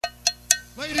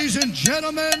Ladies and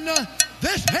gentlemen,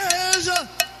 this is the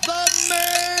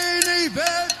main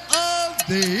event of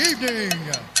the evening.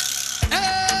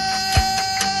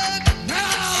 And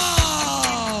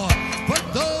now, for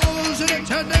those in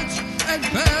attendance and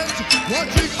fans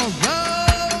watching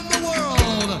around the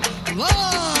world,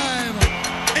 live,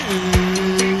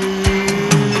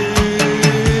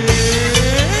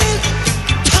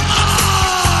 it's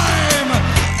time!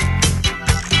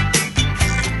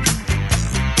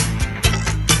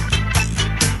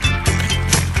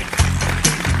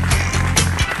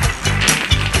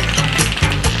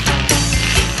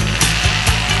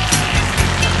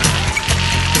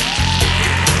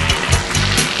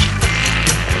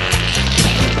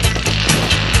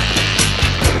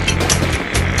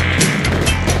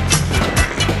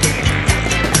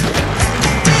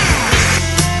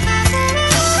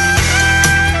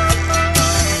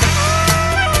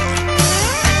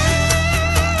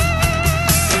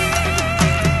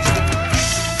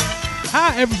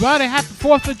 Everybody, happy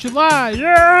 4th of July,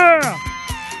 yeah!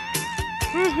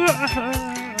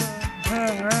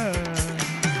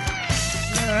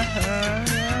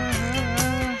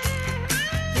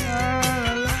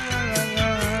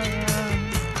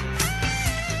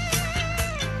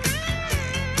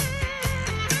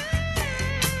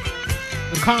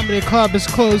 The comedy club is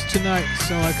closed tonight,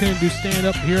 so I couldn't do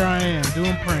stand-up. Here I am,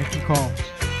 doing pranky calls.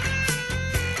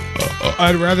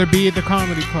 I'd rather be at the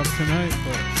comedy club tonight,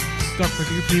 but stuck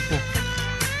with you people.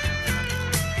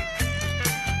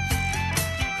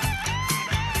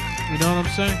 You know what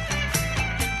I'm saying?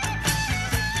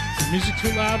 Is the music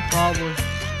too loud? Probably.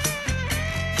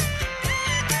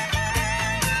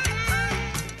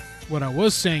 What I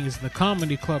was saying is the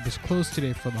comedy club is closed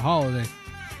today for the holiday.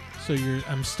 So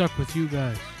I'm stuck with you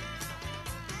guys.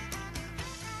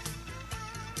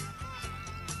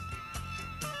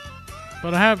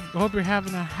 But I hope you're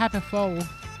having a happy fall.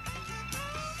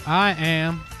 I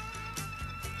am.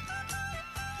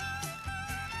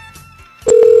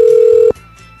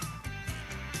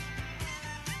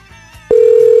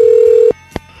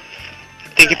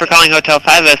 Thank you for calling Hotel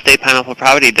 5 Estate Pineapple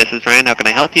Property. This is Ryan. How can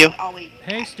I help you?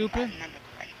 Hey, stupid.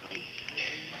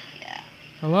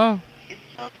 Hello?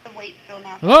 Hello?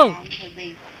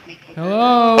 Hello?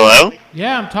 Hello?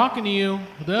 Yeah, I'm talking to you.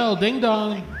 Hello, ding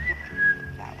dong.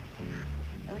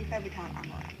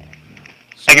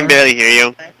 I can barely hear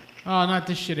you. Oh, not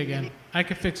this shit again. I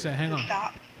can fix that. Hang on.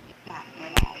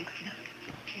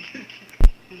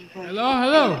 Hello,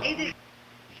 hello.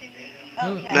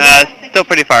 Still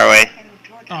pretty far away.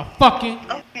 Oh, fuck you.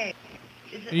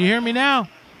 You hear me now?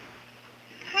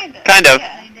 Kind of.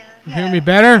 You hear me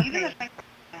better?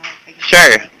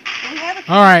 Sure.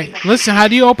 All right. Listen, how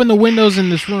do you open the windows in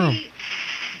this room?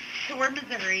 What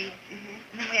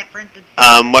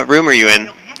room are you in?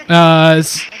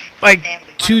 It's like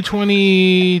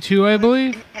 222, I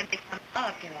believe. You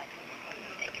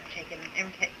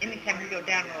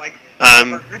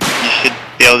should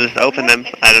be able to just open them.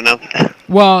 I don't know.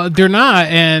 Well, they're not,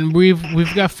 and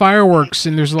we've got fireworks,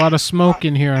 and there's a lot of smoke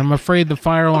in here. I'm afraid the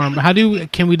fire alarm.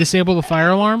 Can we disable the fire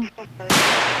alarm?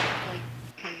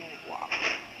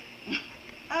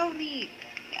 Oh, neat.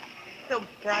 Yeah. So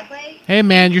Broadway. Hey,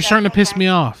 man, you're starting to piss me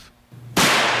off.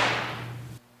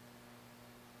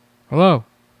 Hello.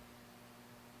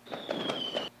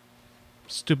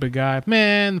 Stupid guy.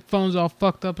 Man, the phone's all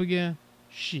fucked up again.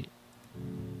 Shit.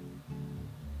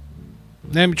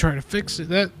 Let me try to fix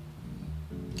it.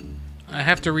 I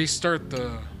have to restart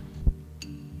the...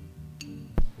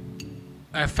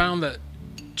 I found that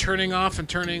turning off and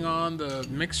turning on the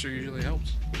mixer usually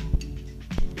helps.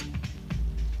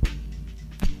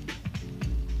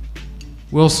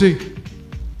 We'll see.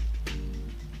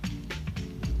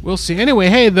 We'll see. Anyway,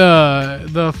 hey,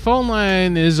 the phone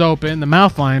line is open. The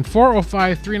mouth line,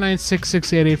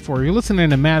 405-396-6884. You're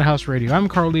listening to Madhouse Radio. I'm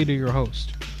Carlito, your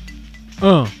host.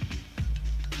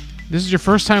 This is your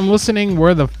first time listening.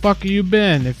 Where the fuck have you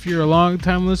been? If you're a long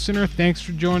time listener, thanks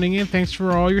for joining in. Thanks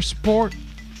for all your support.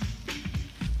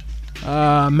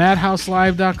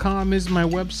 MadhouseLive.com is my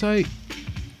website.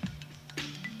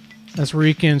 That's where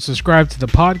you can subscribe to the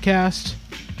podcast.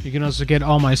 You can also get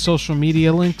all my social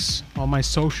media links, all my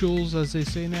socials, as they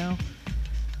say now,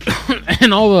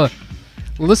 and all the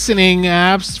listening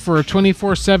apps for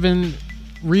 24/7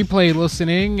 replay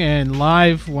listening and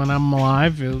live when I'm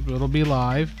live. It'll be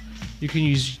live. You can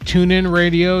use TuneIn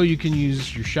Radio. You can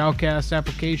use your Shoutcast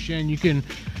application. You can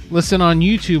listen on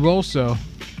YouTube also.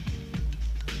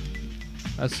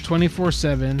 That's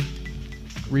 24/7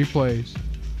 replays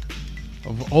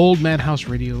of old Madhouse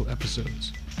Radio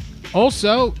episodes.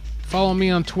 Also, follow me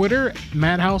on Twitter,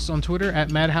 Madhouse on Twitter, at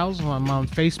Madhouse. I'm on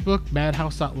Facebook,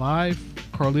 madhouse.live.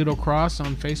 Carlito Cross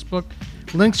on Facebook.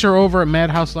 Links are over at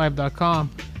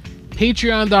madhouselive.com.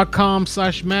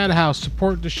 Patreon.com/madhouse.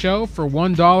 Support the show for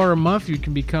 $1 a month. You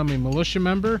can become a militia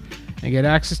member and get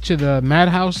access to the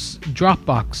Madhouse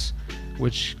Dropbox,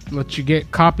 which lets you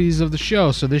get copies of the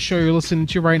show. So this show you're listening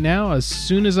to right now, as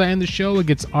soon as I end the show, it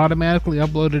gets automatically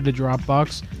uploaded to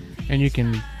Dropbox, and you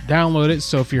can download it.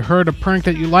 So if you heard a prank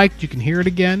that you liked, you can hear it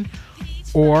again.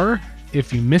 Or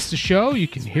if you missed the show, you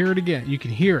can hear it again. You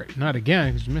can hear it, not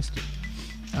again, because you missed it.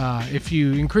 If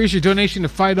you increase your donation to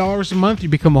 $5 a month, you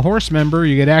become a horse member.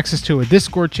 You get access to a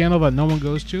Discord channel that no one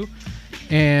goes to.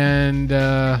 And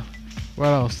what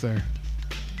else there?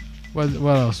 What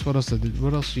else? What else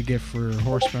do you get for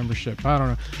horse membership? I don't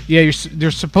know. Yeah,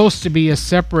 there's supposed to be a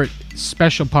separate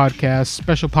special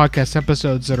podcast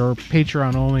episodes that are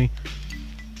Patreon only.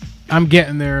 I'm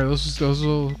getting there. Those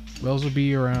will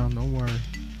be around. Don't worry.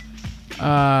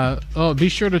 Be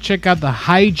sure to check out the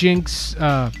Hijinks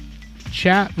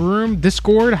chat room,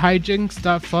 Discord,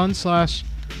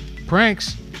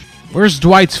 hijinks.fun/pranks. Where's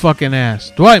Dwight's fucking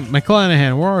ass? Dwight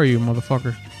McClanahan, where are you,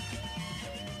 motherfucker?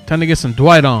 Time to get some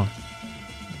Dwight on.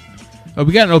 Oh,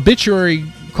 we got an obituary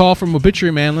call from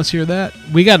Obituary Man. Let's hear that.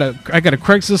 I got a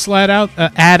Craigslist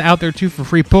ad out there too for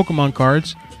free Pokemon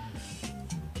cards.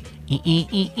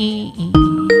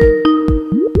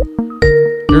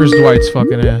 There's Dwight's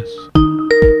fucking ass.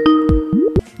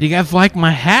 You guys like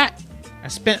my hat? I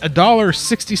spent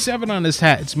 $1.67 on this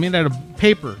hat. It's made out of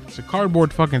paper. It's a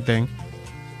cardboard fucking thing.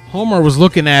 Homer was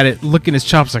looking at it, licking his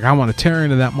chops like, I want to tear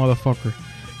into that motherfucker.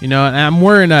 You know, and I'm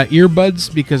wearing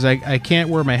earbuds because I can't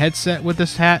wear my headset with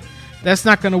this hat. That's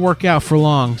not going to work out for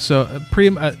long. So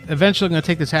eventually I'm going to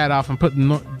take this hat off and put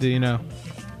the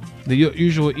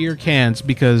usual ear cans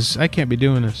because I can't be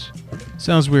doing this.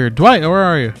 Sounds weird. Dwight, where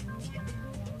are you?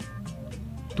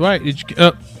 Dwight, did you...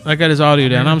 Oh, I got his audio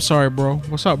down. I'm sorry, bro.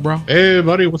 What's up, bro? Hey,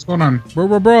 buddy. What's going on? Bro.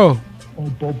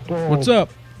 What's up?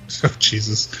 Oh,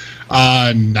 Jesus.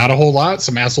 Not a whole lot.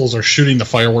 Some assholes are shooting the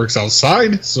fireworks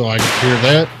outside, so I can hear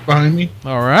that behind me.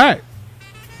 All right.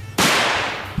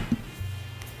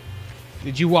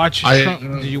 Did you watch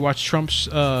Trump's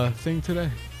thing today?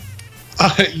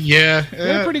 Yeah. He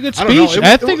had a pretty good speech.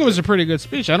 I think it was a pretty good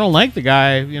speech. I don't like the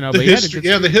guy, but he had a good speech.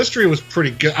 The history was pretty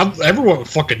good. Everyone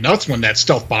was fucking nuts when that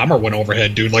stealth bomber went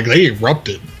overhead, dude. Like, they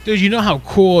erupted. Dude, you know how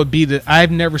cool it'd be that I've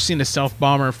never seen a stealth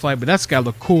bomber fly, but that's gotta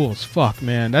look cool as fuck,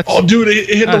 man. Dude, it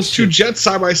hit those two jets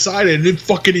side by side, and it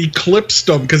fucking eclipsed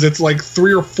them because it's like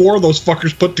 3 or 4 of those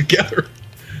fuckers put together.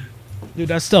 Dude,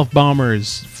 that stealth bomber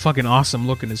is fucking awesome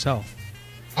looking as hell.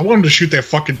 I wanted to shoot that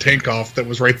fucking tank off that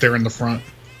was right there in the front.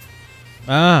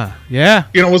 Ah, yeah.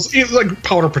 It was like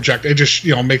powder project. It just,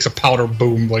 makes a powder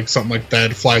boom, like something like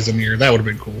that. It flies in the air. That would have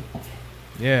been cool.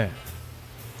 Yeah.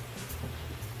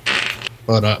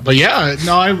 But yeah,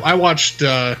 no, I watched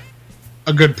a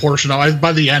good portion of.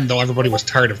 By the end, though, everybody was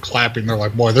tired of clapping. They're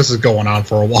like, "Boy, this is going on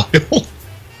for a while."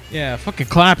 Yeah, fucking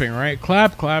clapping, right?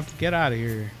 Clap, get out of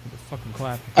here. Fucking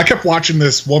clapping. I kept watching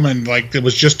this woman, like, it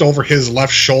was just over his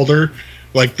left shoulder.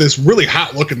 Like, this really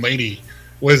hot-looking lady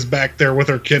was back there with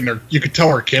her kid, and you could tell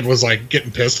her kid was, like, getting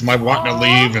pissed and, like, wanting to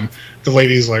leave, and the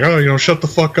lady's like, oh, shut the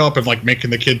fuck up, and, like, making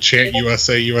the kid chant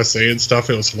USA, USA and stuff.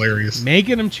 It was hilarious.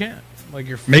 Making him chant? Like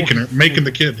you're making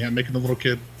the kid, making the little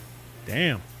kid.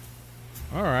 Damn.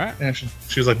 All right. Yeah,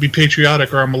 she was like, be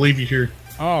patriotic or I'm going to leave you here.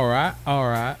 All right.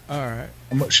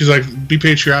 She's like, be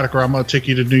patriotic or I'm going to take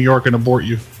you to New York and abort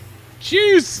you.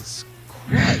 Jesus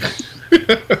Christ.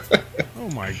 Oh,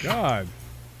 my God.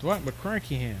 Dwight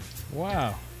McCrankyhan.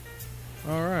 Wow.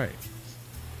 All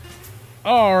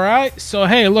right. So,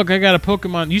 hey, look, I got a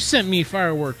Pokemon. You sent me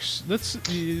fireworks.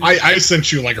 I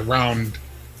sent you, like, around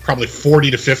probably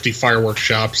 40 to 50 fireworks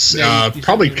shops.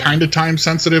 Probably kind of time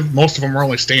sensitive. Most of them are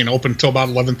only staying open until about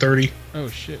 11:30. Oh,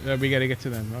 shit. We got to get to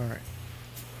them. All right.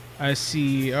 I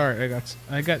see. All right,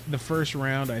 I got the first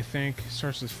round, I think.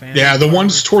 Starts with fan. Yeah, the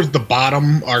ones towards the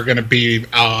bottom are going to be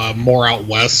more out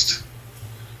west.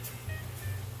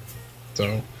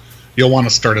 So you'll want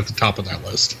to start at the top of that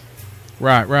list.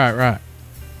 Right. All right.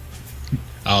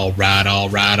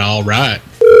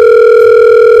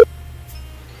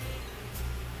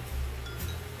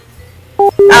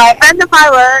 Friends of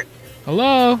fireworks.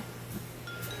 Hello.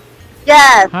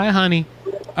 Yes. Hi, honey.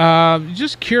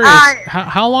 Just curious,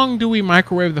 how long do we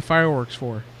microwave the fireworks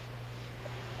for?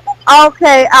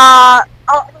 Okay. Hold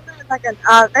on a second.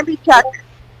 Let me check.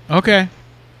 Okay.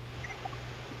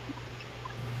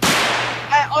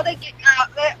 我哋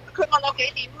佢問我幾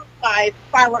點賣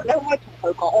firework，你可唔可以同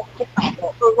佢講？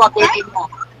佢話幾點喎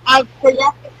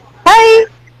？Hey.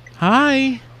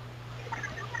 Hi.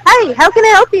 Hey, how can I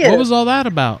help you? What was all that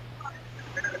about?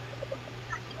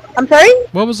 I'm sorry?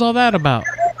 What was all that about?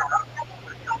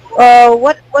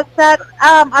 What's that?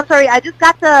 I'm sorry, I just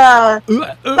got the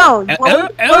phone.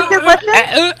 What was your question?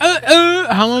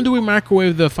 How long do we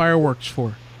microwave the fireworks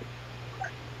for?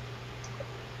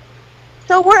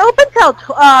 So we're open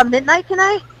till midnight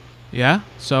tonight. Yeah,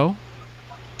 so?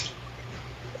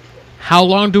 How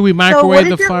long do we microwave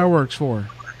the your- fireworks for?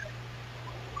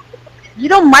 You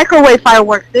don't microwave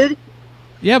fireworks, dude.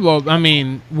 Yeah, well, I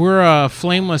mean, we're a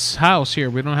flameless house here.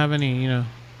 We don't have any, you know.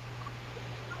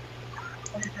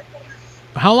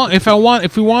 How long? If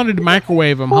we wanted to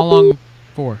microwave them, how long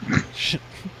for?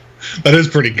 That is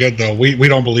pretty good, though. We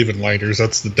don't believe in lighters.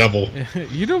 That's the devil.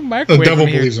 You don't The microwave devil them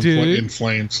here, believes dude. in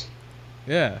flames.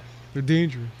 Yeah, they're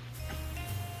dangerous.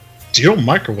 You don't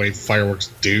microwave fireworks,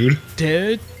 dude.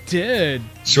 Dude.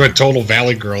 She went total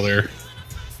Valley Girl there.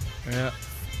 Yeah.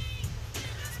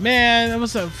 Man, that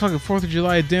was a fucking 4th of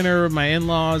July dinner with my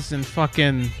in-laws, and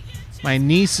fucking my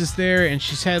niece is there, and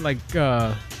she's had like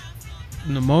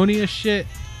pneumonia shit,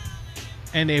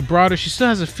 and they brought her. She still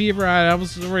has a fever. I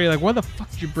was already like, what the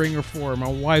fuck did you bring her for? My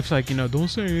wife's like, don't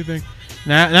say anything.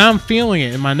 Now I'm feeling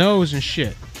it in my nose and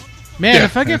shit. Man, Yeah.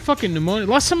 if I get fucking pneumonia,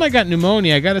 last time I got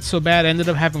pneumonia, I got it so bad I ended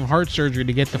up having heart surgery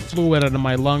to get the fluid out of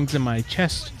my lungs and my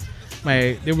chest.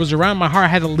 It was around my heart. I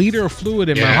had a liter of fluid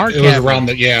in my heart it was cavity. around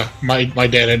the. Yeah, my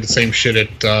dad had the same shit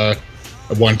at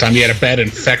one time. He had a bad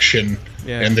infection,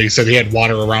 and they said he had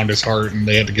water around his heart, and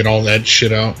they had to get all that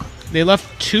shit out. They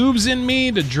left tubes in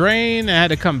me to drain. I had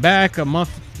to come back a month,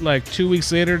 like 2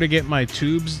 weeks later, to get my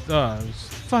tubes. It was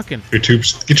fucking. Get your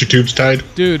tubes tied.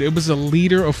 Dude, it was a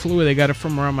liter of fluid. They got it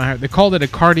from around my heart. They called it a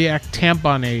cardiac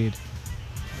tamponade.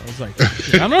 I was like,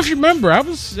 I don't know if you remember. I don't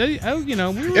know if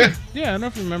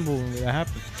you remember when that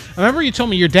happened. I remember you told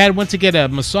me your dad went to get a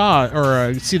massage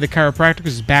or see the chiropractor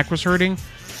because his back was hurting.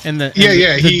 And the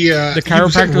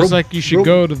chiropractor was like, you should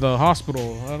go to the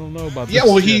hospital. I don't know about this. Yeah,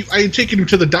 well, I had taken him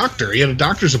to the doctor. He had a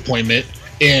doctor's appointment,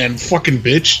 and fucking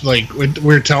bitch, like, we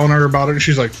were telling her about it, and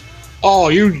she's like, oh,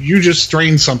 you just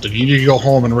strained something. You need to go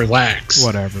home and relax.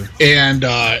 Whatever. And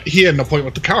he had an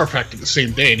appointment with the chiropractor the same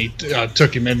day, and he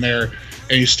took him in there,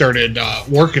 and he started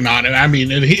working on it. I mean,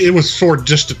 it was sore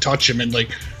just to touch him, and, like,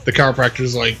 the chiropractor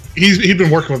was like, he'd been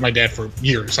working with my dad for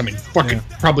years. I mean,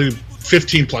 probably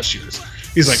 15 plus years.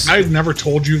 He's like, I've never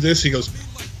told you this. He goes,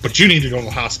 but you need to go to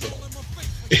the hospital.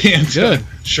 And Good.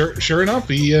 Sure enough,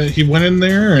 he went in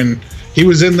there, and he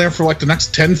was in there for like the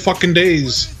next 10 fucking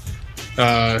days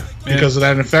because of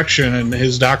that infection. And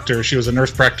his doctor, she was a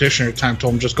nurse practitioner at the time,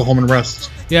 told him just go home and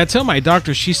rest. Yeah, I tell my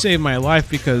doctor she saved my life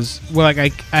because, well,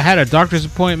 like I had a doctor's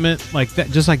appointment like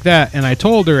that, just like that, and I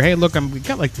told her, hey, look, we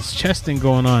got like this chest thing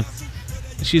going on.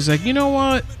 And she's like, you know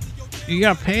what? You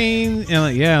got pain? And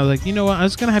like, yeah, like, you know what? I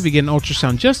was gonna have you get an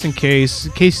ultrasound just in case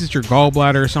it's your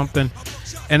gallbladder or something.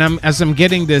 And as I'm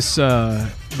getting this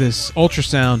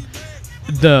ultrasound,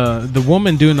 the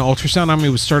woman doing the ultrasound on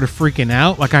me started freaking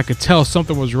out. Like I could tell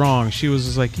something was wrong. She was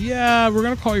just like, yeah, we're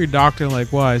gonna call your doctor. And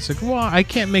like, why? It's like, well, I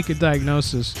can't make a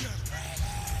diagnosis.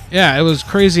 Yeah, it was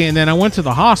crazy. And then I went to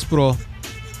the hospital.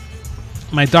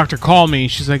 My doctor called me.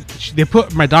 She's like, they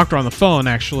put my doctor on the phone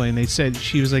actually, and they said,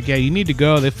 she was like, yeah, you need to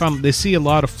go. They see a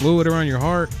lot of fluid around your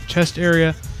heart, chest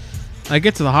area. I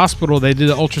get to the hospital. They did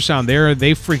the ultrasound there.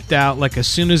 They freaked out. Like as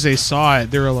soon as they saw it,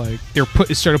 they were like,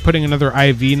 started putting another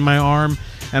IV in my arm,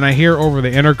 and I hear over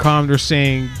the intercom they're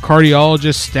saying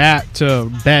cardiologist stat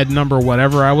to bed number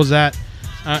whatever I was at.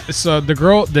 So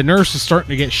the nurse is starting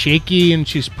to get shaky, and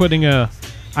she's putting a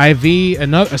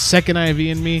second IV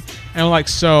in me, and I'm like,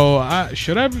 so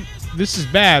should I? This is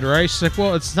bad, right? She's like,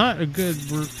 well, it's not a good.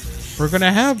 We're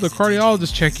gonna have the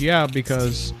cardiologist check you out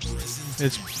because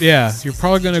you're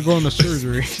probably gonna go into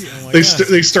surgery. Like,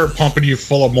 they start pumping you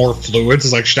full of more fluids.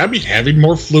 It's like, should I be having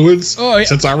more fluids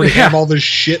since I already have all this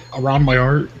shit around my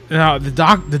heart? Now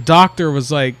the doctor was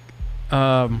like,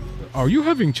 are you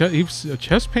having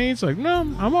chest pains? Like, no,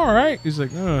 I'm all right. He's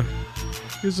like,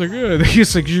 He's like, good.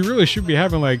 He's like, you really should be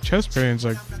having like chest pains.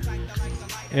 Like,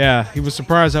 yeah, he was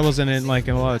surprised I wasn't in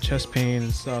a lot of chest pain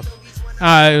and stuff.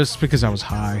 It was because I was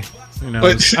high. You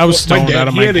know, I was stoned out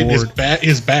of my gourd.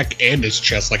 His back and his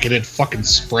chest, like it had fucking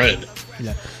spread.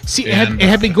 Yeah. See, it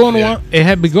had been going along. It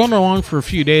had been going along for a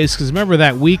few days because remember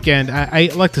that weekend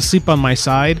I like to sleep on my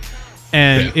side,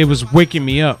 and it was waking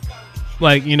me up.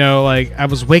 Like, you know, like I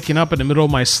was waking up in the middle of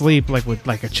my sleep, like with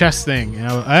like a chest thing, and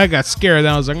I got scared. And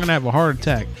I was like, I'm gonna have a heart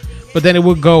attack, but then it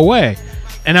would go away.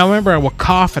 And I remember I would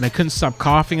cough, and I couldn't stop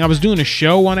coughing. I was doing a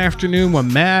show one afternoon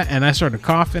with Matt, and I started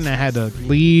coughing. I had to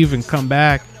leave and come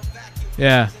back.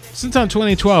 Yeah, since on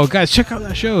 2012, guys, check out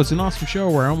that show. It's an awesome show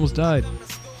where I almost died.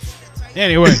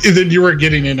 Anyway. And then you were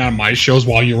getting in on my shows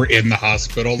while you were in the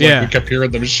hospital. Like, Yeah. we kept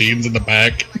hearing the machines in the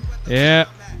back. Yeah.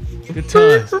 Good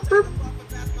times.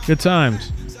 Good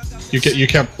times. You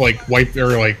kept like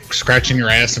scratching your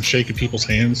ass and shaking people's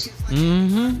hands.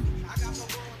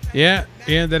 Yeah.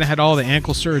 Yeah. Then I had all the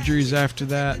ankle surgeries after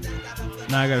that.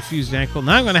 Now I got a fused ankle.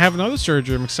 Now I'm going to have another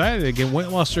surgery. I'm excited to get weight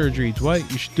loss surgery.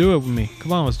 Dwight, you should do it with me.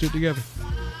 Come on, let's do it together.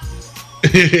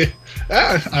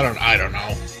 I don't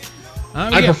know.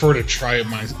 I prefer to try it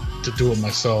to do it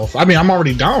myself. I mean, I'm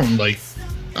already down like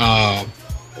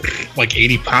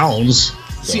 80 pounds.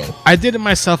 So. See, I did it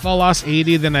myself. I lost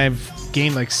 80, then I've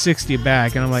gained like 60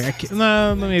 back, and I'm like,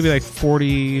 no, maybe like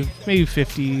 40, maybe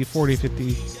 50, 40,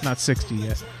 50, not 60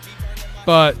 yet.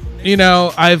 But, you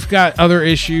know, I've got other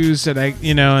issues that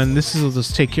and this will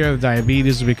just take care of the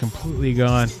diabetes, will be completely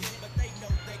gone.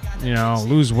 You know,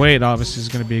 lose weight obviously is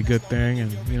going to be a good thing,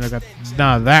 and I got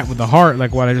none of that with the heart,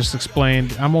 like what I just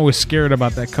explained. I'm always scared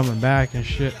about that coming back and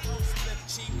shit.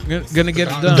 Gonna get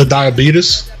it done. The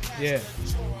diabetes.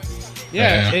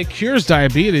 Yeah, it cures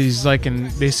diabetes.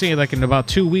 They say in about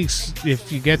 2 weeks,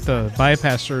 if you get the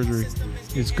bypass surgery,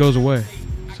 it goes away.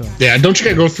 So yeah, don't you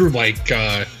gotta go through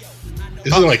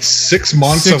is it like 6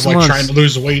 months 6 of months. trying to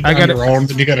lose weight on your own?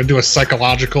 Then you got to do a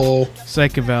psychological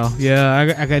psych eval.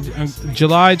 Yeah, I got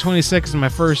July 26th is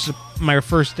my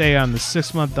first day on the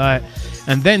 6-month diet,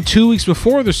 and then 2 weeks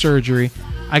before the surgery,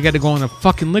 I got to go on a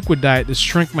fucking liquid diet to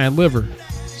shrink my liver.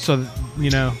 So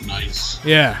nice.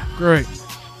 Yeah, great.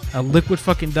 A liquid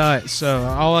fucking diet. So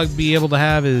all I'd be able to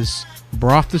have is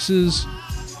broths and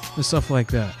stuff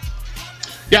like that.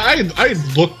 Yeah, I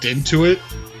looked into it,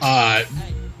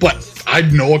 but I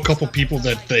know a couple people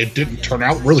that they didn't turn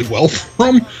out really well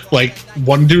for them. Like,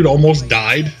 one dude almost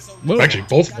died. Whoa. Actually,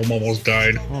 both of them almost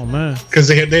died. Oh man! Because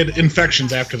they had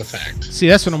infections after the fact. See,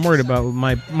 that's what I'm worried about with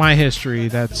my history.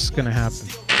 That's gonna happen.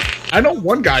 I know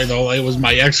one guy though. It was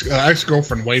my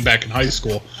ex-girlfriend way back in high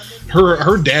school.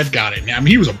 Her dad got it. I mean,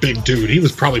 he was a big dude. He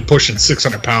was probably pushing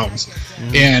 600 pounds,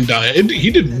 and he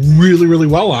did really, really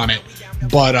well on it.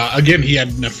 But again, he had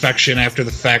an infection after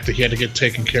the fact that he had to get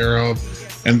taken care of,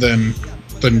 and then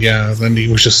he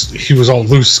was all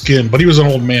loose skin. But he was an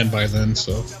old man by then,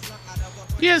 so.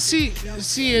 Yeah, see.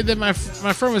 Then my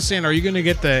friend was saying, "Are you gonna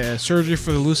get the surgery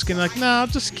for the loose skin?" Like, no, I'll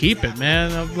just keep it,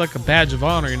 man. I'm like a badge of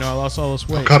honor, I lost all this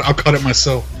weight. I'll cut it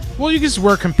myself. Well, you can just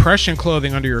wear compression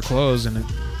clothing under your clothes, and it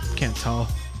can't tell.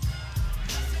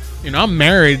 I'm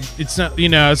married. It's not,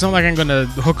 it's not like I'm gonna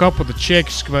hook up with a chick.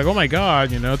 She's gonna be like, oh my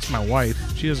god, it's my wife.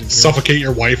 She doesn't care. Suffocate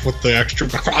your wife with the extra.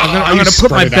 I'm gonna put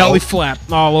my belly flap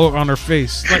all over on her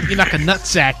face, like like a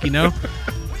nutsack,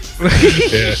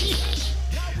 Yeah.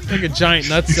 Like a giant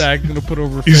nutsack. I'm gonna put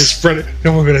over her You face. spread it.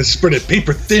 Then we're gonna spread it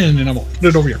paper thin, and I'm gonna put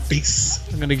it over your face.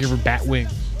 I'm gonna give her bat wing.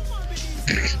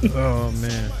 Oh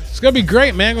man, it's gonna be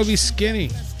great, man. I'm gonna be skinny.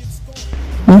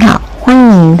 您好，欢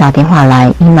迎打电话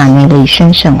来伊玛内利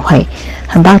宣盛会。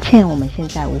很抱歉，我们现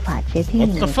在无法接听 What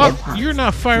您 the 的电 fuck? 话。 You're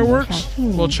not 请 fireworks? 留下姓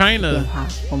名 Well, 电 China. 话，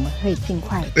我们会尽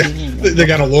快与您联 They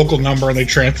络。 got a local number and they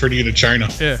transferred you to China.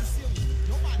 Yeah.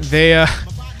 They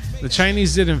the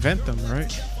Chinese did invent them, right?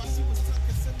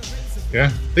 Yeah,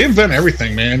 they invent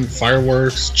everything, man.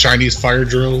 Fireworks, Chinese fire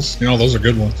drills. Those are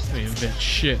good ones. They invent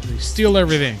shit. They steal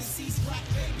everything.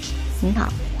 您好，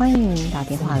欢迎您打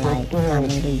电话来伊玛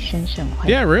内利宣盛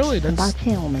会。 Yeah, really. 很 That's 抱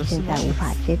歉，我们现在无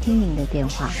法接听您的电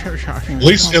话。 sure. 请 At 留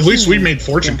least 下 at least 姓 we 名 made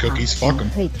fortune 电话 cookies. 我 Fuck 们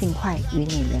them. 会尽快与你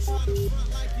联络。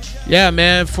 Yeah,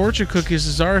 man. Fortune cookies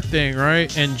is our thing,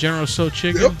 right? And General Tso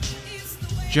chicken. Yep.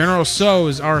 General Tso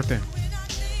is our thing.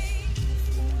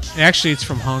 Actually, it's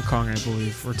from Hong Kong, I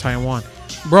believe, or Taiwan.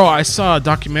 Bro, I saw a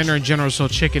documentary on General Tso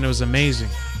chicken. It was amazing.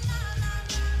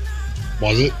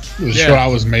 Was it? The Yeah. show I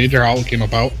was made or how it came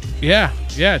about? Yeah,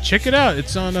 check it out.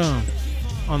 It's on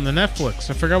the Netflix.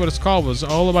 I forgot what it's called. It was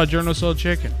all about General Tso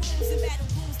chicken.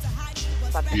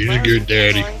 You're a good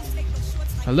daddy.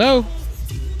 Hello?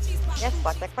 Yes,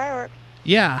 Blackjack Fireworks.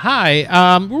 Yeah, hi.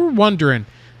 We're wondering.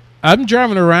 I'm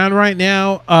driving around right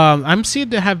now. I'm seeing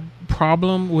to have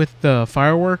problem with the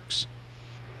fireworks.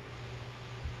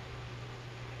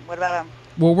 What about them?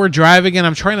 Well, we're driving and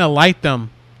I'm trying to light them,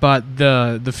 but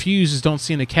the fuses don't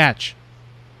seem to catch.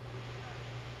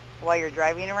 While you're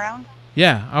driving around?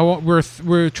 Yeah,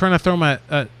 we're trying to throw them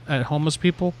at homeless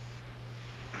people.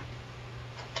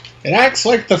 It acts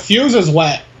like the fuse is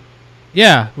wet.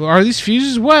 Yeah, well, are these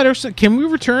fuses wet or so? Can we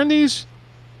return these?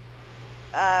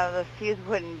 The fuse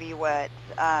wouldn't be wet.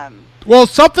 Well,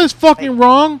 something's fucking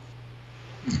wrong.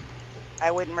 I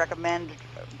wouldn't recommend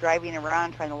driving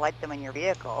around trying to light them in your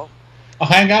vehicle. Oh,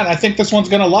 hang on. I think this one's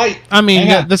gonna light. I mean,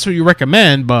 Hang on. that's what you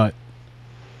recommend, but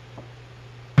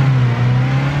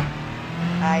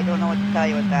I I don't know what to tell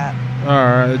you with that.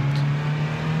 Alright.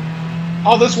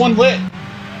 Oh, this one lit.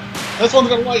 This one's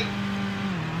gonna light.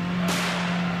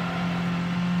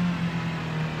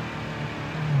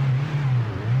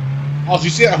 Oh, did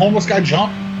you see that homeless guy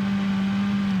jump?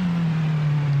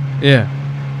 Yeah.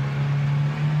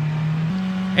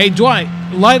 Hey, Dwight,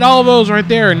 light all of those right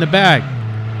there in the bag.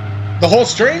 The whole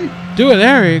string? Do it,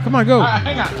 Harry. Come on, go.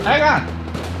 Hang on.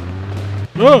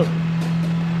 Look.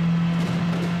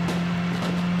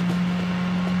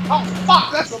 Oh,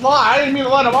 fuck, that's a lie. I didn't mean to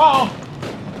let them all.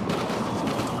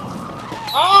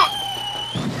 Oh!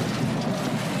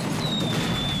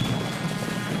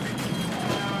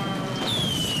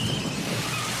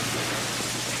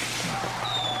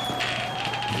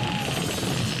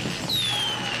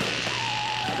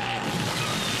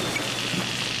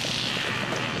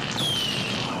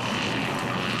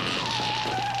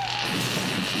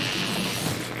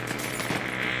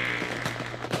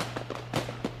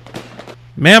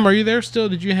 Ma'am, are you there still?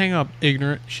 Did you hang up?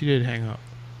 Ignorant. She did hang up.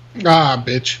 Ah,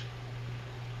 bitch.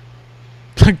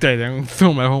 Like that, I'm gonna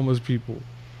film at homeless people.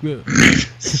 Yeah.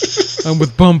 I'm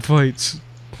with bum fights.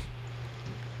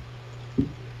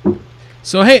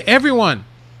 So hey, everyone,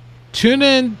 tune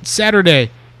in Saturday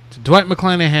to Dwight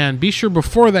McClanahan. Be sure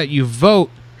before that you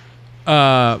vote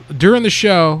during the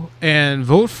show and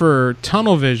vote for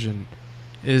Tunnel Vision.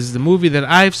 Is the movie that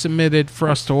I've submitted for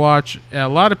us to watch. A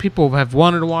lot of people have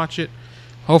wanted to watch it.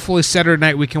 Hopefully Saturday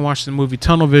night we can watch the movie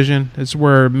Tunnel Vision. It's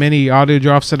where many audio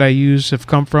drops that I use have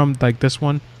come from, like this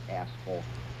one. Asshole.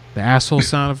 The asshole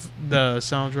sound of the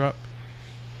sound drop.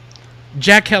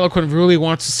 Jack Heliquin really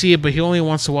wants to see it, but he only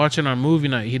wants to watch it on movie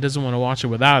night. He doesn't want to watch it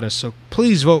without us. So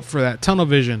please vote for that Tunnel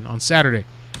Vision on Saturday.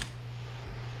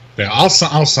 Yeah, I'll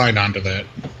sign on to that.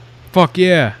 Fuck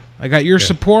yeah. I got your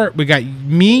support. We got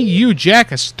me, you, Jack.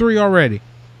 That's 3 already.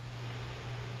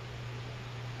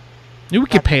 We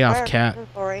could pay off Cat.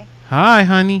 Hi,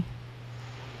 honey.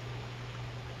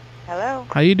 Hello.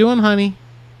 How you doing, honey?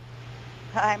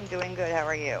 I'm doing good. How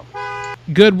are you?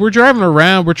 Good. We're driving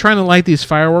around. We're trying to light these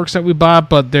fireworks that we bought,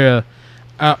 but they're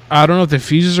I don't know if the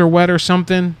fuses are wet or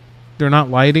something. They're not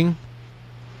lighting.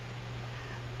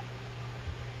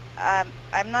 I'm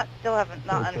not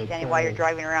understanding why you're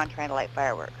driving around trying to light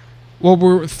fireworks. Well,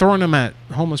 we're throwing them at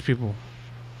homeless people.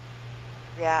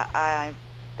 Yeah, I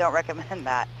don't recommend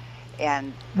that.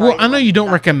 And well, I know you don't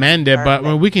recommend it, but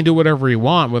we can do whatever we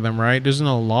want with them, right? There's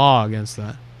no law against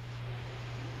that.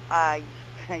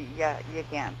 Yeah, you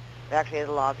can. There actually is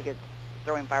a law against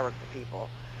throwing fireworks at people.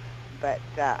 But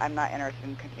I'm not interested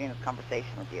in continuing this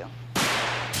conversation with you.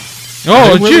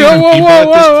 Oh, gee,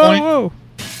 whoa.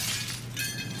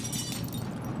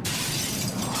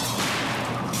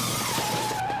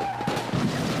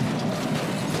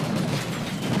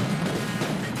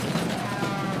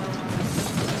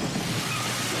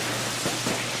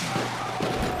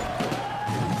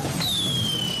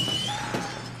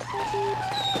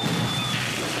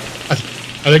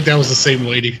 I think that was the same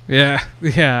lady.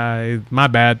 Yeah, my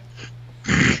bad.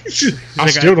 I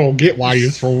still don't get why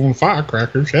you're throwing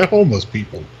firecrackers at homeless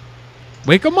people.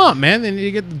 Wake them up, man. They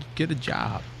need to get a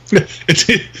job.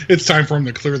 It's time for them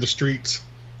to clear the streets.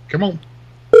 Come on.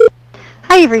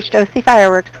 Hi, you've reached OC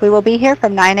Fireworks. We will be here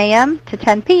from 9 a.m. to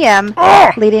 10 p.m.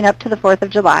 leading up to the 4th of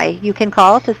July. You can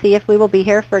call to see if we will be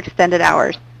here for extended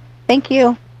hours. Thank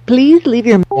you. Please leave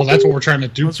your... Well, that's what we're trying to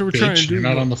do, That's what we're bitch. trying to do. You're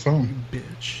not on the phone.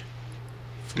 Bitch.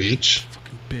 Bitch.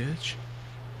 Fucking bitch.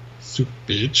 Super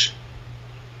bitch.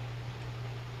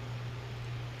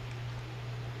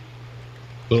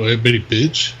 Little itty bitty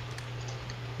bitch.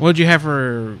 What did you have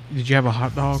for... Did you have a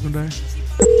hot dog today?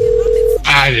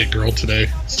 I did grill today.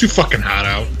 It's too fucking hot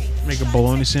out. Make a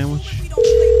bologna sandwich?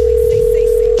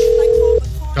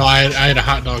 No, I had a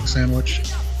hot dog sandwich.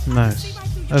 Nice.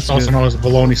 That's also good. known as a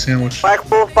bologna sandwich. Black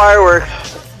Bull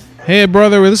fireworks. Hey,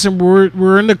 brother, listen,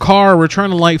 we're in the car. We're trying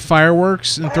to light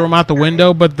fireworks and throw them out the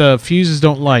window, but the fuses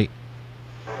don't light.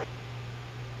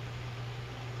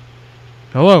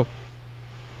 Hello?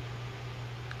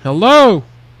 Hello?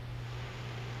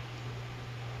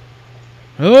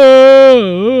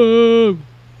 Hello?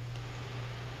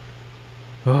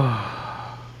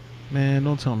 Oh, man,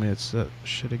 don't tell me it's that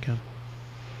shit again.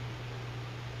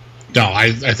 No,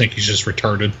 I think he's just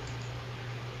retarded.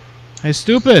 Hey,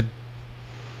 stupid.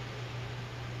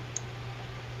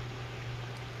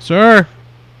 Sir.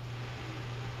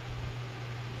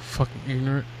 Fucking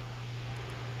ignorant.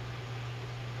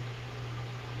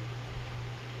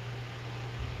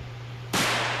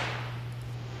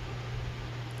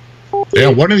 Yeah,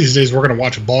 one of these days we're gonna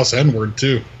watch Boss N-Word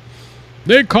too.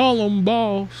 They call him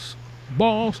boss.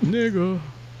 Boss nigga.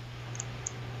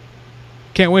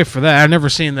 Can't wait for that. I've never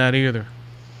seen that either.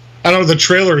 I don't know, the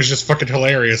trailer is just fucking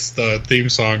hilarious, the theme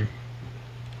song.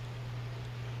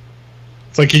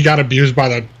 It's like he got abused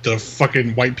by the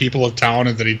fucking white people of town,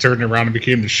 and then he turned around and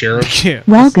became the sheriff. Yeah.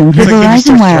 Welcome to It's like he just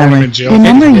Verizon starts throwing him in Wireless. jail. The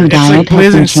number you It's dialed like has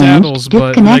Blazing been Saddles, changed, but,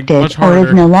 like, disconnected, much or is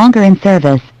harder. no longer in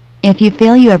service. If you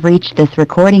feel you have reached this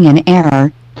recording in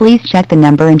error, please check the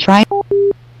number and try.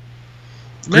 Green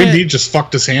Man. Bean just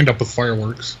fucked his hand up with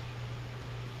fireworks.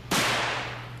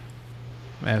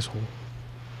 Asshole.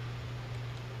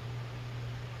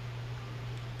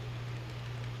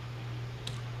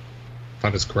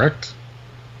 That is correct.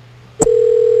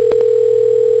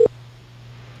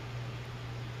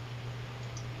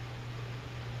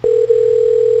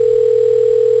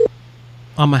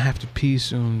 I'm gonna have to pee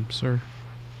soon, sir.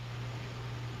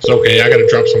 It's okay, I gotta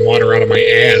drop some water out of my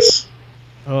ass.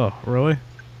 Oh, really?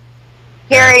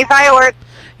 Carrie, fireworks.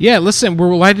 Yeah, listen,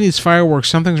 we're lighting these fireworks.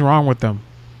 Something's wrong with them.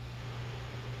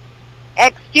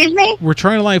 Excuse me? We're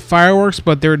trying to light fireworks,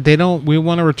 but they don't. We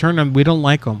want to return them. We don't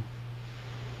like them.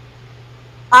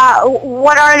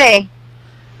 What are they?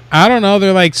 I don't know.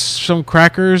 They're like some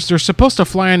crackers. They're supposed to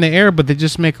fly in the air, but they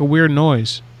just make a weird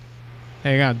noise.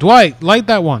 Hang on, Dwight, light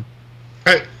that one.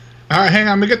 Hey, alright, hang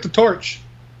on, let me get the torch.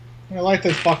 I'm gonna light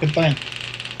this fucking thing.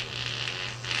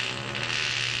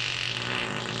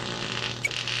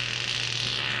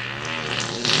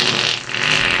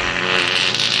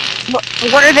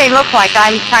 What do they look like?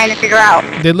 I'm trying to figure out.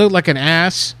 They look like an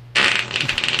ass.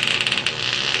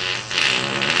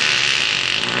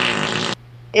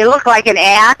 They look like an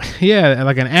ass. Yeah,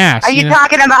 like an ass. Are you know?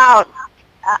 talking about?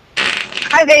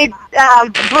 Are they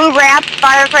blue wrapped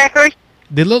firecrackers?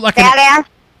 They look like Fat an ass?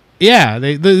 Yeah.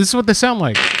 This is what they sound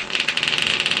like.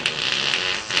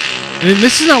 And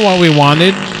this is not what we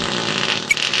wanted.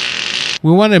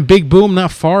 We wanted a big boom,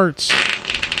 not farts.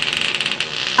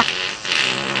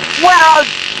 Well,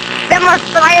 them are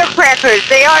firecrackers.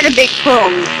 They are the big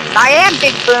booms. I have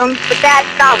big booms, but that's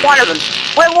not one of them.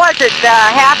 What was it? The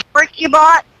half brick you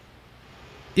bought?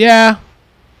 Yeah.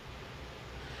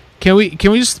 Can we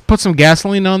just put some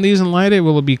gasoline on these and light it?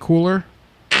 Will it be cooler?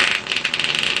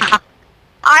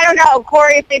 I don't know,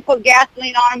 Corey. If they put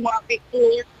gasoline on them, will it be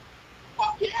cooler?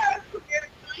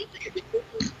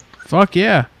 Fuck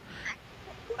yeah.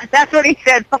 That's what he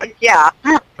said. Fuck yeah.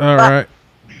 All right.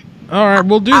 All right,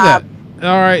 we'll do that.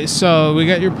 All right, so we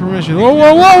got your permission. Whoa,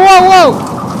 whoa, whoa, whoa, whoa!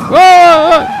 Whoa, whoa,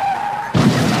 whoa!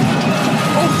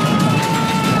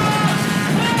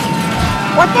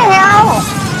 What the hell?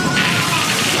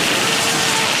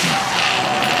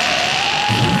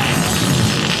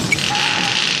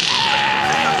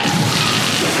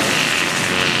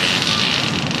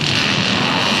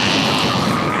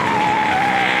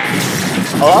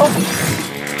 Hello?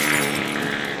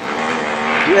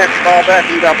 You have to call back.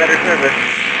 You got better service.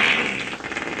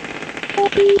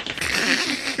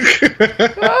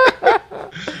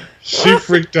 She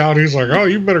freaked out. He's like, "Oh,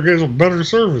 you better get some better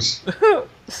service."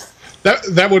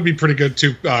 That would be pretty good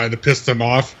too. To piss them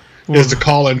off is to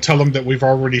call and tell them that we've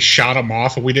already shot them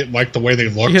off and we didn't like the way they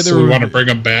looked, so we want to bring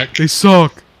them back. They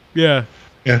suck. Yeah.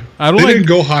 Yeah. I don't they like. didn't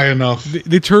go high enough.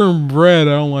 They turn red.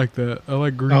 I don't like that. I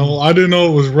like green. Oh, I didn't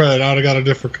know it was red. I'd have got a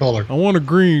different color. I want a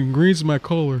green. Green's my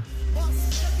color.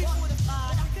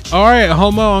 All right,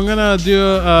 Homo. I'm gonna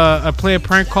do play a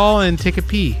prank call and take a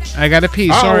pee. I gotta pee.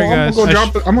 Sorry, guys.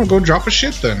 I'm gonna go drop a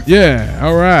shit then. Yeah.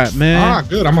 All right, man. Ah,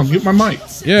 good. I'm gonna mute my mic.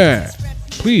 Yeah.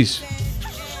 Please.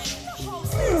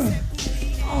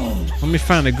 Let me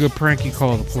find a good pranky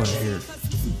call to play here.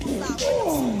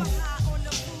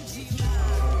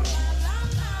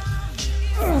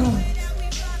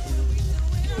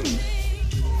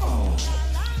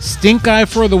 Stink Eye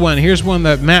for the one. Here's one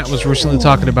that Matt was recently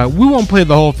talking about. We won't play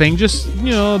the whole thing, just,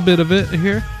 a bit of it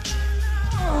here.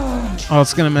 Oh,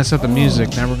 it's going to mess up the music.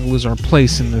 Now we're going to lose our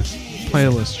place in the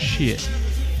playlist. Shit.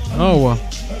 Oh, well.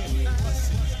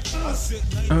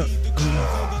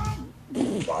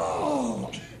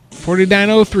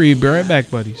 4903. Be right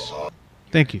back, buddies.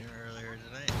 Thank you.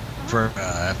 For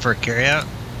carryout,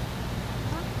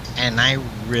 and I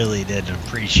really did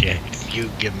appreciate you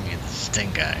giving me the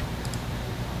stink eye.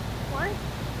 What?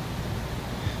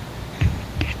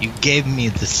 You gave me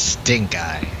the stink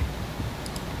eye.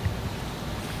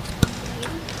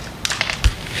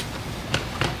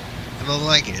 I don't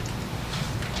like it.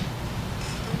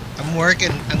 I'm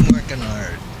working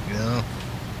hard,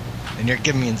 and you're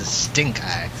giving me the stink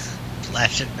eye.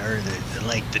 Flashing, or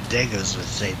like the Dagos would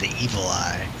say, the evil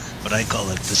eye, but I call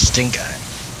it the stink eye.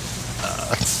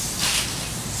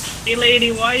 Hey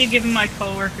lady, why are you giving my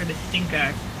coworker the stink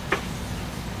eye?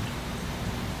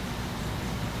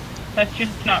 That's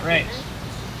just not right.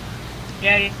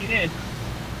 Yeah, you did.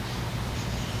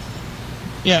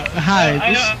 Yeah, hi.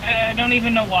 I don't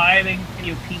even know why they give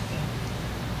you pizza.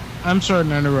 I'm sorry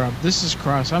to interrupt. This is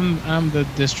Cross. I'm the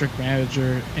district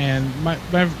manager, and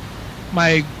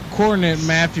my coordinate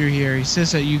Matthew here. He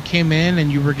says that you came in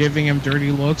and you were giving him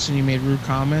dirty looks and you made rude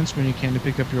comments when you came to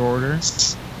pick up your order.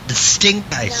 The stink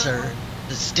guy, sir.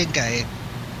 The stink guy.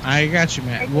 I got you,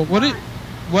 man.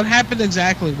 What happened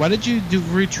exactly? Why did you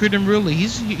treat him rudely?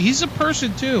 He's a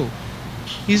person too.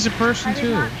 He's a person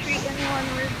too. I did not treat anyone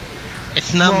rudely.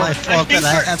 It's not my fault that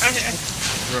I have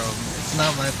syndrome. It's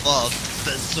not my fault.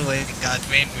 That's the way God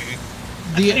made me.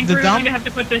 I think we're going to have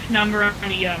to put this number on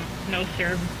the no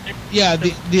serve. Yeah,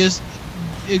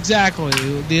 exactly.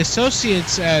 The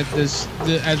associates at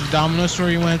the Domino's store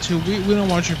you went to, we don't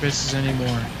want your business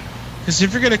anymore. Because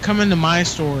if you're gonna come into my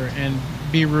store and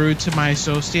be rude to my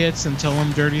associates and tell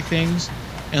them dirty things,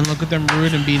 and look at them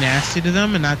rude and be nasty to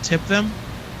them and not tip them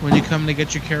when you come to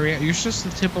get your carryout, you're supposed to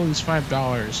tip at least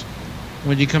 $5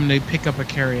 when you come to pick up a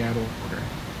carryout order.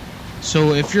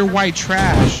 So if you're white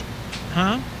trash,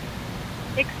 huh?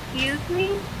 Excuse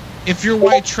me? If you're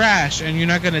white trash and you're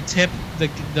not gonna tip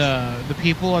the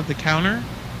people at the counter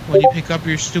when you pick up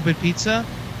your stupid pizza,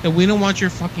 then we don't want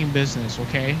your fucking business,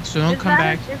 okay? So don't come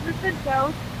back. Is this a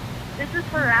joke? This is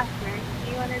harassment.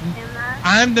 Do you understand that?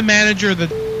 I'm the manager of the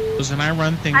and I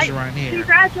run things around here.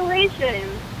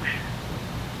 Congratulations.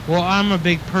 Well, I'm a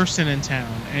big person in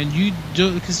town, and you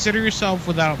do consider yourself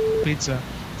without pizza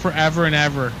forever and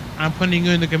ever. I'm putting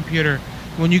you in the computer.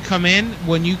 When you come in,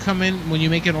 when you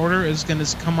make an order, it's gonna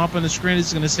come up on the screen.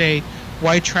 It's gonna say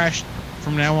white trash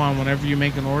from now on whenever you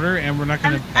make an order, and we're not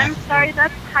gonna. I'm sorry,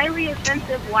 that's highly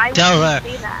offensive. Why would Tell you her.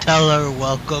 say that? Tell her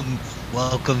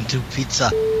welcome to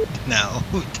pizza. Now,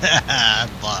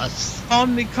 boss.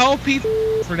 Call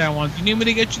pizza for now on. Do you need me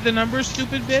to get you the number,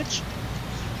 stupid bitch?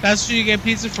 That's who you get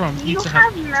pizza from. You Pizza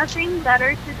have Hut. nothing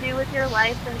better to do with your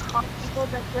life than call people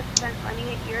that just spent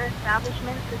money at your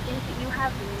establishment to think that you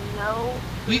have no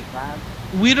food love.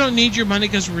 We don't need your money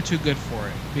because we're too good for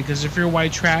it. Because if you're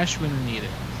white trash, we don't need it.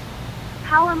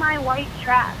 How am I white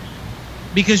trash?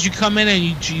 Because you come in and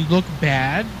you look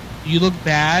bad. You look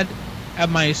bad at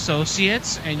my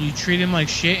associates, and you treat them like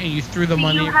shit, and you threw the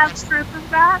money. Do you have proof of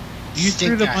that? You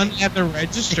threw the money at the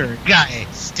register. Stink guy.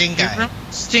 Stink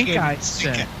guy.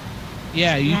 Stink guy.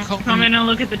 Yeah, you come in and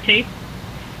look at the tape.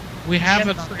 We have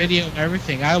it on video and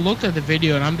everything. I looked at the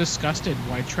video and I'm disgusted.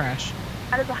 White trash.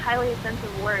 That is a highly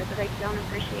offensive word that I don't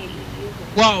appreciate you using.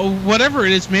 Well, whatever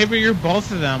it is, maybe you're both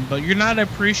of them, but you're not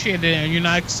appreciated and you're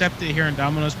not accepted here in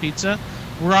Domino's Pizza.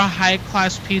 We're a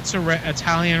high-class pizza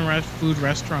Italian food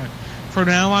restaurant. From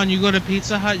now on, you go to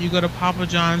Pizza Hut, you go to Papa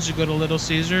John's, you go to Little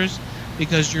Caesars,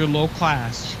 because you're low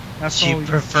class. That's She all.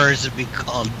 prefers to be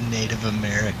called Native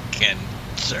American,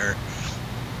 sir.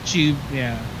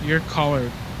 You're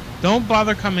colored. Don't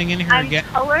bother coming in here I'm again.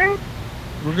 colored?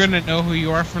 We're gonna know who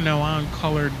you are from now on,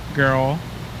 colored girl.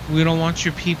 We don't want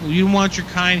your people. You don't want your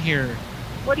kind here.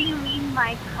 What do you mean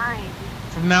my kind?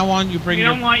 From now on, you bring. We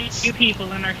your... don't want you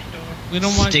people in our store. We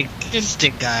don't want.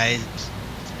 Stick guys.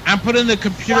 I'm putting the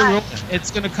computer. It's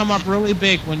gonna come up really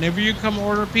big whenever you come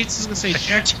order pizza. It's gonna say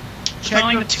check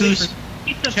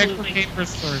for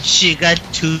papers first. She got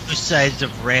 2 sides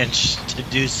of ranch to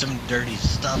do some dirty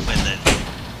stuff with it.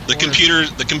 The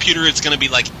computer is going to be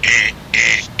like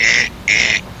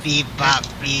beep bop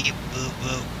beep boop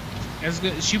boop. That's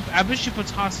good. I bet she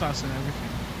puts hot sauce in everything.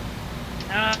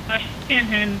 She can't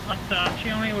handle hot sauce. She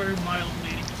only ordered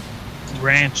mildly.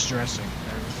 Ranch dressing.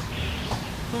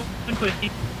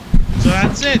 So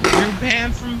that's it. You're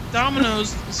banned from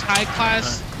Domino's. This high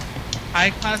class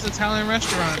Italian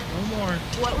restaurant. No more.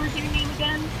 What was your name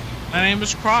again? My name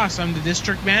is Cross. I'm the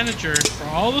district manager for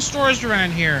all the stores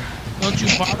around here. Don't you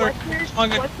bother.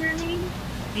 What's your name?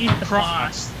 He's the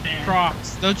Cross.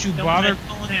 Cross. Don't you bother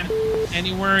calling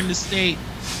anywhere in the state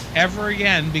ever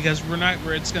again, because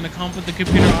it's gonna come with the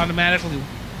computer automatically.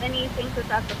 And you think that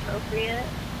that's appropriate?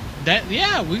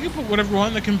 We can put whatever we want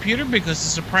on the computer because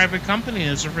it's a private company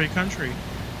and it's a free country.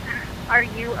 Are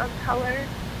you of color?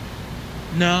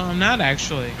 No, I'm not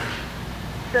actually.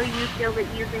 So you feel that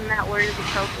using that word is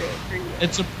appropriate for you?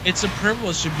 It's a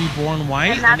privilege to be born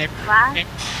white, and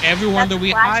everyone that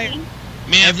we hire.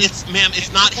 Ma'am,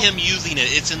 it's not him using it.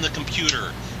 It's in the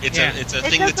computer. It's a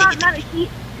thing that's in the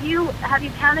computer. Have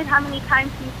you counted how many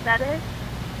times he said it?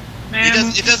 Ma'am,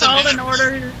 it doesn't called matter. an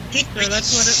order pizza.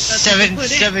 That's what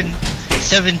it.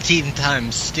 17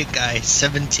 times stink eye.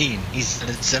 17. He said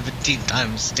it 17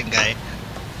 times stink eye.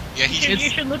 Yeah, you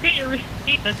should look at your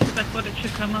receipt. That's what it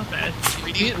should come up as.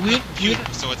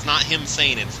 So it's not him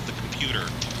saying it, it's the computer.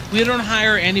 We don't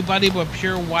hire anybody but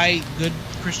pure white, good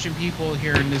Christian people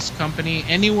here in this company,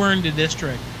 anywhere in the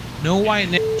district. No white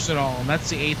niggers at all. And that's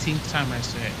the 18th time I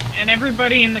say it. And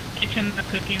everybody in the kitchen, the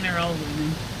cooking, they're all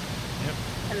women. Yep.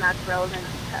 And that's relevant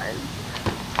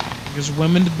Because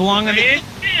women belong in the It is.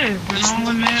 And all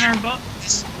the men are the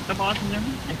bosses and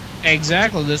everything.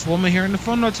 Exactly. This woman here on the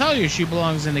phone will tell you she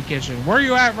belongs in the kitchen. Where are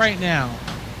you at right now?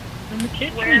 In the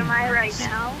kitchen. Where am I right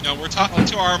now? No, we're talking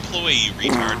to our employee, you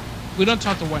retard. We don't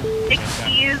talk to women.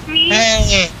 Excuse me?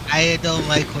 Hey, I don't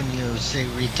like when you say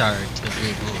retard to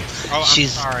people. Oh, I'm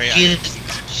she's, sorry.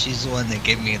 She's the one that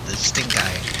gave me the stink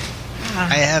eye. Ah.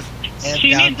 I have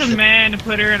She down needs a to- man to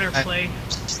put her in her I- place.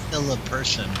 Still a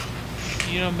person.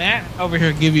 You know, Matt over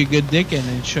here give you a good dick in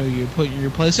and show you, put you in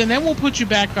your place, and then we'll put you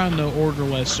back on the order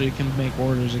list so you can make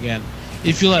orders again.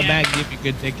 If you let Matt give you a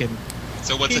good dick in.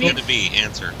 So what's it going to be?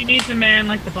 Answer. She needs a man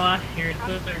like the boss here to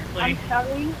put her in her place.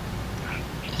 I'm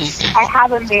sorry. I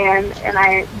have a man, and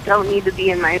I don't need to be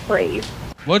in my place.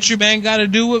 What's your man got to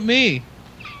do with me?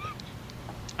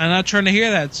 I'm not trying to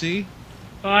hear that, see?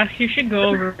 Boss, you should go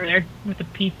over there with the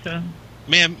pizza.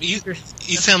 Ma'am, you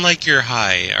sound like you're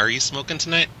high. Are you smoking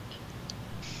tonight?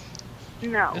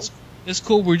 No. It's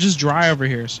cool, we're just dry over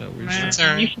here, so we're Man, just...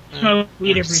 you should smoke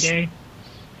weed every day.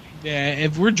 Yeah,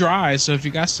 if we're dry, so if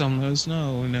you got some, let us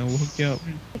know, and then we'll hook you up.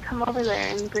 Come over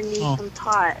there and bring me Oh. some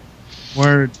pot.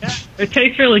 Word. Yeah, it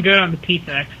tastes really good on the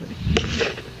pizza, actually.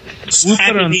 We'll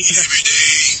put on...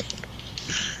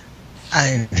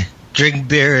 I drink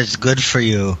beer is good for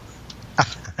you.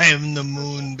 I am the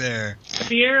moon bear.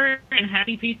 Beer and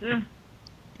happy pizza.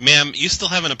 Ma'am, you still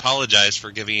haven't apologized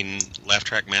for giving Laugh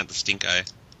Track Matt the stink eye.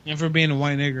 And for being a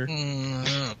white nigger. You need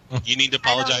to I don't need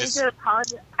apologize. to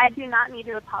apologize. I do not need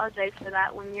to apologize for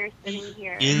that when you're sitting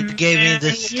here. You gave me the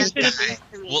You stink should eye.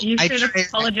 Well, You I should tried-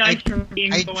 apologize for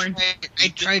being born. I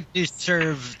tried to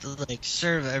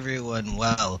serve everyone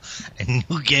well, and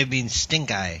you gave me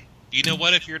stink eye. You know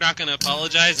what? If you're not going to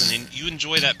apologize, and you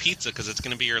enjoy that pizza because it's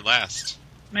going to be your last.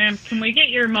 Ma'am, can we get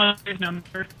your mother's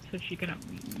number so she can,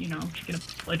 she can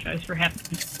apologize for having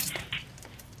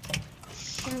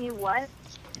Can you what?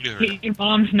 get your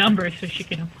mom's number so she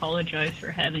can apologize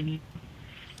for having you.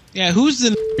 Yeah, who's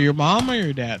the your mom or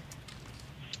your dad?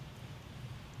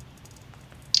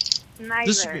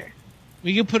 Neither.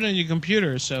 We can put it in your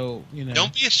computer, so, you know.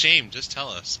 Don't be ashamed. Just tell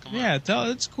us. Come on. Yeah,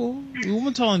 it's cool. We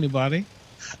won't tell anybody.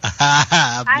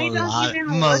 I don't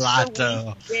even look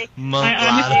Mulatto. the dick. I'm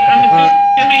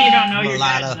assuming you don't know your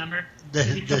Mulatto. dad's number.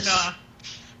 You took off.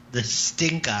 The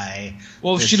stink eye.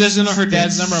 Well, if The she doesn't know her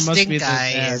dad's the number, it must be stink the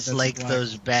eye dad is that's like black.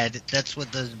 those bad. That's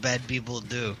what those bad people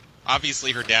do.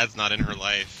 Obviously, her dad's not in her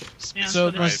life. Yeah, So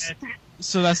so that's- that's-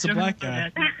 So that's the you don't black know guy.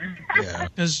 that number. Yeah.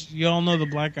 Because you all know the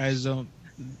black guys don't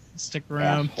stick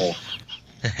around. Both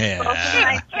of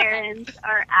my parents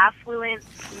are affluent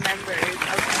members of the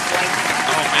white.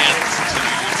 Oh man, listen to you.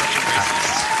 You're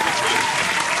such a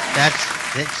racist. That's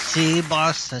see,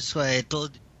 boss. That's why I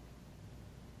told you.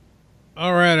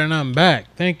 All right, and I'm back.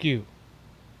 Thank you.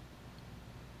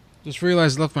 Just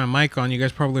realized I left my mic on. You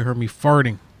guys probably heard me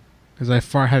farting. Because I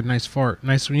had a nice fart.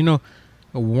 Nice, a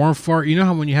warm fart. You know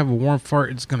how when you have a warm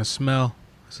fart, it's going to smell?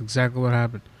 That's exactly what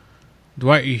happened.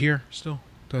 Dwight, you here still?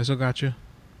 Do I still got you?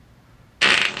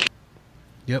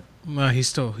 Yep.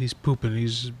 He's pooping.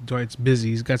 Dwight's busy.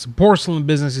 He's got some porcelain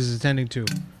business he's attending to.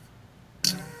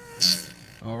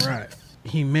 All right.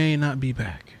 He may not be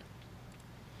back.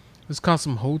 Let's call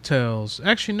some hotels.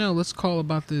 Actually, no. Let's call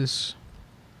about this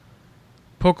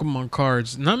Pokemon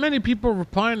cards. Not many people are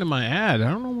replying to my ad. I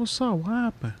don't know what's up.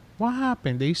 What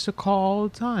happened? They used to call all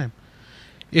the time.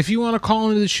 If you want to call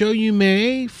into the show, you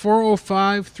may.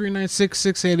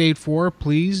 405-396-6884.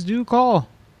 Please do call.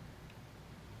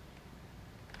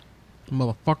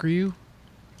 Motherfucker, you.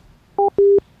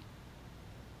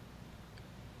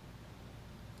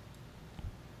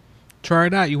 Try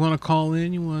it out. You want to call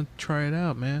in? You want to try it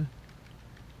out, man.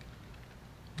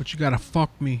 But you gotta fuck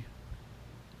me.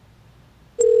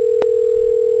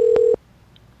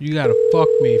 You gotta fuck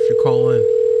me if you call in.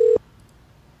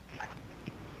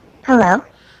 Hello?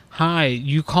 Hi,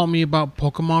 you call me about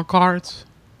Pokemon cards?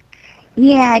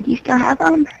 Yeah, do you still have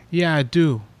them? Yeah, I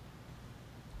do.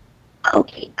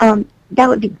 Okay, that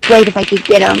would be great if I could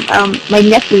get them. My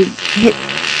nephew,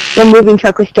 the moving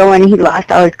truck was stolen and he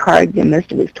lost all his cards and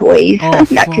most of his toys Oh, not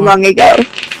too fuck. long ago.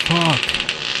 Fuck.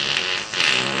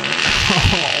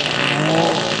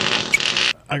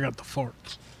 I got the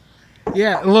farts.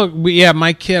 Yeah, look,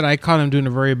 my kid, I caught him doing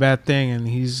a very bad thing and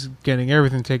he's getting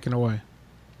everything taken away.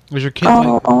 Was your kid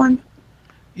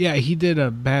Yeah, he did a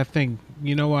bad thing.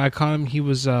 You know what I caught him? He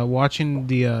was watching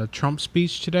the Trump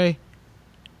speech today,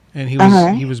 and he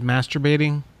was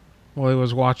masturbating while he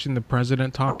was watching the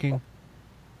president talking.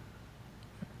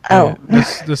 Oh.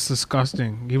 This is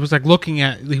disgusting. He was like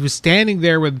he was standing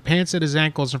there with pants at his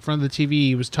ankles in front of the TV.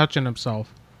 He was touching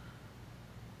himself.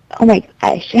 Oh my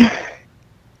gosh.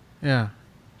 Yeah.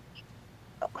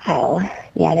 Wow.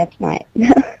 Yeah, that's not.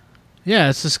 Yeah,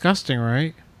 it's disgusting,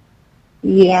 right?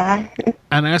 Yeah.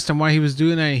 And I asked him why he was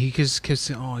doing that. He just kept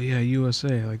saying, "Oh yeah,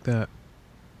 USA," like that.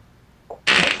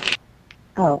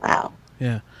 Oh wow.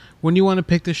 Yeah. When you want to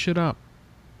pick this shit up?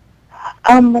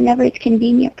 Whenever it's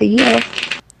convenient for you.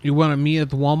 You want to meet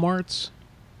at the Walmarts?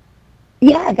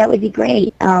 Yeah, that would be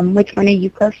great. Which one are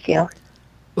you close to?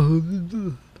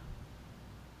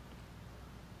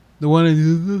 The one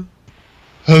in.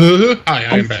 Hi,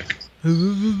 I'm back.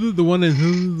 The one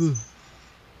in.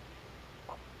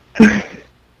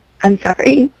 I'm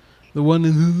sorry. The one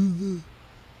in.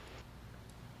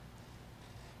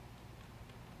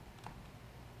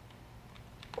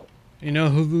 You know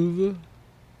who?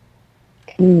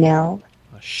 No.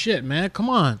 Oh, shit, man, come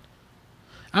on.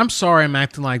 I'm sorry I'm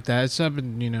acting like that. It's I've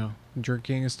been,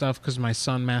 drinking and stuff because my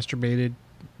son masturbated,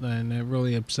 and it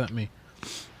really upset me.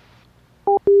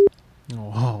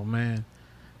 Oh man.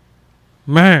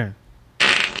 Man.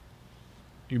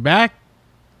 You back?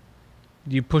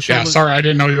 You push Yeah, over? sorry, I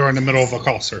didn't know you were in the middle of a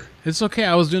call, sir. It's okay.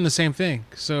 I was doing the same thing,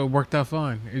 so it worked out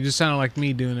fine. It just sounded like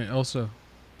me doing it also,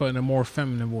 but in a more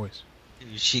feminine voice.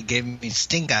 She gave me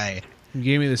stink eye. You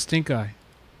gave me the stink eye.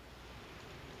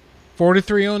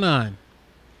 4309.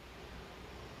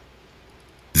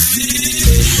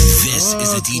 This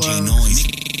is a DJ Noise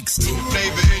mixtape.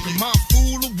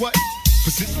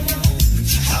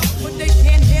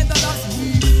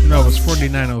 No, it's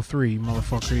 4903,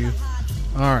 motherfucker, you.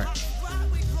 Alright.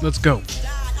 Let's go.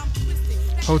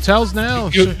 Hotels now.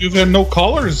 You've had no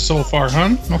callers so far,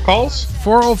 huh? No calls?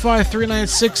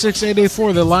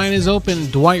 405-396-6884. The line is open.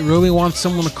 Dwight really wants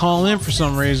someone to call in for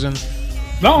some reason.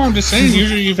 No, I'm just saying,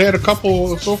 usually you've had a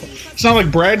couple so far. It's not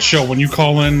like Brad's show when you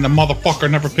call in, the motherfucker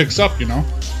never picks up,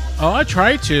 Oh, I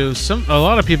try to. A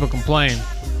lot of people complain.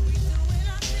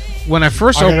 When I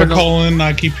first I opened gotta call in,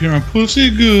 I keep hearing pussy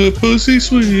good, pussy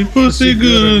sweet, pussy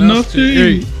good enough to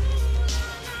eat.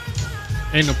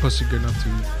 Ain't no pussy good enough to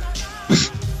eat.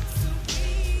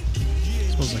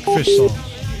 Smells like fish sauce.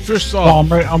 Fish sauce.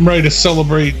 Oh, I'm ready to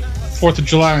celebrate 4th of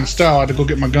July in style. I had to go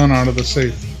get my gun out of the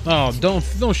safe. Oh, don't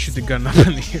shoot the gun up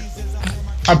in the air.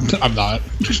 I'm not.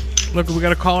 Look, we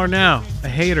got a caller now. A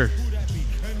hater.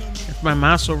 If my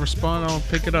mouse will respond, I'll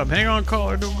pick it up. Hang on,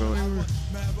 caller. Don't go anywhere.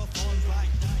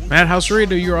 Madhouse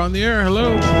Radio, you're on the air.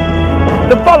 Hello.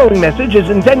 The following message is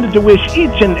intended to wish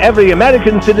each and every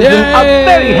American citizen a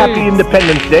very happy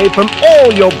Independence Day from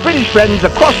all your British friends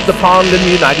across the pond in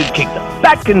the United Kingdom.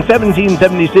 Back in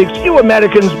 1776, you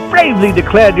Americans bravely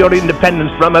declared your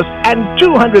independence from us, and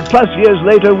 200 plus years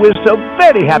later, we're so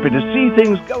very happy to see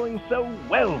things going so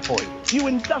well for you. You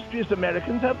industrious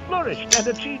Americans have flourished and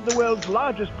achieved the world's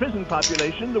largest prison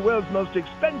population, the world's most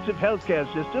expensive healthcare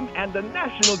system, and a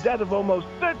national debt of almost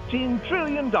 $13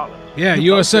 trillion. Yeah,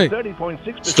 USA.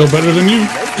 30.6% Still better than you.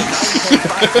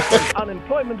 9.5%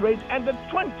 unemployment rate and a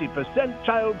 20%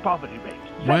 child poverty rate.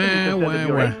 70% of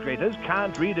your 8th graders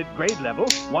can't read at grade level.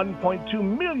 1.2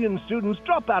 million students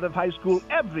drop out of high school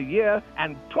every year,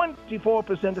 and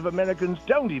 24% of Americans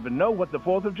don't even know what the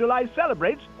 4th of July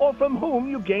celebrates or from whom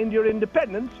you gained your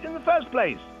independence in the first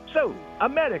place. So,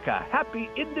 America, happy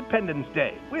Independence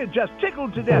Day. We're just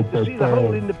tickled to death to see the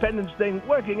whole independence thing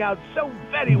working out so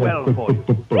very well for you.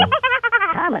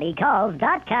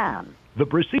 ComedyCalls.com. The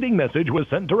preceding message was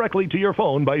sent directly to your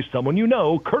phone by someone you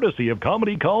know, courtesy of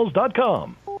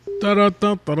ComedyCalls.com.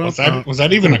 Was that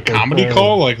even a comedy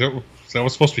call? Like, that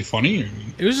was supposed to be funny?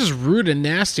 It was just rude and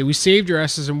nasty. We saved your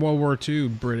asses in World War II,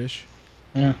 British.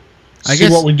 Yeah. I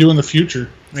guess what we do in the future.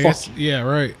 I guess, yeah,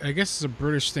 right. I guess it's a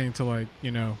British thing to, like,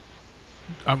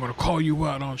 I'm going to call you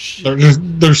out on shit.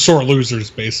 They're sore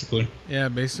losers, basically. Yeah,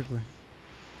 basically.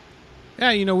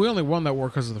 Yeah, we only won that war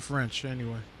because of the French,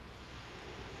 anyway.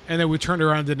 And then we turned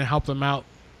around and didn't help them out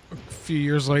a few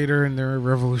years later in their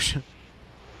revolution.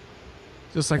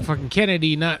 Just like fucking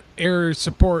Kennedy, not air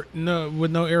support,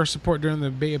 with no air support during the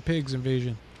Bay of Pigs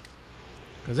invasion.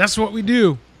 Because that's what we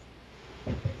do.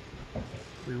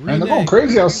 And they're going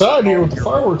crazy outside here with the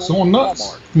fireworks, going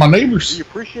nuts. My neighbors. We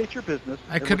appreciate your business.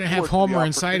 I couldn't have Homer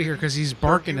inside here because he's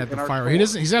barking at the fire.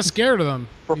 He's not scared of them.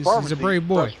 He's a brave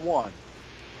boy. Press 1.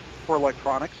 For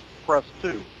electronics, press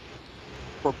 2.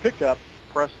 For pickup,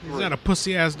 press 3. He's not a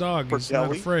pussy ass dog. For He's deli,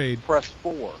 not afraid. Press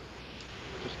 4.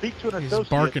 To speak to an associate, he's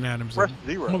barking at him. press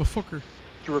 0. Motherfucker.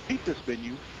 To repeat this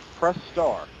menu, press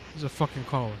star. He's a fucking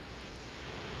caller.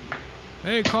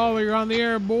 Hey, caller, you're on the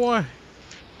air, boy. I'm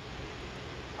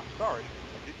sorry,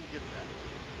 I didn't get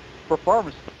that. For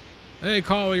pharmacy, Hey,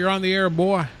 caller, you're on the air,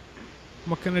 boy.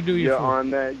 What can I do you Yeah, for? on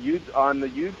the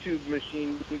YouTube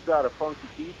machine, you've got a funky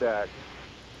feedback.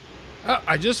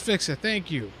 I just fixed it. Thank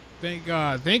you. Thank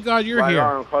God. Thank God you're Right here.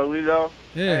 on, Carlito.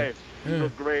 Yeah. Hey, you Yeah.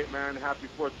 look great, man. Happy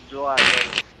 4th of July,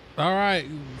 brother. All right,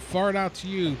 fart out to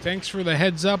you. Thanks for the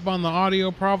heads up on the audio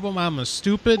problem. I'm a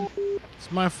stupid.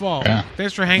 It's my fault. Yeah.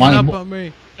 Thanks for hanging up on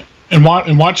me. And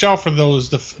watch out for those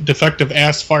defective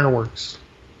ass fireworks.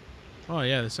 Oh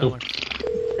yeah, they sound like.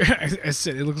 I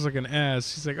said it looks like an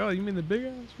ass. She's like, oh, you mean the big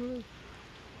ass? Whatever.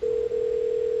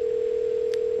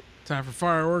 Time for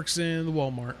fireworks in the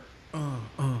Walmart.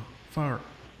 Fire.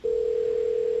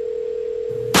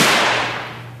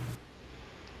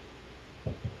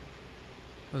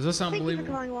 Does this sound Thank you for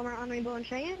believable? calling Walmart on Rainbow and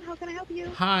Cheyenne. How can I help you?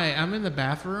 Hi, I'm in the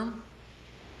bathroom,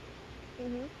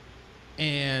 Mm-hmm.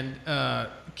 and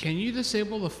can you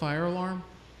disable the fire alarm?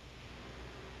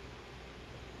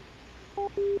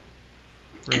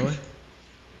 Really?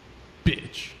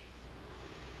 Bitch.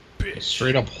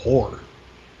 Straight up whore.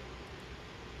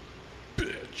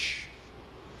 Bitch.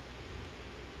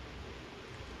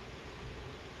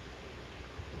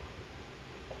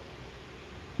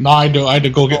 No, I had to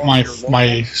go get my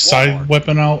side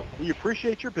weapon out. We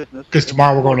appreciate your business. Because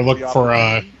tomorrow we're going to look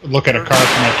at a car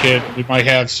for my kid. We might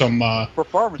have some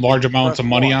large amounts of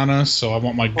money on us, so I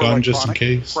want my gun just in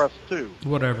case. Press 2.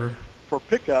 Whatever. For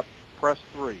pickup, press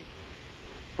 3.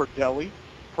 For deli,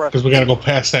 press Because we got to go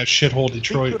past that shithole Speak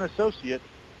Detroit. to an associate,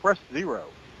 press 0.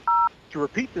 To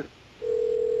repeat this,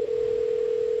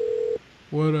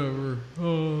 Whatever.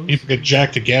 Oh. People get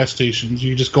jacked at gas stations.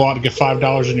 You just go out and get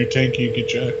 $5 in your tank and you get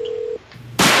jacked.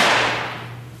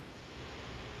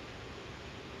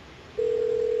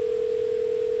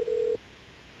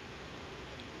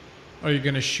 Are you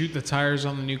gonna shoot the tires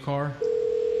on the new car?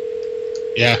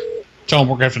 Yeah. Tell him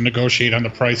we're going to have to negotiate on the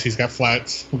price. He's got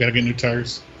flats. We got to get new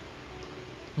tires.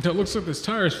 That looks like this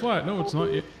tire's flat. No, it's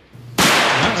not yet.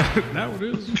 Now it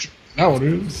is. Now it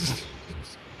is.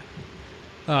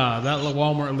 That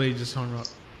Walmart lady just hung up.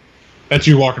 That's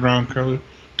you walking around, Carly.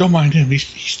 Don't mind him. He's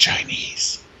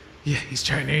Chinese. Yeah, he's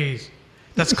Chinese.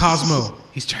 That's Cosmo.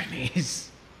 He's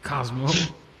Chinese. Cosmo.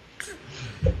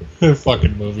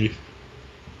 Fucking movie.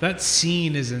 That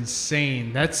scene is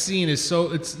insane. That scene is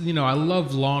so. It's I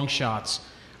love long shots.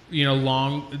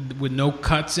 Long with no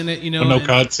cuts in it. With no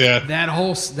cuts, yeah.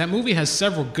 That movie has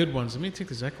several good ones. Let me take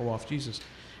this echo off. Jesus.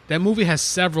 That movie has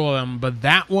several of them, but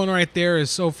that one right there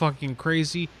is so fucking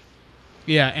crazy.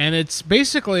 Yeah, and it's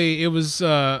basically it was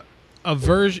a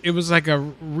version. It was like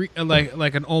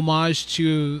like an homage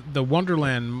to the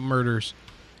Wonderland murders,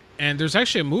 and there's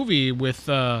actually a movie with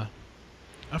I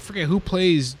forget who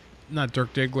plays not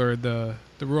Dirk Diggler, the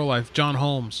real life John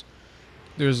Holmes.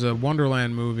 There's a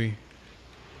Wonderland movie.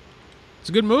 It's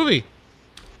a good movie.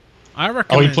 I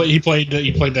recommend. Oh, he played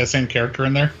that same character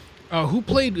in there. Oh, who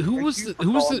was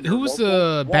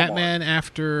the Batman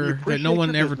after that no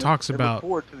one ever talks about? Look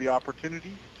forward to the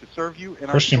opportunity to serve you in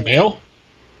Christian our Bale?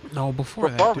 No, before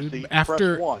For that, pharmacy, dude. press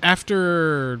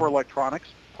 1. For electronics,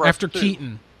 press after 2.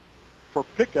 Keaton. For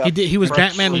pickup, He was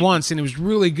press Batman 3. once, and he was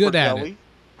really good For at deli, it.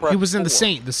 press He was in 4. The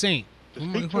Saint. To Who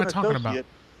speak am to I an talking about? associate,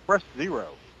 press 0.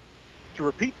 To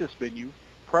repeat this menu,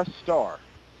 press star.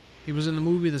 He was in the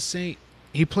movie The Saint.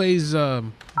 He plays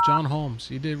John Holmes.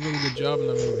 He did a really good job in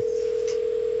the movie.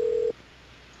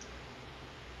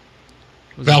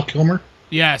 Val Kilmer?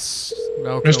 Yes.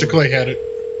 Val Mr. Kilmer. Clay had it.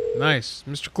 Nice.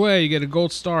 Mr. Clay, you get a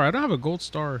gold star. I don't have a gold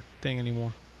star thing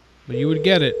anymore. But you would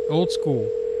get it. Old school.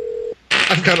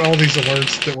 I've got all these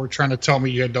alerts that were trying to tell me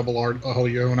you had double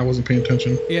audio, and I wasn't paying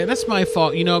attention. Yeah, that's my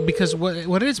fault. Because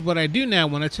what I do now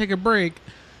when I take a break,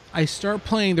 I start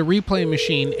playing the replay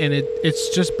machine, and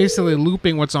it's just basically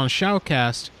looping what's on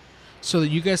Shoutcast, so that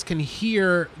you guys can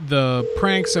hear the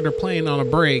pranks that are playing on a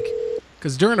break.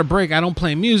 Because during a break, I don't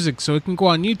play music, so it can go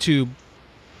on YouTube.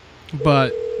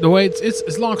 But the way it's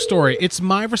a long story. It's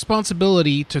my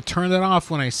responsibility to turn that off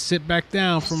when I sit back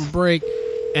down from a break,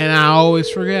 and I always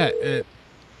forget.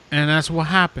 And that's what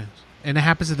happens. And it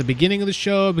happens at the beginning of the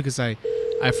show because I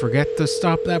forget to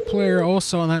stop that player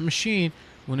also on that machine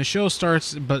when the show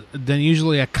starts. But then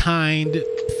usually a kind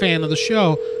fan of the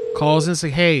show calls in and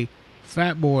says, hey,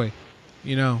 fat boy,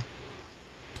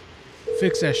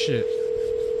 fix that shit.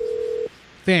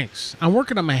 Thanks. I'm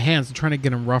working on my hands and trying to get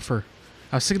them rougher.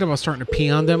 I was thinking about starting to pee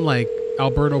on them like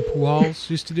Alberto Pujols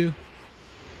used to do.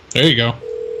 There you go.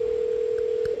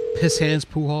 Piss hands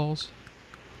Pujols.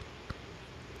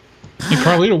 Hey,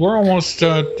 Carlito, we're almost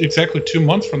exactly 2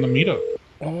 months from the meetup.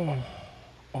 Oh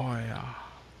yeah.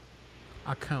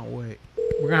 I can't wait.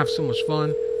 We're gonna have so much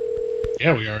fun.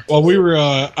 Yeah, we are. Well, we were.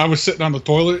 I was sitting on the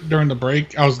toilet during the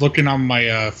break. I was looking on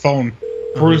my phone,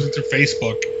 perusing through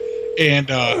Facebook,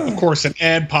 and of course, an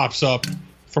ad pops up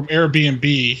from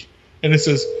Airbnb, and it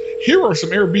says, "Here are some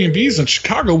Airbnbs in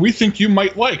Chicago we think you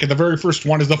might like." And the very first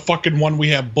one is the fucking one we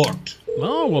have booked.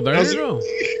 Oh, well, there you go.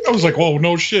 I was like, "Whoa,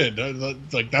 no shit!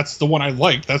 Like that's the one I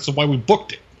liked. That's why we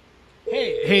booked it."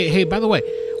 Hey! By the way,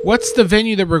 what's the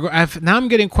venue that we're going? Now I'm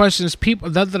getting questions.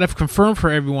 People that I've confirmed for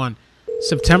everyone.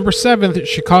 September 7th,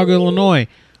 Chicago, Illinois.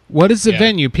 What is the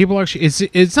venue? People actually,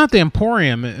 it's not the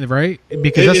Emporium, right?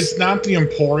 Because it's not the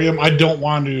Emporium. I don't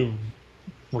want to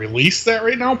release that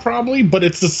right now, probably, but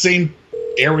it's the same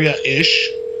area-ish.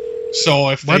 So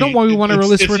if why don't we want to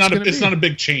release where it's not a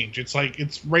big change. It's like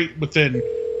it's right within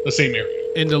the same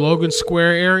area in the Logan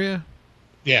Square area.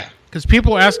 Yeah, because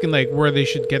people are asking like where they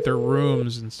should get their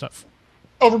rooms and stuff.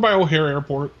 Over by O'Hare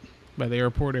Airport. By the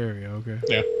airport area, okay.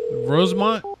 Yeah,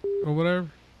 Rosemont or whatever.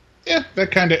 Yeah,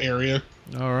 that kind of area.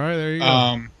 All right, there you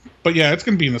go. But yeah, it's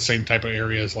going to be in the same type of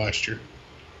area as last year,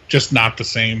 just not the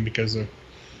same because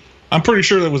I'm pretty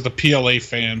sure that was the PLA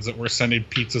fans that were sending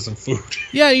pizzas and food.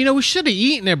 Yeah, we should have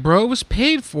eaten it, bro. It was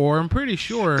paid for. I'm pretty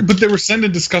sure. But they were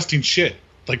sending disgusting shit.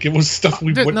 Like it was stuff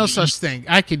we wouldn't no eat. Such thing.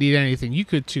 I could eat anything. You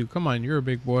could too. Come on, you're a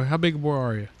big boy. How big a boy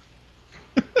are you?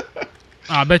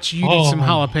 I bet you eat some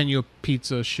jalapeno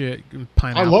pizza shit.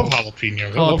 Pineapple. I love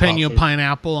jalapeno. Jalapeno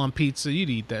pineapple on pizza. You'd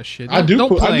eat that shit. I do.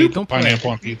 Don't play. Don't play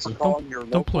pineapple on pizza.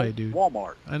 Don't play, dude.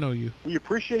 Walmart. I know you. We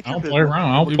appreciate I your don't play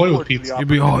around. I don't play with pizza. You'd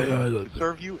be to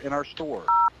serve you in our store.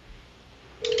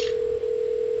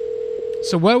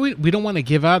 So what we don't want to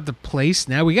give out the place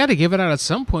now. We got to give it out at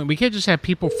some point. We can't just have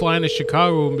people flying to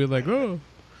Chicago and be like, oh.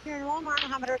 Here in Walmart,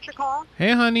 how may I direct your call?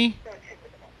 Hey, honey.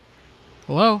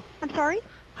 Hello. I'm sorry?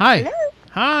 Hi. Hello?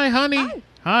 Hi, honey.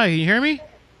 Hi. You hear me?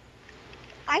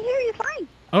 I hear you fine.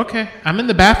 Okay. I'm in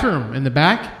the bathroom in the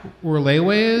back where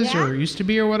Layaway is or used to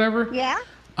be or whatever. Yeah?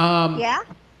 Yeah?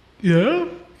 Yeah?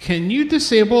 Can you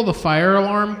disable the fire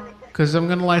alarm? Because I'm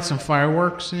going to light some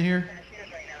fireworks in here.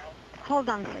 Hold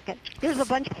on a second. There's a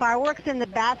bunch of fireworks in the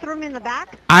bathroom in the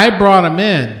back? I brought them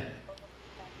in.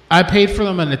 I paid for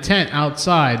them in a tent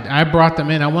outside. I brought them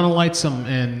in. I want to light some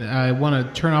and I want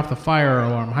to turn off the fire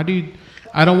alarm. How do you...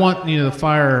 I don't want the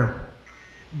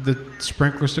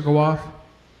sprinklers to go off.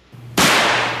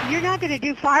 You're not going to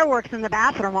do fireworks in the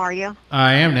bathroom, are you?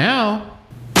 I am now.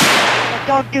 Well,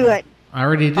 don't do it. I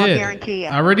already did. I'll guarantee you.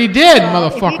 I already did,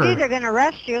 motherfucker. If you do, they're going to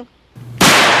arrest you.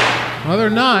 No, they're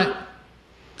not.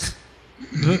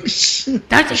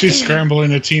 She's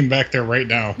scrambling a team back there right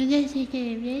now. They ain't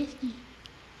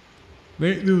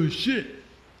doing shit.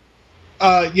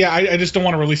 Yeah, I just don't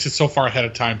want to release it so far ahead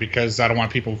of time because I don't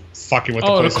want people fucking with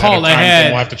the place call ahead of time. ahead.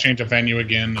 So we'll have to change a venue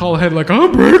again. Call ahead like,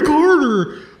 I'm Brad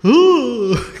Carter.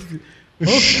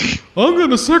 I'm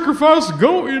going to sacrifice a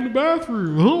goat in the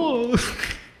bathroom.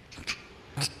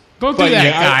 Don't do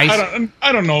that, guys.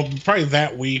 I don't know. Probably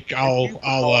that week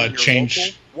I'll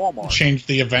change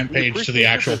the event page to the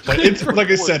actual place. It's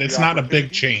like I said, it's not a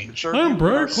big change. I'm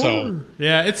Brad Carter. So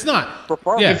yeah, it's not.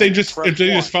 Yeah, if they just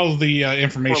follow the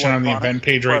information on the event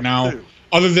page right now.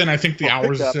 Other than I think the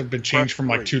hours have been changed from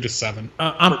like 2 to 7.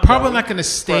 I'm probably not going to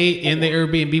stay in the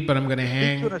Airbnb, but I'm going to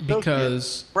hang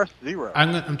because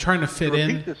I'm trying to fit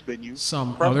in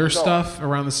some other stuff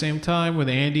around the same time with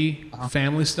Andy,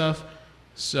 family stuff.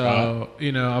 So,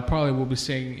 I probably will be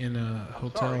staying in a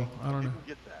hotel. I don't know.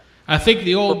 I think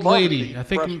the old lady, I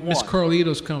think Miss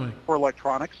Carlito's coming. For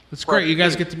electronics. That's great. You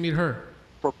guys get to meet her.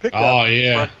 For pickup, oh,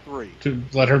 yeah. press 3. To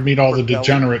let her meet all the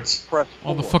degenerates. Press 4.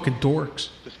 All the fucking dorks.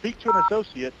 To speak to an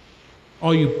associate.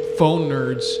 All you phone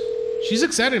nerds. She's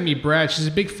excited to meet Brad. She's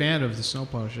a big fan of the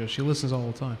Snowplow Show. She listens all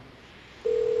the time.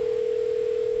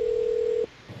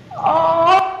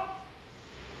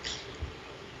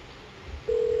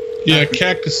 Yeah,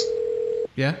 Cactus.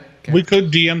 Yeah? Cactus. We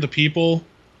could DM the people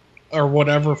or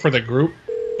whatever for the group,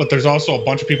 but there's also a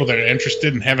bunch of people that are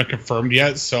interested and haven't confirmed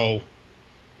yet, so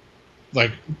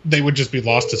like they would just be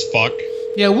lost as fuck.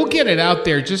 Yeah, we'll get it out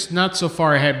there, just not so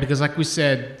far ahead because like we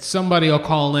said, somebody will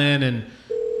call in and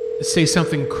say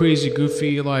something crazy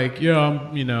goofy like, yeah,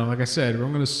 like I said, we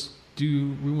want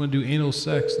to do anal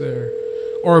sex there.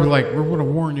 Or like, we're going to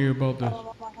warn you about this.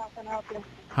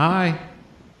 Hi.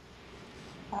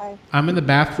 Hi. I'm in the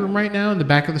bathroom right now in the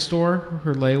back of the store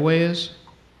where Layaway is.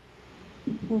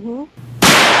 Mm-hmm.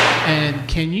 And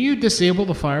can you disable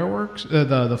the fireworks,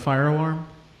 the fire alarm?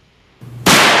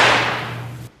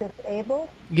 Disable?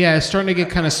 Yeah, it's starting to get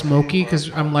kind of smoky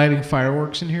because I'm lighting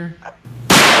fireworks in here.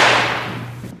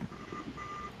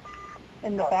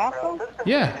 In the bathroom?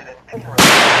 Yeah.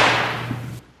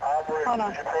 Hold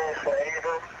on.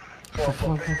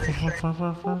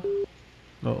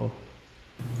 Uh-oh.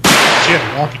 She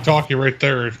had a walkie-talkie right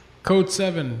there. Code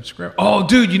 7. Scrap. Oh,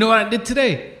 dude, you know what I did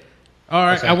today? All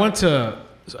right, I went to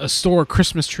a store,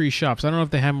 Christmas tree shops. I don't know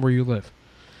if they have them where you live.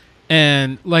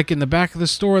 And, like, in the back of the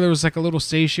store, there was, like, a little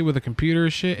station with a computer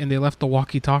and shit, and they left the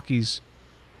walkie-talkies.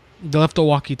 They left the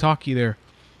walkie-talkie there.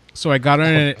 So I got on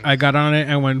it,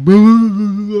 and I went,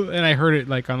 and I heard it,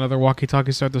 like, on other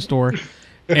walkie-talkies at the store.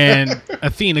 And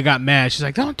Athena got mad. She's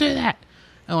like, don't do that.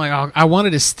 I'm like, I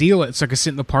wanted to steal it so I could sit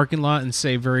in the parking lot and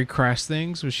say very crass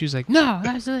things. But she's like, no,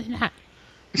 absolutely not.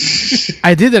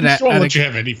 I did that. Just won't let you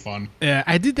have any fun. Yeah,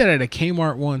 I did that at a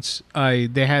Kmart once.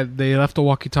 They left a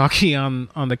walkie-talkie on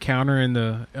the counter in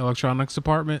the electronics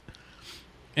department,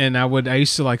 and I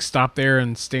used to like stop there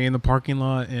and stay in the parking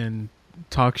lot and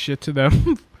talk shit to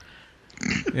them.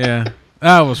 Yeah,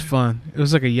 that was fun. It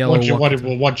was like a yellow.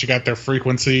 Once you got their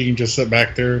frequency, you can just sit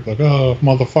back there like, oh,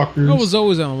 motherfuckers. I was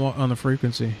always on the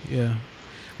frequency. Yeah,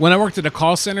 when I worked at a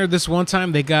call center, this one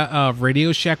time they got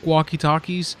Radio Shack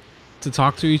walkie-talkies to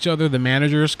talk to each other. The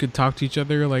managers could talk to each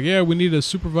other like, yeah, we need a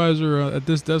supervisor at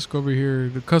this desk over here.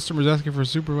 The customer's asking for a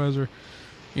supervisor,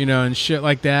 and shit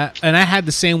like that. And I had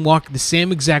the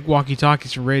same exact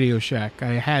walkie-talkies from Radio Shack.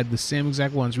 I had the same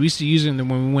exact ones. We used to use them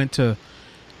when we went to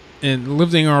and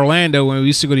lived in Orlando, when we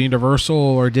used to go to Universal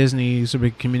or Disney, so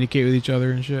we could communicate with each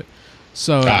other and shit.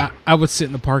 So I would sit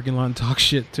in the parking lot and talk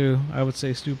shit too. I would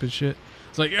say stupid shit.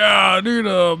 It's like, yeah, I need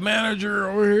a manager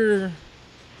over here.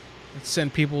 I'd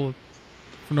send people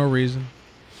for no reason.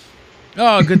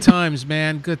 Oh, good times,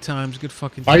 man. Good times. Good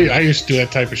fucking times. I used to do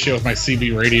that type of shit with my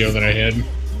CB radio that I had.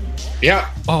 Yeah.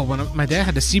 Oh, when my dad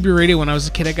had the CB radio when I was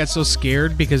a kid, I got so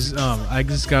scared because I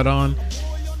got on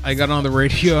the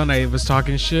radio and I was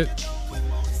talking shit.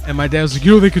 And my dad was like,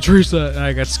 they could trace that. And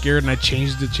I got scared and I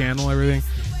changed the channel and everything.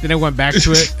 Then I went back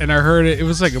to it and I heard it. It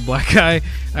was like a black guy.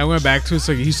 I went back to it. It's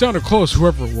like, he sounded close,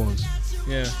 whoever it was.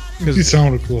 Yeah. He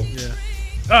sounded cool. Yeah.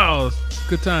 Oh,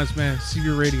 good times, man.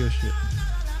 CB radio shit.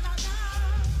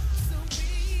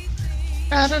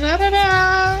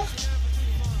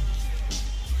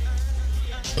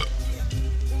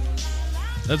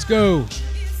 Let's go.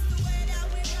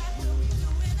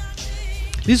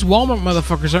 These Walmart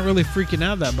motherfuckers aren't really freaking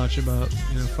out that much about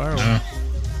fireworks.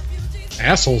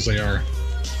 Assholes they are.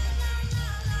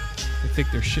 They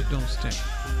think their shit don't stink.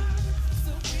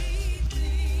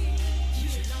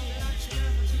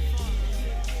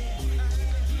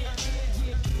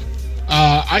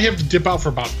 I have to dip out for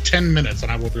about 10 minutes,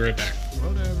 and I will be right back.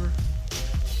 Whatever.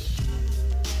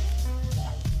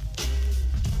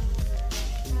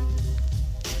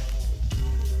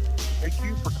 Thank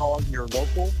you for calling your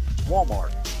local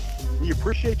Walmart. We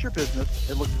appreciate your business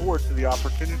and look forward to the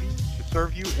opportunity to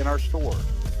serve you in our store.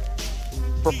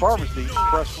 For pharmacy,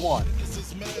 press 1.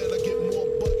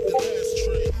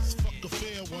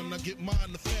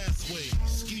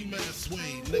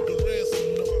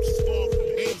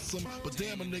 But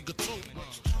damn, a nigga told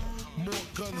more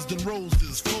guns than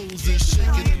roses, foes is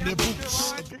shaking in their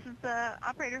boots. This is the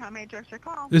operator. How may I direct your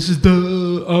call? This is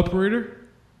the operator?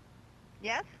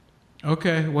 Yes?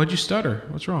 Okay, why'd you stutter?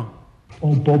 What's wrong?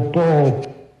 I'm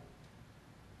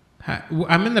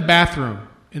in the bathroom.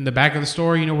 In the back of the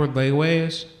store, you know where Layaway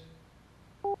is?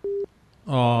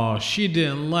 Oh, she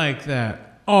didn't like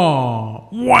that. Oh,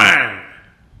 wow.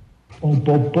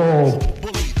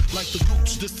 Like the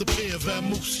roots disappear,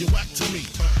 vamoose, you whack to me.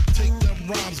 Take them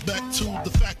rhymes back to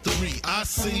the factory. I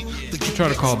see the try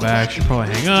to call back, she'll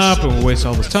probably hang up and we'll waste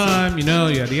all this time,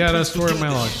 yada yada, story of my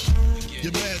life.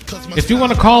 If you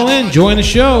want to call in, join the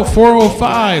show,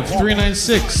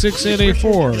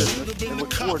 405-396-6884. And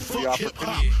look forward to the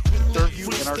opportunity to serve you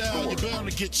in our store.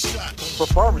 For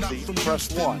pharmacy, press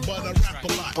 1.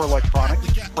 For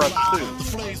electronics, press 2.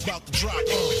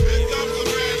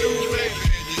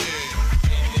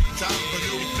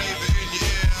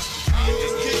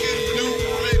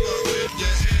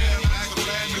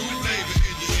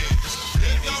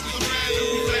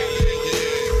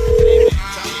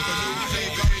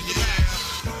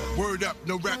 Word up,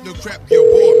 no rap, no crap, you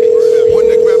bore me. When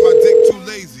they grab my dick, too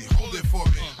lazy, hold it for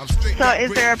me. I'm straight. So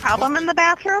is there a problem in the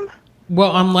bathroom?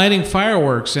 Well, I'm lighting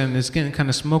fireworks and it's getting kind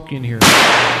of smoky in here.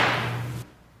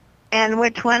 And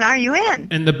which one are you in?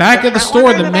 In the back of the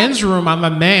store, the men's room, I'm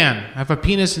a man. I have a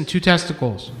penis and 2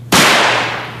 testicles.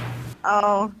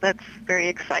 Oh, that's very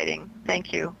exciting.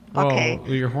 Thank you. Okay. Oh,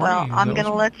 you're horny. Well, I'm going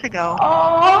to let you go.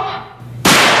 I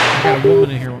got a woman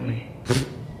in here with me.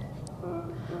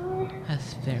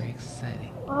 That's very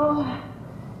exciting. All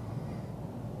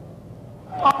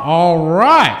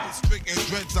right.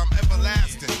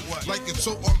 Like it's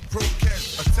so on pro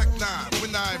catch, a tech 9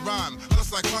 when I rhyme.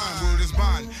 just like mine. Word is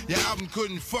bond. Your album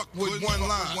couldn't fuck with one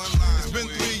line. It's been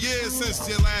 3 years since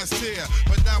your last tear,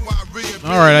 but now I reappear.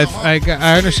 All right,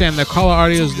 I understand the caller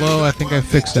audio is low. I think I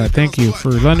fixed that. Thank you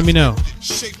for letting me know.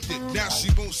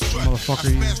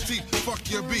 Motherfucker, you.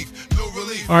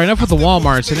 All right, enough with the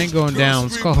Walmarts. It ain't going down.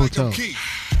 Let's call hotel.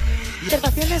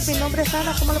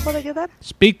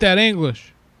 Speak that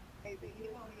English.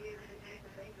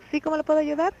 Sí, ¿cómo le puedo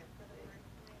ayudar?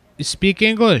 You speak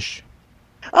English.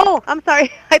 Oh, I'm sorry.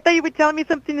 I thought you were telling me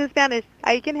something in Spanish.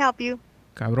 I can help you.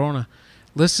 Cabrona.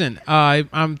 Listen,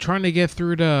 I'm trying to get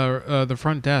through to the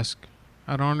front desk.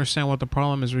 I don't understand what the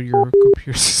problem is with your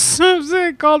computer system.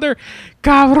 I called her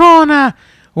Cabrona.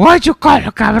 Why'd you call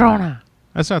her Cabrona?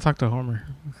 That's how I talk to Homer.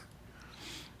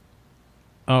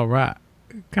 All right.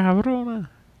 Cabrona.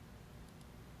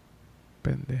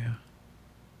 Pendeja.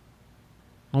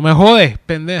 No me jode,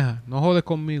 pendeja. No jode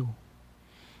conmigo.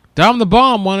 Dom the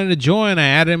Bomb wanted to join. I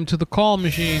added him to the call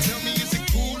machine.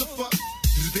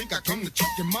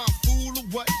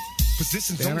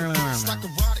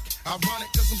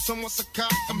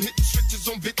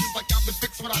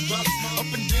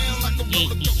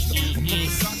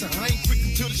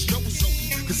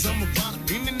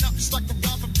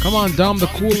 Come on, Dom the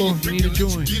Culo. You need to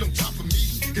join.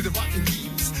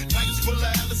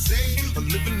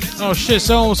 Oh shit,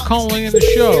 someone was calling in the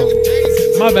show.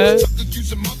 My bad.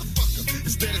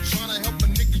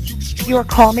 Your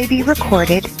call may be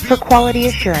recorded for quality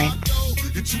assurance.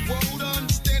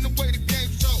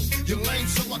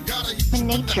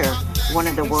 Nature, one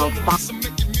of the world's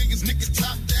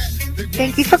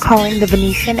Thank you for calling the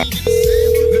Venetian.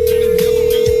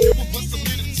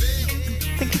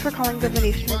 Thank you for calling the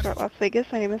Venetian Resort Las Vegas.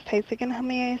 My name is Tyson. How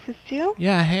may I assist you?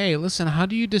 Yeah, hey, listen, how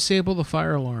do you disable the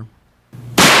fire alarm?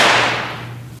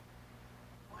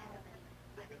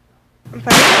 I'm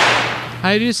sorry?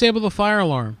 How do you disable the fire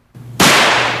alarm?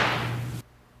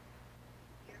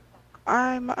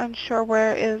 I'm unsure.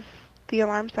 Where is the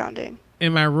alarm sounding?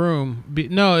 In my room.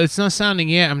 No, it's not sounding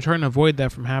yet. I'm trying to avoid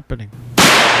that from happening.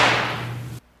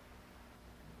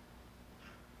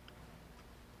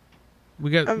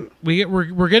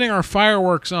 We're getting our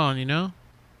fireworks on, you know?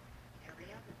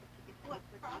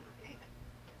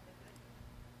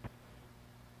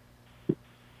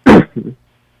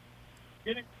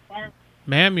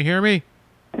 Ma'am, you hear me?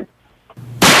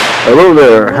 Hello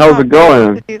there. How's it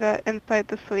going? To do that inside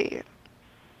the suite.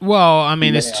 Well, I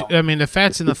mean, the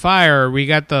fat's in the fire. We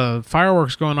got the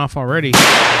fireworks going off already.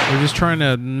 We're just trying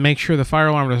to make sure the fire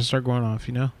alarm doesn't start going off,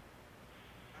 you know?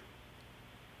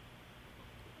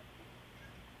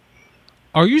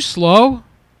 Are you slow?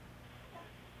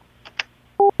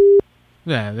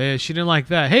 Yeah, she didn't like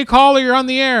that. Hey, caller, you're on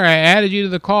the air. I added you to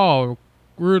the call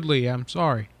rudely. I'm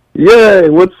sorry. Yay,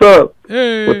 what's up?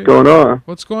 Hey. What's going on?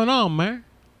 What's going on, man?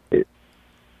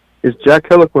 It's Jack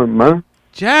Heliquin, man.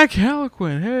 Jack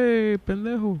Heliquin. Hey,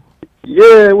 pendejo.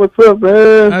 Yeah, what's up,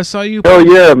 man? I saw you. Oh,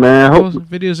 yeah, man.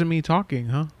 Videos of me talking,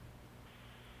 huh?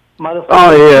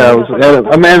 Oh, yeah.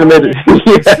 I'm animated.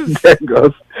 Yeah, there it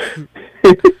goes.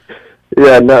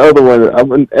 Yeah, and the other one,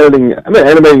 I'm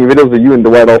animating videos of you and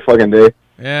Dwight all fucking day.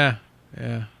 Yeah,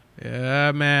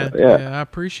 man. Yeah. I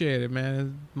appreciate it,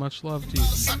 man. Much love to you.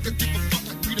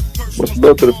 What's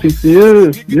up to the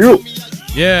PCN? You.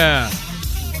 Yeah.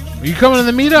 Are you coming to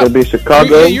the meetup? Gonna be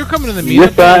Chicago. You're coming to the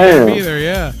meetup. Yes, I am. Be there,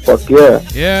 yeah. Fuck yeah.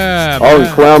 Yeah. All the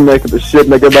clown makeup, the shit,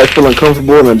 make everybody feel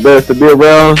uncomfortable and embarrassed to be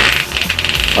around.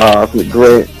 It's gonna be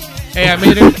great. Hey, I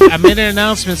made an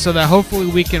announcement so that hopefully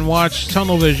we can watch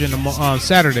Tunnel Vision on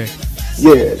Saturday.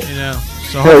 Yeah. You know.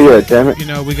 So hell yeah, damn it. You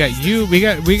know, we got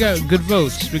good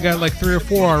votes. We got like 3 or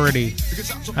 4 already.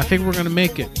 I think we're gonna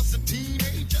make it.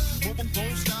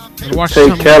 Watch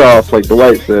take cat off, like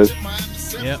Dwight says.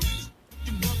 Yep.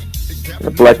 A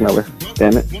blackmailer.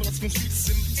 Damn it.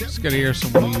 Just gotta hear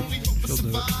some weed. She'll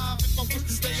do it.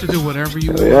 She'll do whatever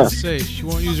you want to say. She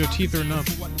won't use her teeth or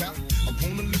nothing.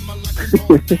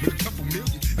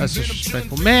 That's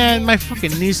disrespectful. Man, my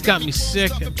fucking niece got me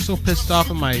sick. I'm so pissed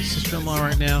off at my sister-in-law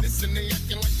right now.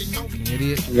 Fucking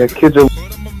idiot. Yeah, kids are...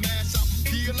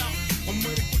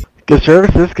 Good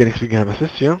services. Getting speaking of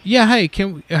assist you. Yeah, hey,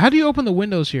 how do you open the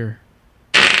windows here?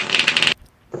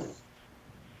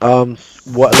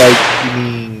 What, like, you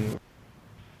mean,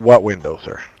 what window,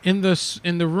 sir? In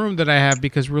the room that I have,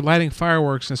 because we're lighting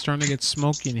fireworks and it's starting to get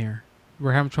smoky in here.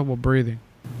 We're having trouble breathing.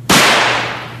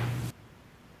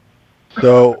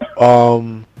 So,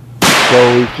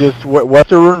 it's just, what's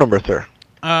the room number, sir?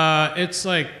 It's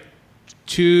like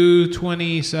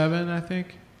 227, I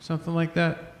think. Something like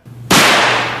that.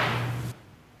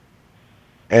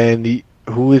 And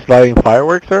who is lighting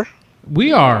fireworks, sir?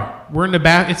 We are. We're in the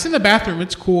it's in the bathroom.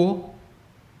 It's cool.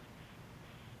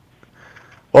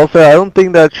 Well, sir, I don't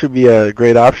think that should be a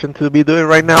great option to be doing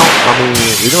right now. I mean,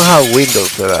 we don't have Windows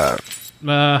for that.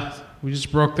 We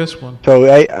just broke this one. So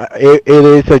it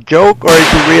is a joke or is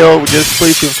it real? Just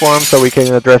please inform so we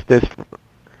can address this.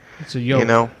 It's a yoke. You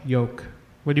know? Yoke.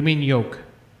 What do you mean yoke?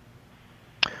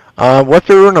 What's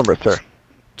the room number, sir?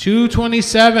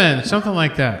 227, something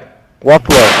like that. What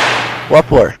floor? What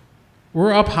floor?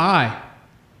 We're up high.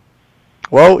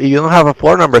 Well, you don't have a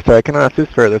floor number, sir. I cannot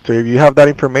assist further. So if you have that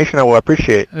information, I will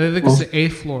appreciate. I think it's the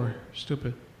 8th floor.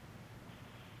 Stupid.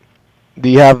 Do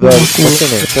you have the what's your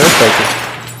name, sir?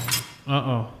 Thank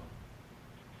Uh-oh.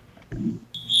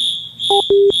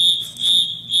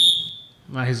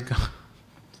 Nah, he's gone.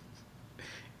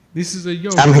 This is a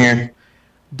yoke. I'm here.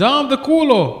 Dom de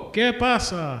culo. ¿Qué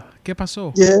pasa? ¿Qué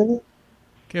pasó? Yeah.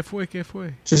 ¿Qué fue? ¿Qué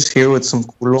fue? Just here with some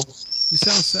culo. You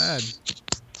sound sad.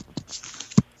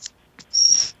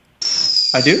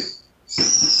 I do?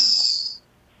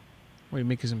 Wait,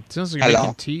 making some... Sounds like you're Hello.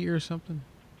 making tea or something.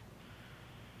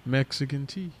 Mexican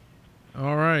tea.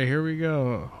 All right, here we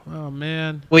go. Oh,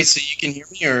 man. Wait, so you can hear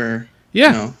me or...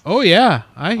 Yeah. No? Oh, yeah.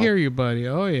 I hear you, buddy.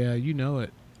 Oh, yeah. You know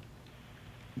it.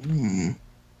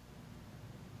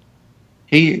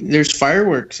 Hey, there's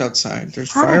fireworks outside.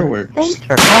 There's fireworks. Thanks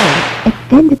for calling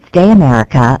Extended Stay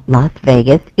America, Las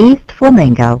Vegas, East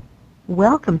Flamingo.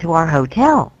 Welcome to our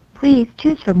hotel. Please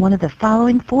choose from one of the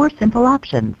following 4 simple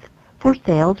options. For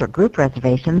sales or group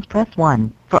reservations, press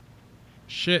 1. For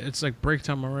Shit, it's like break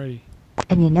time already.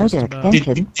 and you know their Just about.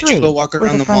 extension, Did you 3. go walk For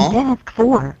around the the front mall? desk,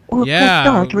 4. Or press Yeah,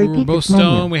 star to we were repeat both this menu.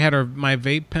 stoned. We had my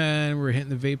vape pen. We were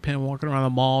hitting the vape pen, walking around the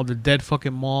mall, the dead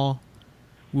fucking mall.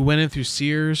 We went in through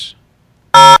Sears,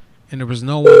 and there was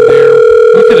no one there.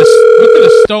 We could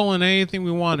have stolen anything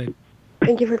we wanted.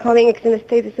 Thank you for calling Extended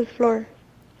Stay. This is Flor.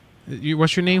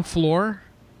 What's your name, Floor?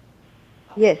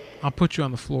 Yes. I'll put you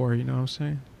on the floor. You know what I'm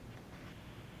saying?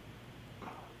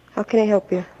 How can I help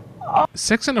you?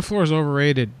 Sex on the floor is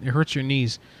overrated. It hurts your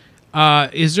knees.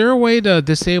 Is there a way to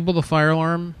disable the fire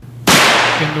alarm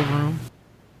in the room?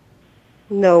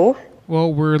 No.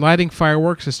 Well, we're lighting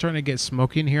fireworks. It's starting to get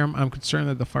smoky in here. I'm concerned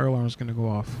that the fire alarm is going to go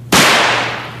off.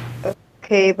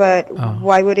 Okay, but Oh.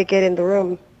 why would it get in the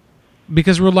room?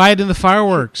 Because we're lighting the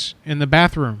fireworks in the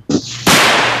bathroom.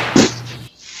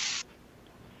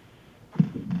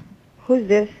 Who's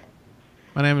this?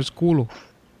 My name is Culo.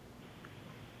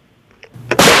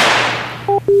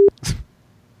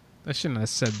 I shouldn't have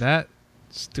said that.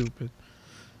 Stupid.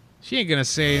 She ain't gonna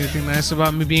say anything nice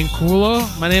about me being Culo.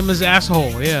 My name is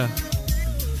Asshole, yeah.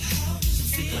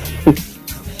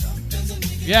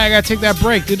 Yeah, I gotta take that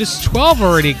break. Dude, it's 12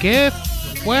 already, kid.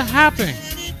 What happened?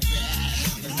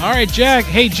 Alright, Jack.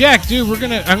 Hey, Jack, dude, we're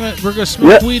gonna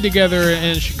smoke weed together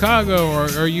in Chicago, or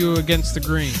are you against the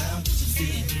green?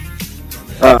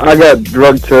 I got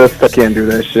drug tests. I can't do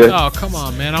that shit. Oh, come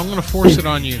on, man. I'm gonna force it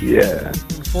on you. Yeah. I'm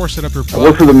gonna force it up your butt. I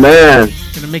work for the man.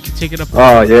 Gonna make you take it up.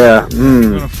 Oh, yeah. I'm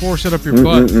gonna force it up your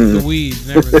butt, the weed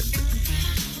and everything.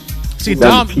 See,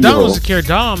 Dom doesn't care.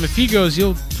 Dom, if he goes,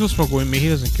 he'll smoke with me. He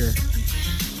doesn't care.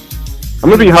 I'm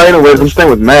gonna be high anyways. I'm staying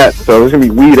with Matt, so there's gonna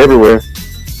be weed everywhere.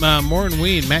 More than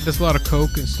weed. Matt does a lot of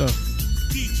coke and stuff.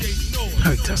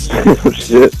 No, he doesn't.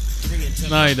 Shit.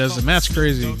 No, he doesn't. Matt's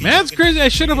crazy. Matt's crazy. I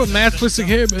should have put Matt's place like,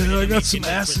 hey, man, I got some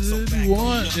acid. You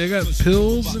want? I got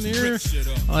pills in here.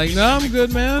 I'm like, no, I'm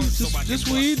good, man. Just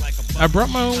weed. I brought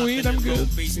my own weed. I'm good.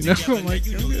 You know, I'm like,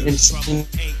 I'm good. In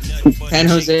San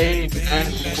Jose,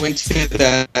 I went to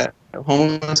the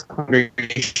homeless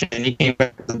congregation and he came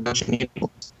back with a bunch of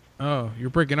needles. Oh, you're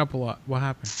breaking up a lot. What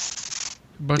happened?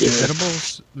 A bunch of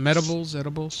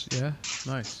edibles? Yeah,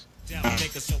 nice.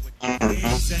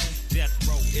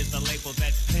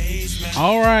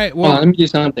 All right. Well, let me do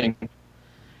something.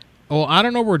 Oh, I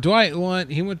don't know where Dwight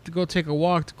went. He went to go take a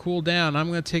walk to cool down. I'm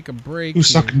gonna take a break. Who's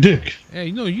sucking dick? Hey,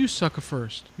 you suck it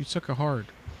first. You suck it hard.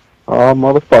 Oh,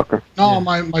 motherfucker. No,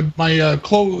 my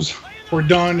clothes were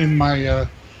done and my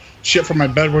shit for my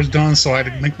bed was done, so I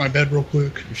had to make my bed real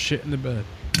quick. You're shit in the bed.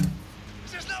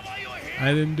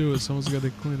 I didn't do it. Someone's got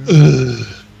to clean it.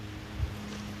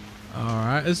 All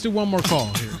right, let's do one more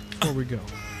call here before we go.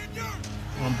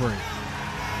 On break.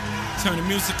 Turn the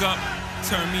music up.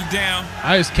 Turn me down.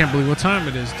 I just can't believe what time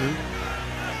it is, dude.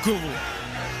 Google.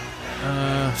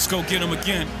 Let's go get him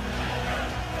again.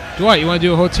 Dwight, you want to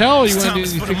do a hotel or you want to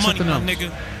It's do time for the think money, something my else?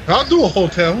 nigga. I'll do a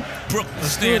hotel. Brooklyn,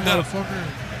 Let's do it, stand up. motherfucker.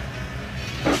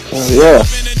 Yeah.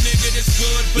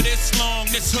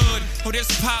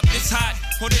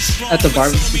 At the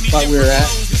barbecue spot we were at,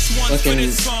 fucking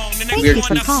Thank weird you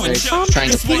for calling trying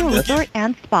to Casino find us. Resort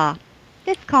and Spa.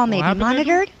 This call may be happened,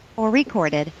 monitored or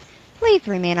recorded. Please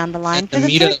remain on the line for the the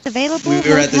meetup, first available we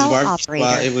were at this hotel barbecue spot.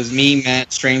 operator. It was me,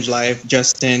 Matt, Strange Life,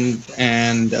 Justin,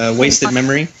 and Wasted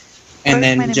Memory. And My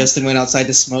then name Justin went outside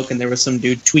to smoke, and there was some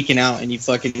dude tweaking out, and you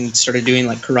fucking started doing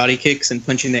like karate kicks and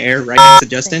punching the air right next to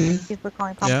Justin. Thank you for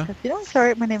calling Palm Casino.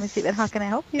 Sorry, my name is Steven. How can I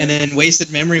help you? And then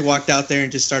Wasted Memory walked out there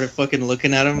and just started fucking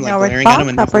looking at him, like No glaring at him.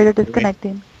 response. Operator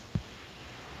disconnecting.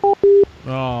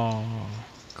 Oh,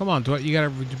 come on, Dwight, you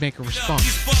gotta make a response.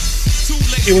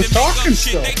 He was talking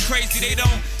still.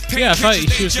 Yeah, I thought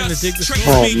she was gonna dig the story.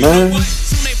 Oh man.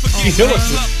 He killed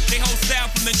us.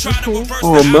 Cool.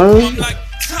 Oh man.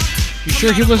 You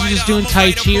sure he wasn't just doing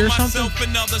Tai Chi or something? I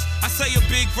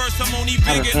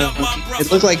don't know. It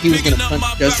looked like he was gonna punch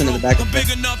Justin in the back of the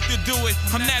head.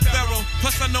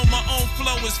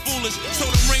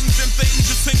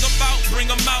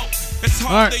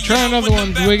 Alright, try another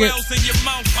one, Dwiggett.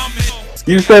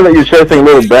 You say that you're chasing a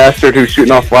little bastard who's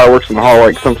shooting off fireworks in the hall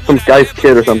like some guy's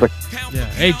kid or something. Yeah.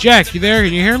 Hey, Jack, you there?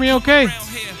 Can you hear me okay?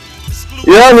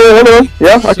 Yeah, hello.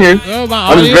 Yeah, I can. Oh, my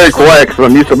I'm just very audio's- quiet because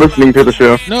I'm used to listening to the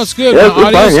show. No, it's good. Yeah, My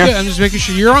audio's fine, yeah. good. I'm just making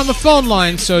sure you're on the phone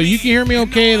line, so you can hear me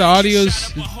okay. The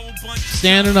audio's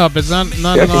standing up. It's not Yeah,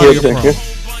 I an can hear you, audio thank you.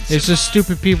 problem. It's just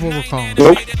stupid people we're calling.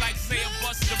 Nope.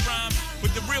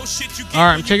 All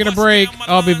right, I'm taking a break.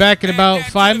 I'll be back in about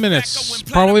 5 minutes,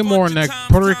 probably more in that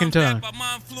Puerto Rican time.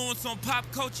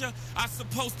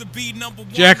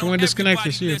 Jack, I'm going to disconnect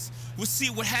this here.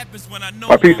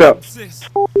 Bye, peace out.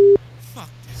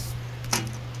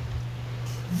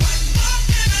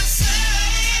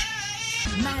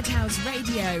 Madhouse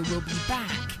Radio will be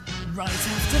back right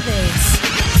after this.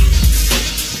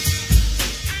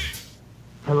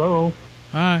 Hello.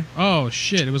 Hi. Oh,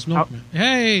 shit, it was Milkman.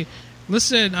 Hey,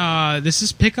 listen, this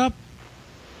is pickup?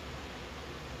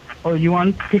 Oh, you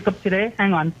want pickup today?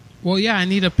 Hang on. Well, yeah, I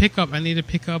need a pickup. I need to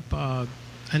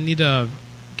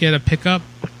get a pickup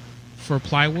for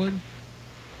plywood.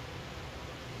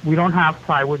 We don't have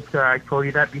plywood, sir. I told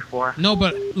you that before. No,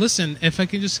 but listen, if I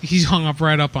can just... He's hung up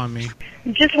right up on me.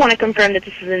 Just want to confirm that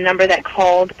this is a number that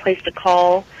called, placed a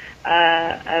call,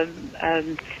 a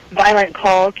violent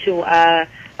call to a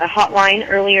hotline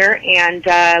earlier, and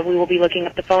we will be looking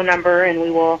up the phone number and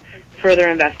we will further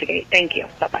investigate. Thank you.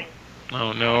 Bye-bye.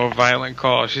 Oh no, a violent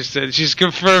call. She said she's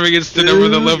confirming it's the number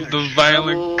that left the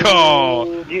violent call.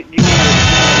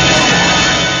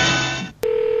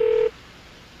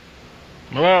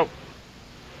 Hello?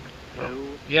 Hello?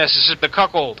 Yes, this is the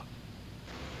cuckold.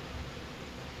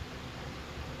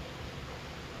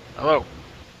 Hello?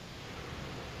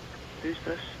 Who's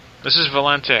this? This is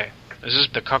Valente. This is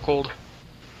the cuckold.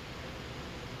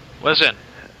 Listen.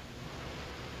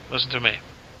 Listen to me.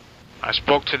 I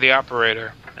spoke to the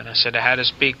operator, and I said I had to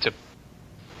speak to...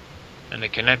 And they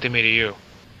connected me to you.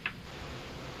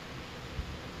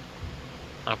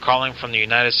 I'm calling from the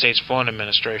United States Phone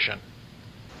Administration.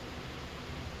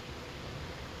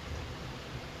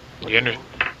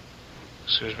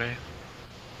 Excuse me?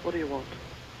 What do you want?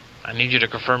 I need you to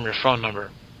confirm your phone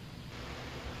number.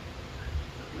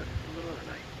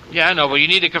 Yeah, I know, but you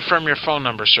need to confirm your phone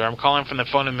number, sir. I'm calling from the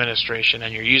phone administration,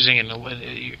 and you're using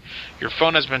your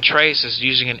phone has been traced as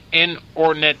using an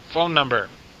inordinate phone number.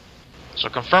 So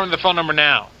confirm the phone number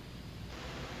now.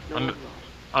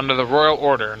 Under the royal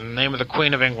order, in the name of the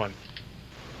Queen of England.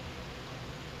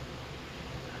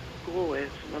 Go away.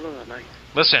 It's the middle of the night.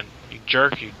 Listen, you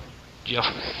jerk, you...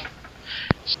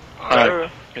 Hello?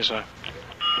 Yes, sir.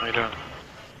 How you doing?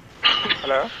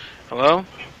 Hello? Hello?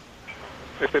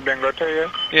 Is it Bengote here?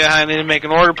 Yeah, I need to make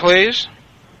an order, please.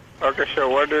 Okay, sure.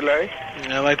 What do you like?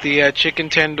 I like the chicken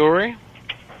tandoori.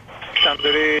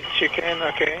 Tandoori chicken,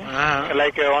 okay. Uh-huh.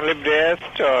 Like only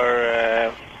breast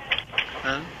or...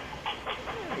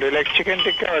 Do you like chicken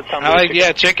tikka or tandoori I like, chicken?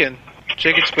 yeah, chicken.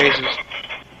 Chicken spaces.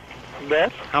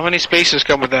 Breast? How many spaces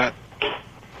come with that?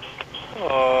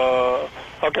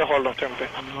 Okay, hold on, tempe.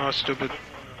 Oh, stupid.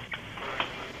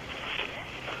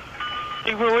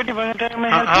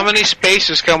 How How many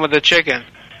spaces come with the chicken?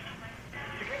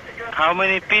 How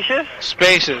many pieces?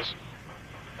 Spaces.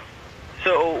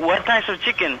 So, what types of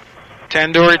chicken?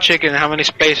 Tandoori chicken, how many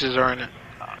spaces are in it?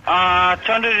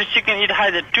 Tandoori chicken, it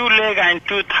has a 2 leg and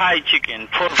 2 thigh chicken,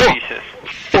 4 pieces.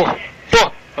 Four.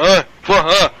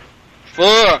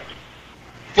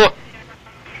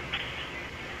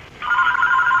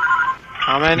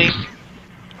 How many?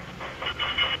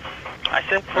 I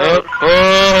said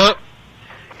 4.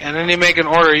 And then you make an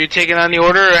order. Are you taking on the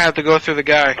order, or I have to go through the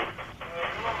guy?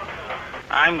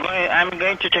 I'm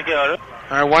going to take your order.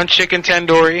 All right, 1 chicken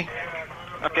tandoori.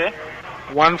 Okay.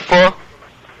 1 pho.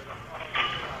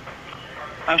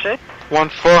 I'm sorry? 1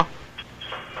 pho.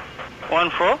 1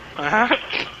 4. Uh-huh.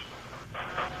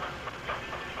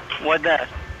 What that?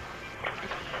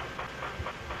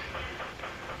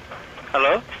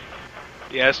 Hello?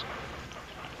 Yes.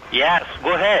 Yes,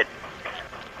 go ahead.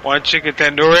 One chicken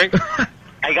tandoori.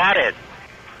 I got it.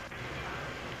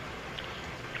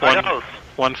 What else?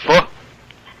 One pho.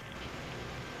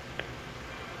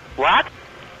 What?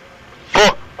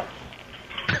 Pho.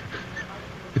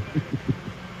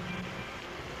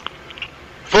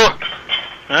 Pho.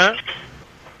 Huh?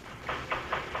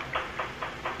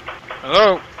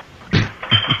 Hello?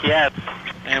 Yes.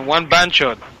 And one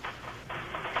banchon.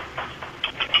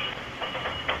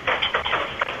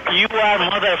 You are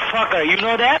motherfucker, you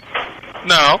know that?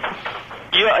 No.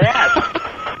 Yes.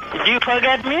 Did you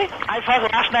forget me? I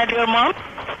fucked last night your mom.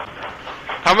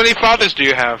 How many fathers do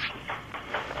you have?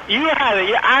 You have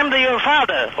it. I'm your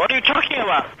father. What are you talking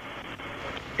about?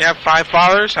 You have 5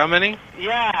 fathers? How many?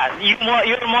 Yeah,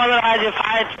 your mother has a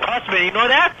 5 husband. You know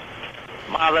that?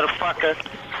 Motherfucker.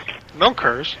 Don't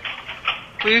curse.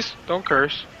 Please, don't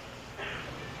curse.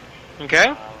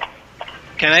 Okay?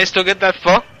 Can I still get that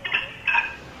pho?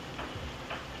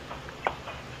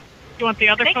 You want the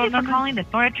other Thank phone you for number? calling the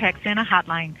NORAD Track Santa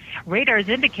hotline. Radars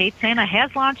indicate Santa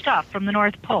has launched off from the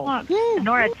North Pole. The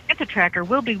NORAD Santa tracker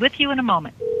will be with you in a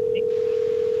moment.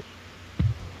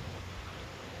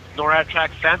 NORAD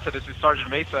Track Santa, this is Sergeant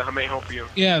Mesa. How may I help you?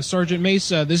 Yeah, Sergeant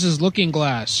Mesa, this is Looking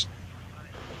Glass.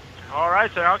 All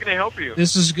right, sir. How can I help you?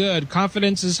 This is good.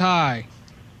 Confidence is high.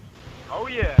 Oh,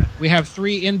 yeah. We have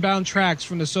 3 inbound tracks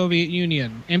from the Soviet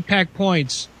Union. Impact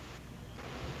points.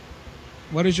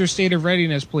 What is your state of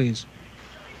readiness, please?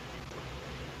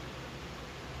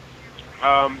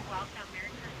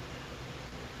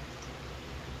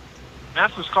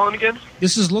 Master's calling again?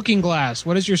 This is Looking Glass.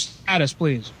 What is your status,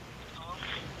 please?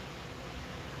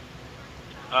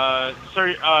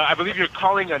 Sir, I believe you're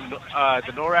calling on the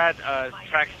NORAD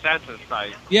Track Santa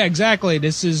site. Yeah, exactly.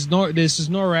 This is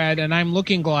NORAD, and I'm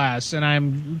Looking Glass, and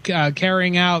I'm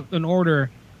carrying out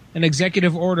an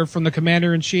executive order from the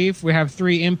Commander-in-Chief. We have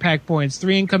 3 impact points,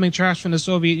 3 incoming tracks from the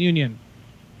Soviet Union.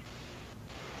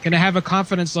 Can I have a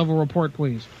confidence level report,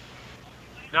 please?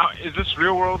 Now, is this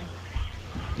real world?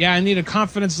 Yeah, I need a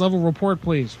confidence level report,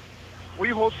 please. Will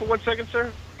you hold for 1 second,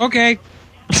 sir? Okay.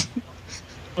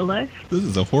 Hello? This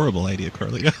is a horrible idea,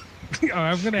 Carlia. Oh,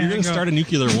 I'm gonna You're going to start a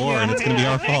nuclear war, and it's going to be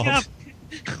our fault.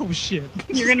 Oh, shit.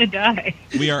 You're gonna die.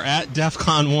 We are at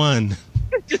DEFCON 1.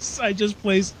 I just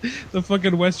placed the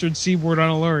fucking Western Seaboard on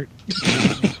alert.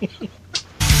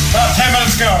 About 10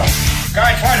 minutes ago,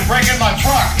 guy tried to break in my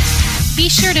truck. Be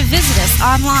sure to visit us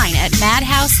online at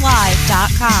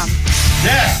madhouselive.com.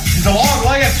 Yes, he's a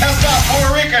long-legged, pissed-off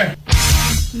Puerto Rican.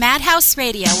 Madhouse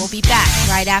Radio will be back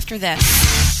right after this.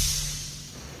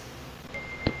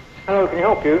 Hello, can I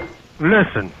help you?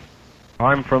 Listen,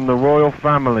 I'm from the royal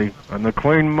family, and the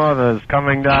Queen Mother is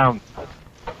coming down.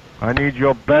 I need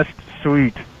your best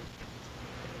suite.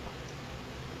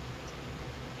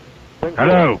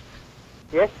 Hello?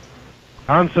 Yes?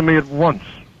 Answer me at once.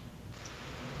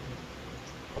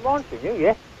 I'm answering you,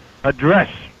 yes? Address.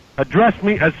 Address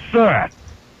me as Sir.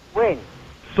 When?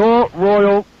 Sir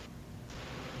Royal.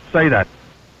 Say that.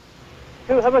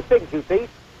 Who am I speaking to, please?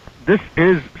 This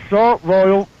is Sir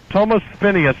Royal Thomas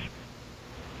Phineas.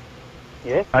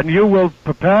 Yes? And you will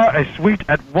prepare a suite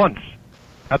at once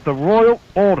at the royal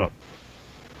order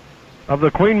of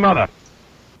the Queen Mother.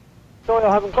 Sorry,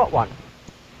 I haven't got one.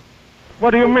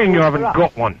 What do you mean you haven't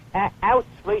got one? Our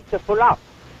suites are full up.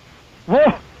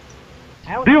 What?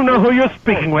 Do you know who you're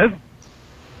speaking with?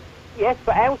 Yes,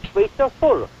 but our suites are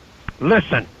full.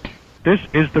 Listen, this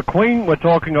is the Queen we're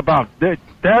talking about. There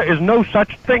is no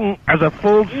such thing as a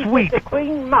full suite. The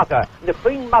Queen Mother. The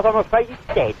Queen Mother, I'm afraid, is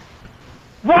dead.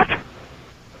 What?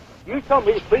 You told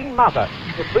me the Queen Mother.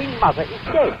 The Queen Mother is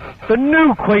dead. The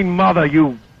new Queen Mother,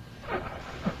 you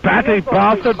batty We haven't got a Queen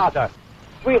bastard. Mother.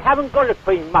 We haven't got a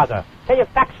Queen Mother. Tell your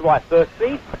facts right first,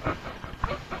 please.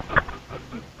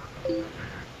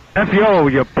 F.O.,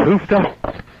 you poofter.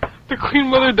 The Queen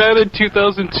Mother died in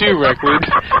 2002, Reckwood.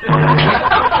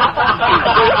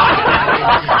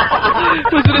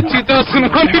 Was it in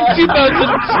 2001 or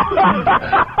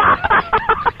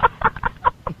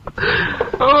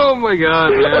 2002? Oh my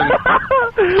god, man.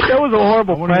 That was a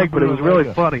horrible prank, but it was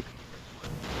really funny.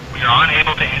 We are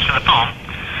unable to answer the phone.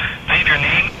 Leave your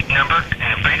name, number,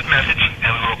 and a brief message,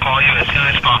 and we will call you as soon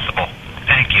as possible.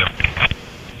 Thank you.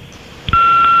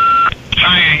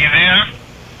 Hi, are you there?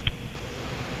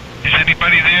 Is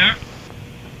anybody there?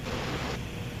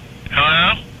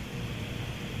 Hello?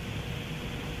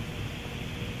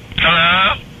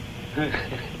 Hello?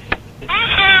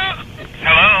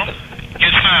 Hello?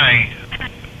 Yes, hi.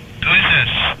 Who is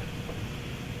this?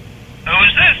 Who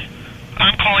is this?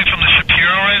 I'm calling from the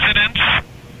Shapiro residence.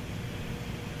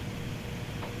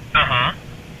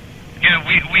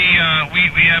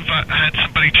 We have had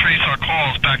somebody trace our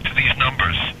calls back to these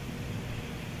numbers.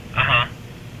 Uh-huh.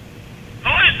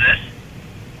 Who is this?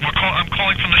 I'm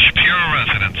calling from the Shapiro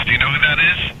residence. Do you know who that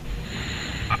is?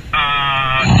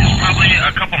 There's probably a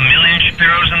couple million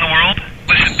Shapiros in the world.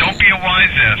 Listen, don't be a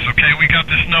wise ass, okay? We got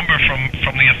this number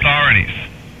from the authorities.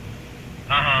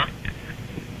 Uh-huh.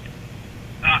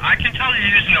 I can tell you're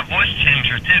using a voice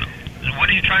changer, too. What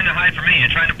are you trying to hide from me?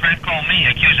 You're trying to prank call me,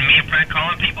 accusing me of prank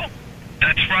calling people?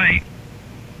 That's right.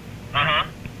 Uh-huh.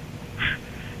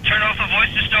 Turn off the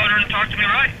voice distorter and talk to me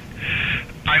right.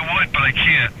 I would, but I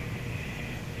can't.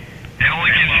 It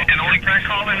only prank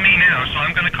calling me now, so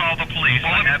I'm going to call the police.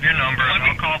 I have your number, and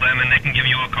I'll call them, and they can give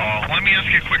you a call. Let me ask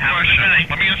you a quick question.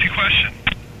 Let me ask you a question.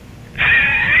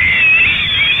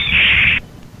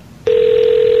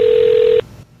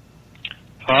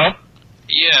 Huh?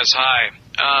 Yes, hi.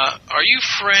 Are you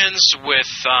friends with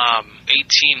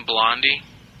 18 Blondie?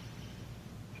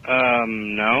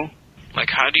 No. Like,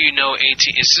 how do you know 18?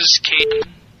 Is this Kate?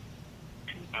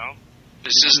 No.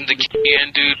 This isn't the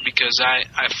Kate dude, because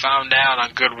I found out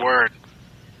on good word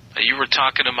that you were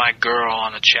talking to my girl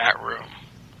on a chat room.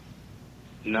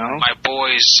 No. My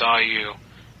boys saw you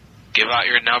give out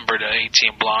your number to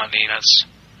 18 Blondie. That's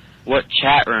What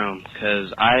chat room?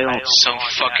 Because I don't... some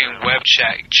fucking web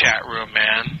chat room,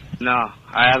 man. No,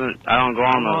 I don't go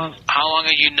on those. How long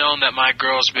have you known that my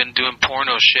girl's been doing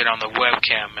porno shit on the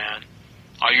webcam, man?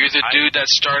 Are you the dude that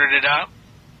started it out?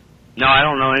 No, I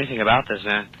don't know anything about this,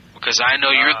 man. Because I know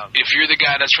if you're the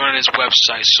guy that's running his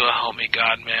website, so help me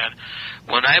God, man.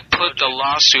 When I put the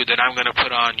lawsuit that I'm going to put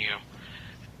on you...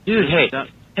 Dude, hey,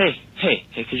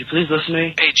 could you please listen to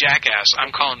me? Hey, jackass,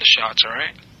 I'm calling the shots,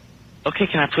 alright? Okay,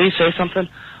 can I please say something?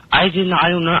 I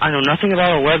know nothing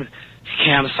about a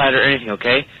webcam site or anything,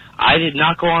 okay? I did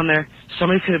not go on there.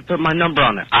 Somebody could have put my number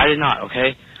on there. I did not,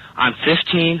 okay? I'm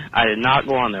 15. I did not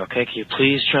go on there, okay? Can you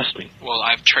please trust me? Well,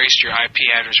 I've traced your IP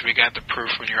address. We got the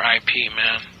proof from your IP,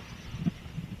 man.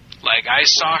 Like, I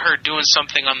saw her doing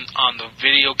something on the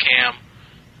video cam.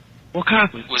 What kind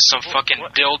of... With some fucking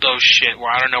dildo shit where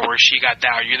I don't know where she got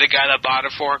that. Are you the guy that bought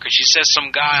it for her? Because she says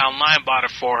some guy online bought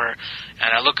it for her.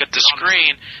 And I look at the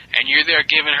screen, and you're there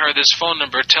giving her this phone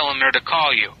number telling her to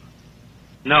call you.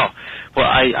 No. Well,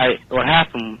 what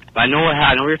happened, I know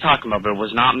what you're talking about, but it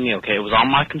was not me, okay? It was on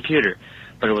my computer,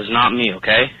 but it was not me,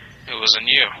 okay? It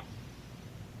wasn't you.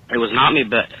 It was not me,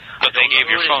 but... But they gave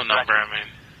your phone number, I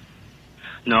mean.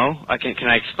 No, can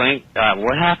I explain?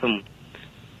 What happened,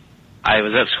 I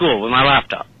was at school with my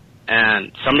laptop,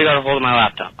 and somebody got a hold of my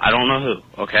laptop. I don't know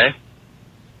who, okay?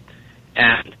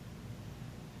 And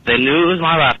they knew it was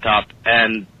my laptop,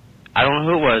 and I don't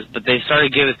know who it was, but they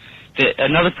started giving...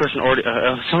 another person,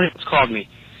 somebody else called me.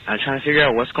 I'm trying to figure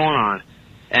out what's going on.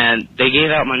 And they gave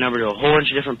out my number to a whole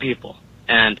bunch of different people.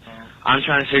 And I'm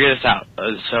trying to figure this out.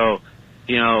 So,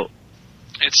 you know...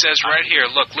 It says right here,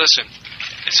 look, listen.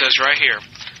 It says right here,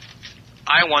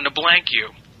 I want to blank you.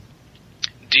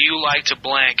 Do you like to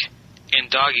blank in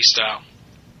doggy style?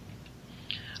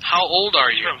 How old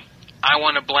are you? I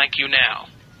want to blank you now.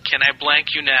 Can I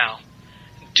blank you now?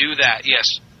 Do that,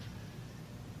 yes.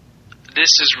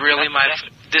 This is really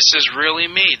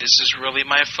me. This is really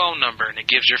my phone number, and it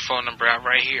gives your phone number out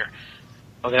right here.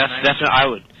 Okay, that's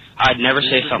definitely, I'd never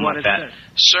say something like that.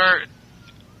 Sir,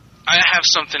 I have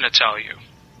something to tell you.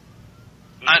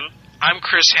 I'm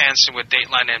Chris Hansen with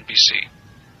Dateline NBC,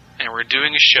 and we're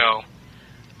doing a show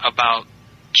about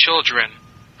children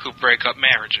who break up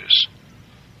marriages.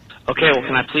 Okay, well,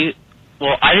 can I please...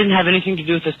 Well, I didn't have anything to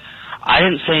do with this. I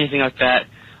didn't say anything like that.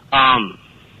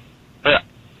 But...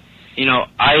 You know,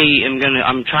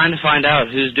 I'm trying to find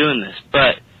out who's doing this,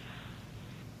 but...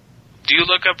 Do you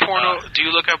look up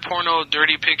porno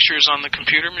dirty pictures on the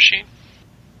computer machine?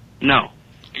 No.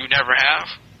 You never have?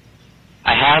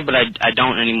 I have, but I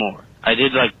don't anymore. I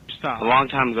did, like, a long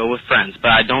time ago with friends,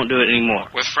 but I don't do it anymore.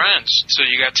 With friends? So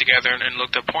you got together and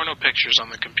looked up porno pictures on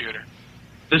the computer?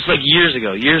 This was, like, years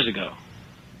ago.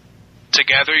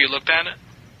 Together, you looked at it?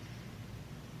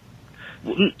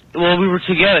 Well, we were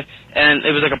together, and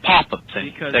it was like a pop-up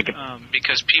thing.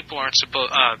 Because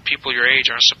people your age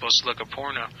aren't supposed to look at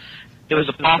porno. It was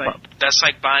a pop-up. That's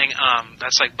like buying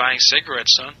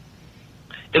cigarettes, son.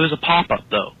 It was a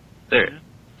pop-up, though. There.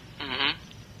 Mm-hmm.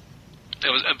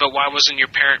 But why wasn't your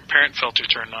parent filter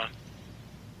turned on?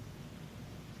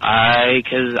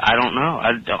 Because I don't know.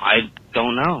 I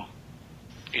don't know.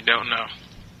 You don't know.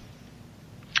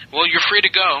 Well, you're free to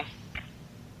go.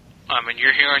 I mean,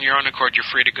 you're here on your own accord. You're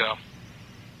free to go.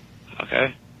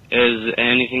 Okay. Is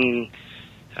anything...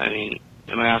 I mean,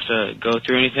 am I have to go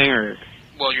through anything, or...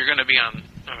 Well, you're going to be on...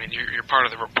 I mean, you're part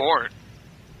of the report.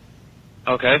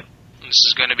 Okay. This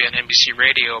is going to be on NBC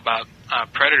Radio about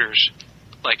predators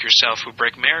like yourself who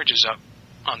break marriages up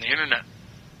on the internet.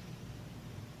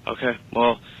 Okay,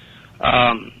 well,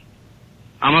 I'm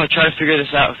going to try to figure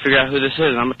out who this is,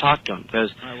 and I'm going to talk to him,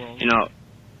 because, you know...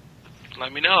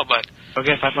 Let me know, but...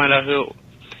 Okay, if I find out who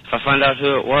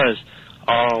it was,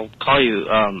 I'll call you,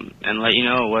 and let you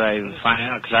know what I find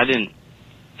out, because I didn't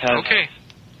have... Okay.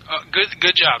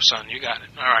 Good job, son. You got it.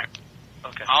 All right.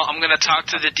 Okay. I'm going to talk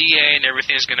to the DA, and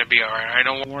everything's going to be all right. I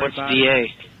don't worry What's about DA?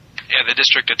 it. Yeah, the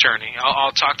district attorney.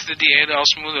 I'll talk to the DA. They'll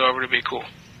smooth it over to be cool.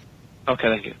 Okay,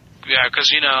 thank you. Yeah, because,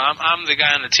 you know, I'm the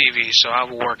guy on the TV, so I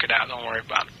will work it out. Don't worry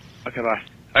about it. Okay, bye.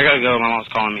 I got to go. My mom's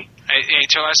calling me. Hey,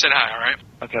 tell her I said hi, all right?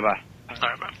 Okay, bye. All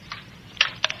right, bye.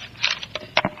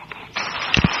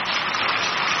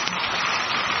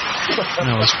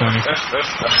 That was funny.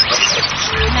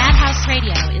 Madhouse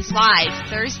Radio is live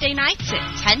Thursday nights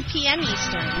at 10 p.m.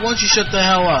 Eastern. Why don't you shut the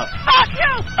hell up? Fuck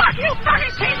you! Fuck you!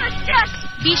 Fucking piece of shit!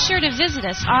 Be sure to visit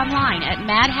us online at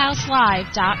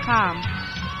madhouselive.com.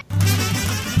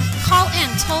 Call in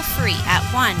toll-free at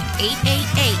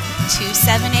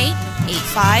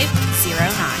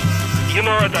 1-888-278-8509. You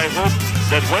know what, I hope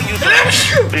that when you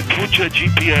die, they put your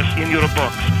GPS in your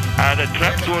box and a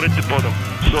trapdoor at the bottom.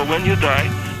 So when you die,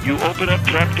 you open up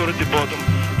trapdoor at the bottom,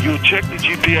 you check the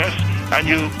GPS, and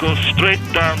you go straight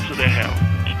down to the hell.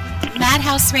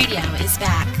 Madhouse Radio is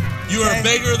back. You are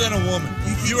bigger than a woman.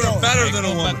 You are better than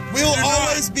a woman. We'll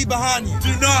always be behind you.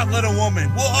 Do not let a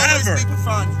woman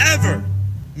ever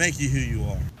make you who you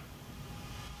are.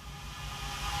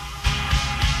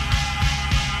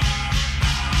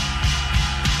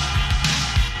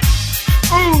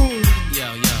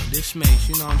 Yo, this makes,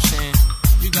 you know what I'm saying?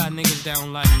 You got niggas that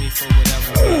don't like me for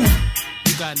whatever reason.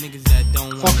 You got niggas that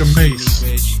don't want to see me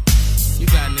rich. You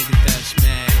got niggas that's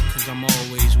mad because I'm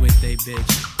always with they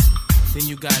bitch. Then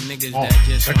you got niggas that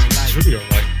just don't like me.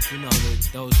 You know,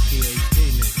 those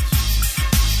PhD niggas.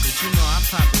 But you know, I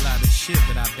pop a lot of shit,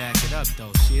 but I back it up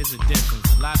though. See, it's a difference.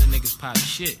 A lot of niggas pop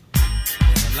shit,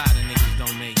 and a lot of niggas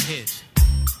don't make hits.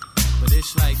 But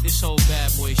it's like this whole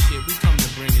bad boy shit, we come to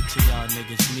bring it to y'all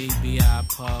niggas. Me, B.I.,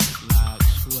 Puff,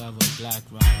 Locks, whoever, Black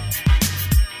Rob.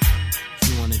 If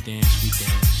you wanna dance, we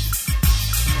dance.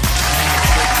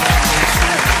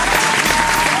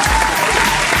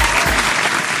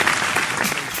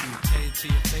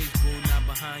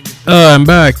 I'm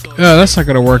back. That's not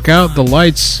gonna work out. The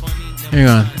lights. Hang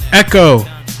on. Echo.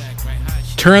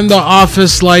 Turn the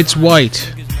office lights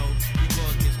white.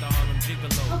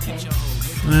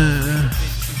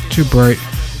 Too bright.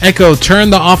 Echo, turn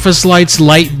the office lights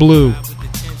light blue.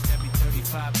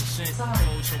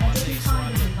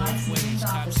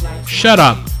 Shut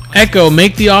up. Echo,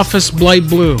 make the office light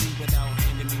blue.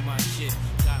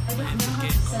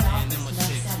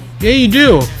 Yeah, you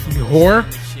do, you whore.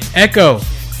 Echo.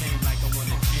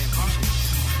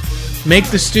 Make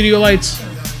the studio lights.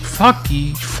 Fuck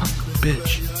you, fucking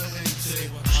bitch.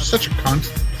 She's such a cunt.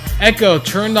 Echo,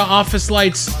 turn the office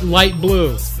lights light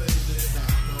blue.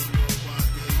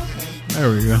 There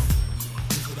we go.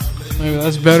 Maybe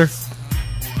that's better.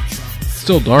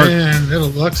 Still dark. Man, that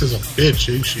Alexa's a bitch,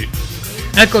 ain't she?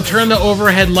 Echo, turn the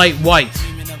overhead light white.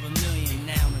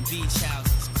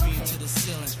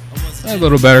 A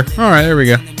little better. Alright, there we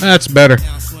go. That's better.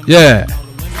 Yeah.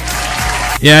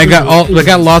 Yeah, I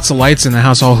got lots of lights in the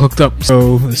house all hooked up,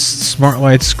 so smart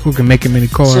lights cool can make them any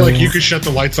color. So like you could shut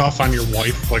the lights off on your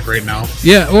wife, like right now.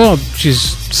 Yeah, well, she's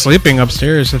sleeping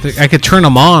upstairs. I think I could turn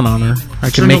them on her.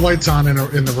 I can turn the lights on in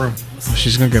the room. Oh,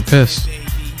 she's gonna get pissed.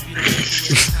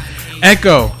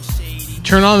 Echo,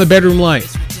 turn on the bedroom light.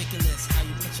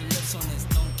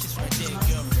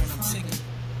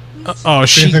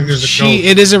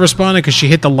 It isn't responding because she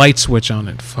hit the light switch on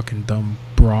it. Fucking dumb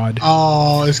broad.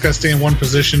 Oh, it's got to stay in one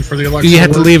position for the Alexa. You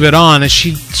have to leave it on, and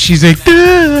she's like,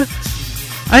 duh,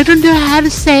 I don't know how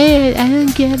to say it. I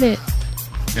don't get it.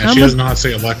 Yeah, she doesn't know how to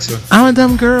say Alexa. I'm a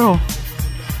dumb girl.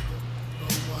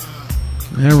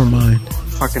 Never mind.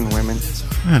 Fucking women.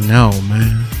 I know,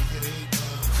 man.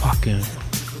 Fucking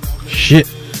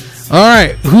shit. All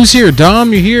right, who's here?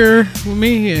 Dom, you here with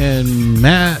me? And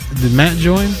Matt. Did Matt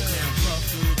join?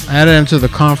 I added him to the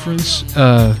conference.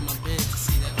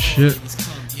 Shit.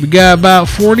 We got about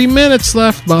 40 minutes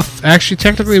left. Actually,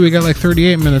 technically, we got like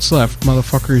 38 minutes left.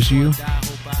 Motherfuckers, you.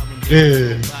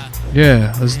 Yeah.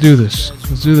 Yeah, let's do this.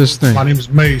 Let's do this thing. My name's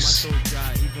Mace.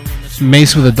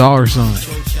 Mace with a dollar sign.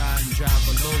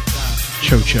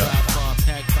 Cho-cha.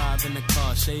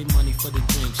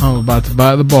 I'm about to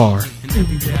buy the bar.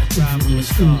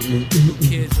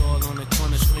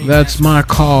 That's my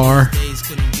car.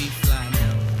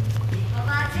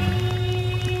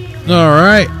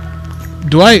 Alright.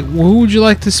 Who would you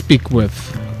like to speak with?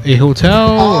 A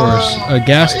hotel or a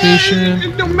gas station?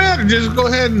 It don't matter. Just go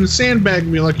ahead and sandbag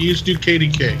me like you used to do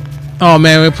KDK. Oh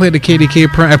man, we played the KDK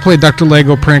prank. I played Dr.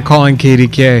 Lego prank calling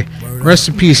KDK. Rest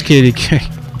in peace, KDK.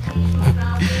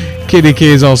 KDK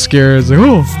is all scared. It's like,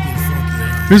 oh,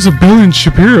 there's a billion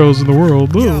Shapiros in the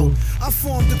world. Oh.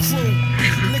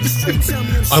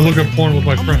 I look at porn with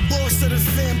my friends.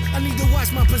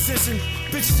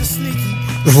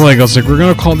 The Lego's like, we're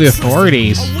gonna call the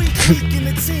authorities.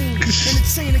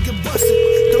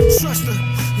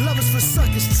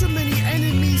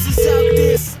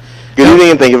 Good evening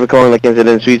and thank you for calling Like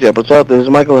Incident Suites at South. This is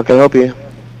Michael. How can I help you?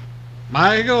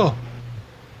 Michael.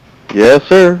 Yes,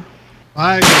 sir.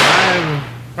 Michael, I have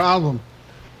a problem.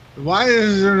 Why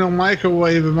is there no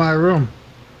microwave in my room?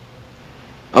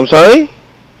 I'm sorry?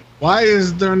 Why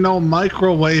is there no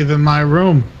microwave in my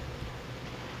room?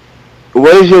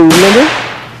 What is your room number?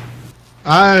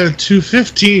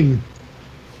 215.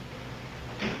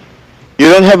 You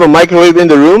don't have a microwave in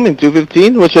the room in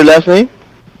 215? What's your last name?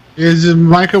 Is the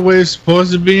microwave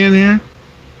supposed to be in here?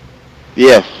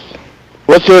 Yes.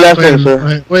 What's your last name,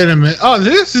 sir? Wait a minute. Oh,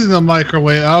 this is the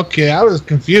microwave. Okay, I was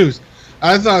confused.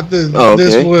 I thought this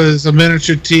was a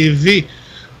miniature TV.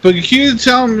 But can you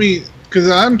tell me, because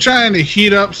I'm trying to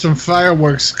heat up some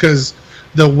fireworks because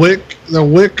the wick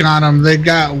on them, they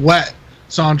got wet.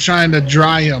 So I'm trying to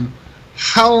dry them.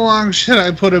 How long should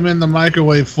I put them in the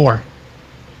microwave for?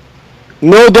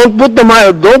 No, don't put a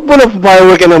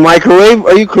firework in the microwave.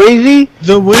 Are you crazy?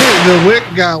 The wick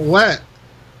got wet,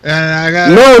 and I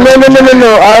got. No.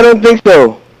 I don't think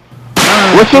so.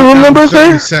 What's your room number,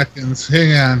 sir? 30 seconds.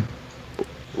 Hang on.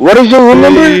 What is your room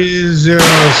number? 30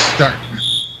 start.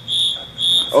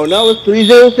 Oh, now it's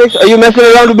 306. Are you messing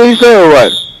around with me, sir, or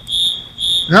what?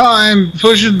 No, I'm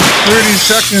pushing 30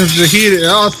 seconds to heat it.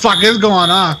 Oh, fuck, it's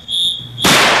going off.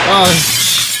 Oh,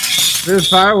 there's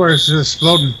fireworks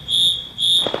exploding.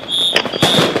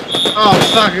 Oh,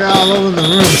 fuck, all over the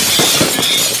room.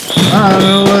 I don't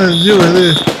know what to do with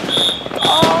this.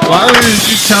 Why didn't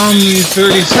you tell me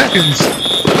 30 seconds?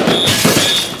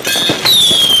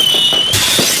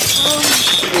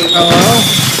 Hello?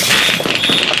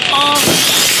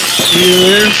 You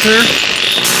there, sir?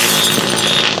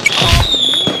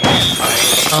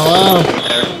 Hello?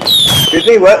 You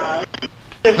see what?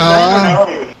 Hello?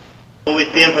 Will we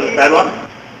stand for the sidewalk?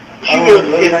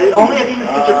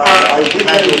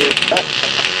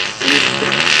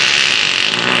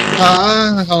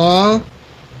 Hello?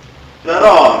 No,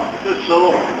 this is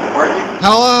solo parking.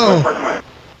 Hello?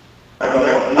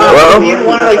 You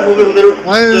want to like move it a little?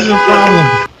 What is the problem?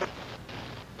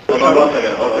 Hold on one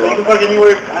second. You can park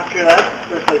anywhere after that.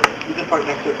 There's like, you can park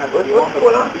next to the fence if you want. What's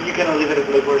going on? You can leave it at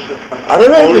the worst. I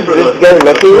don't know. Is this guy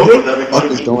messing with me? What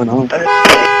is going on?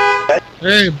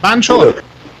 Hey, Bancho.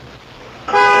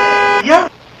 Yeah.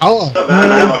 Hello.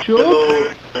 Bancho.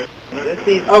 This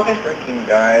is okay.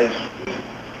 Guys.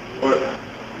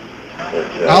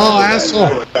 Hello, asshole.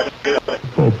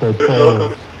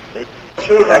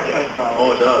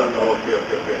 Oh, it does.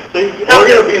 We're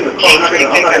going to be in the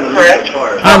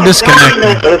car. I'm disconnected.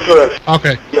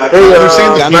 Okay. You're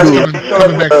saying that he's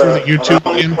coming back through the YouTube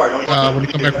again when you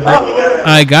come back from break?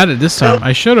 I got it this time.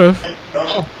 I should have.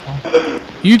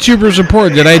 YouTubers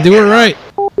report. Did I do it right?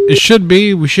 It should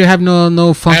be. We should have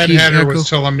no funky. Mad Hatter was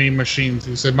telling me machines.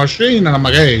 He said machine, and I'm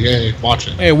like, hey, watch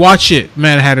it. Hey, watch it,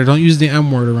 Mad Hatter. Don't use the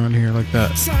M word around here like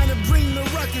that.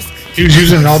 He was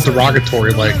using it all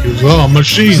derogatory, like he was, oh,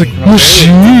 machine. Like,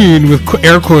 machine with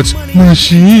air quotes.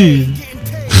 Machine.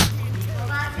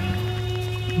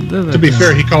 To be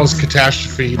fair, he calls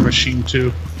Catastrophe Machine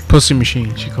too. Pussy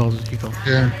Machine, she calls it.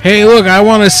 Yeah. Hey, look, I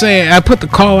want to say, I put the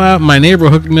call out. My neighbor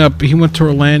hooked me up. He went to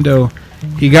Orlando.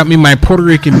 He got me my Puerto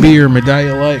Rican beer,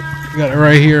 Medalla Light. Got it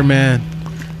right here, man.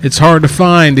 It's hard to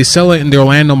find. They sell it in the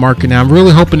Orlando market now. I'm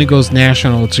really hoping it goes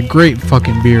national. It's a great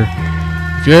fucking beer.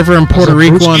 If you're ever in Puerto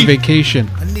Rico on vacation,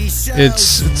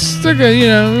 it's like a,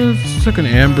 it's like an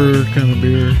amber kind of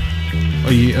beer,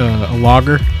 a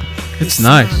lager. It's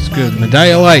nice. It's good.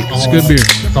 Medalla Light. It's good beer.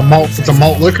 It's a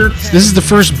malt liquor. This is the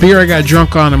first beer I got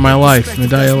drunk on in my life.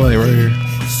 Medalla Light right here.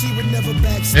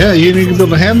 Yeah, you ain't gonna be able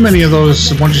to have many of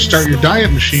those once you start your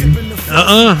diet machine.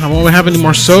 I won't have any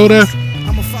more soda.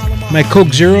 My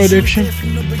Coke Zero addiction.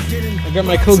 I got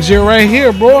my Coke Zero right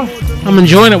here, bro. I'm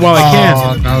enjoying it while I can.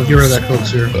 Oh, no, get rid of that Coke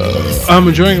Zero. I'm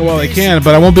enjoying it while I can,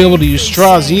 but I won't be able to use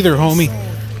straws either, homie.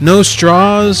 No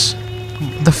straws.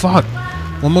 The fuck?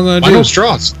 What am I gonna do? Why no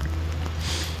straws?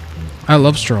 I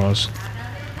love straws.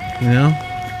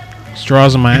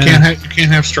 Straws in my ass. You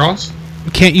can't have straws?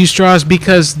 You can't use straws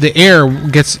because the air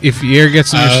gets, if the air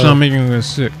gets in your stomach, you're gonna get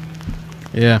sick.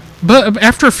 Yeah. But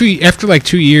after like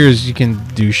 2 years, you can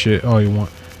do shit all you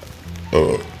want.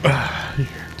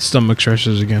 Stomach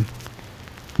stresses again.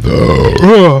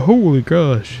 Oh, holy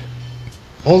gosh.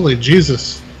 Holy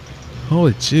Jesus.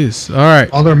 Holy jeez. All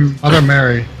right. Mother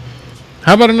Mary.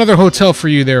 How about another hotel for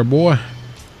you there, boy?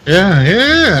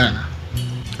 Yeah.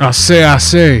 I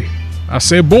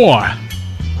say, boy.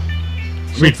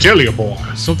 Let me tell you, boy.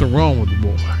 Something wrong with the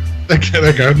boy.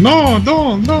 That guy, no,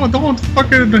 don't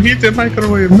fucking heat the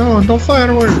microwave. No, don't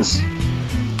fireworks.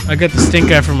 I got the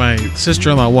stink eye from my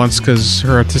sister-in-law once because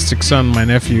her autistic son, my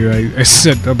nephew, I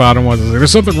said about him once, I was like,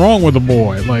 there's something wrong with the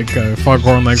boy. Like,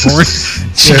 Foghorn Leghorn.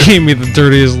 She gave me the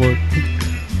dirtiest look.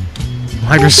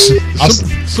 Like, there's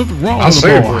something wrong with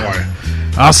the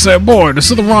boy. I said, boy, there's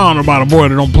something wrong about a boy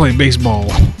that don't play baseball.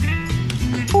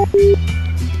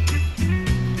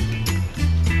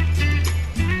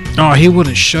 Oh, he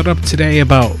wouldn't shut up today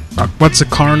about what's a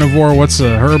carnivore, what's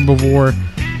a herbivore.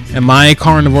 And my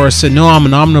carnivore said, no, I'm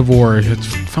an omnivore. I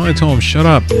finally told him, shut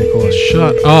up, Nicholas.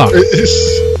 Shut up.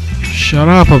 Shut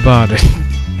up about it.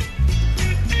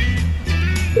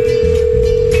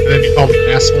 And then you call him an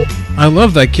asshole. I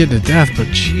love that kid to death, but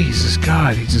Jesus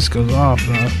God, he just goes off.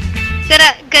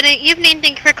 Good evening.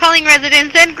 Thank you for calling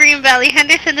Residence in Green Valley,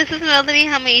 Henderson. This is Melody.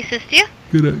 How may I assist you?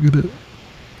 Good.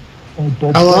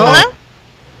 Hello?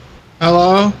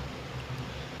 Hello?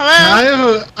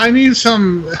 Hello? I need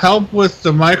some help with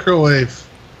the microwave.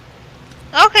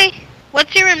 Okay.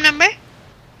 What's your room number?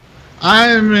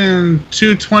 I'm in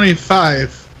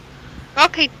 225.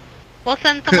 Okay. We'll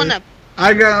send someone up.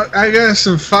 I got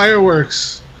some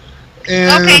fireworks.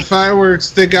 And the fireworks,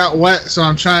 they got wet, so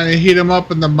I'm trying to heat them up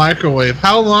in the microwave.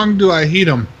 How long do I heat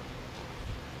them?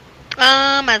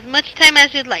 As much time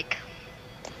as you'd like.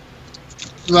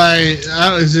 Like,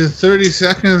 is it 30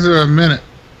 seconds or a minute?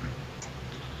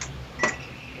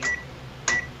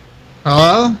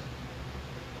 Hello?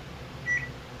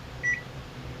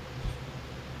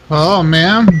 Hello,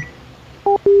 ma'am?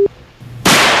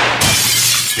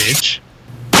 Bitch.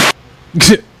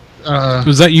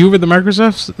 Was that you with the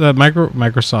Microsoft?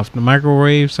 The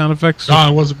microwave sound effects? No,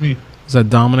 it wasn't me. Is that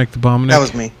Dominic the Bominic? That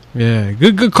was me. Yeah,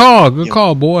 good call. Good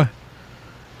call, boy.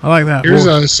 I like that.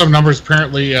 Here's some numbers.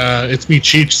 Apparently, it's me.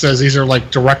 Cheech says these are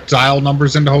like direct dial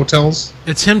numbers into hotels.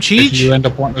 It's him, Cheech? If you end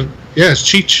up wanting to, yeah, it's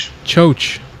Cheech.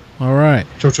 Choach. All right.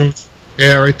 Choach.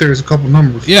 Yeah, right there's a couple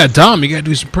numbers. Yeah, Dom, you gotta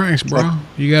do some pranks, bro.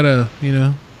 You gotta,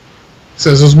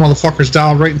 Says those motherfuckers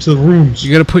dialed right into the rooms.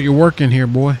 You gotta put your work in here,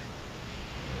 boy.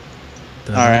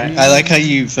 All right. I like how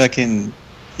you fucking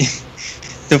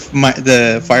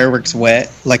the fireworks wet,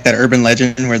 like that urban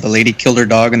legend where the lady killed her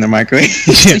dog in the microwave.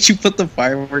 Did you put the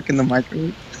firework in the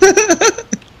microwave?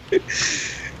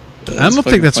 I don't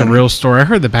think that's a real story. I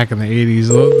heard that back in the 80s.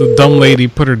 The dumb lady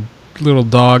put her little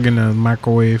dog in a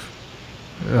microwave.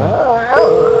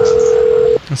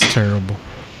 That's terrible.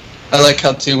 I like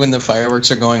how too when the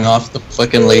fireworks are going off, the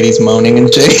fucking lady's moaning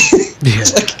and shit. Yeah.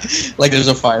 It's like there's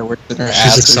a firework in her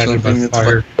She's ass. excited or something. about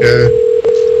fire. Yeah.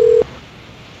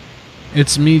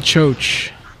 It's me,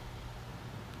 Choach.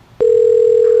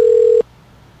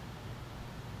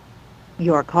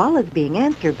 Your call is being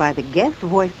answered by the guest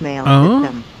voicemail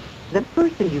system. The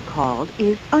person you called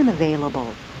is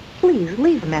unavailable. Please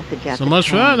leave a message at So much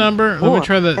for that number. Let me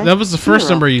try that. That was the first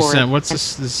number you sent. What's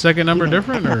the second number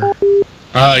different? Or?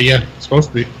 Yeah, it's supposed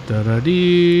to be.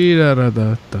 Da-da-dee,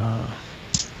 da-da-da-da.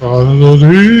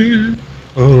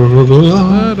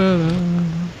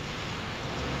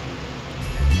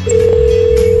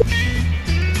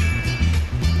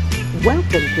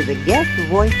 Welcome to the guest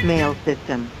voicemail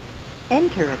system.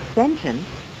 Enter extension.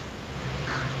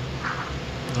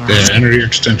 Yeah, enter your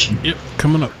extension. Yep,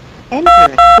 coming up.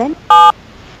 Enter extension.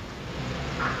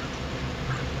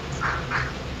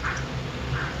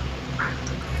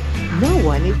 No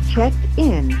one is checked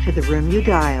in to the room you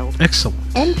dialed. Excellent.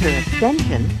 Enter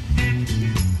extension.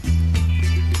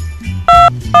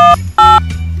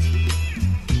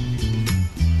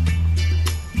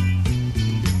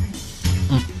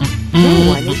 No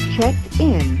one is checked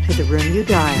in to the room you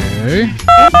dialed. Okay.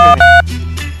 Enter.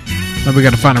 Now we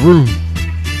gotta find a room.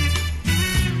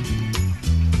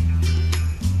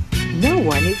 No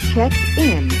one is checked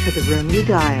in to the room you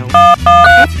dialed.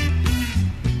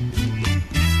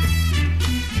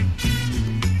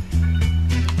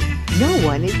 No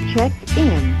one is checked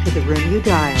in to the room you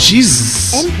dialed.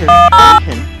 Jesus. Enter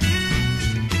extension.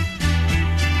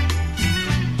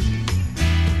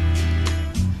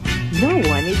 No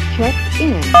one is checked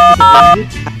in to the room you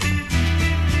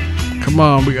dialed. Come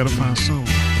on, we gotta find someone.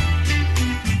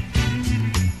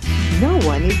 No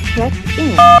one is checked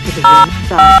in to the room you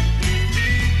dialed.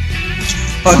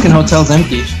 Fucking hotel's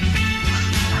empty.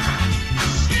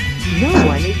 No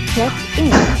one is checked in.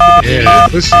 Yeah,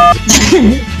 listen.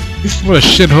 What a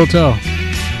shit hotel.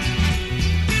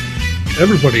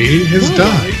 Everybody has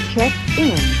died. Checked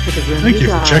in to the room. Thank you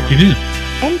for checking in.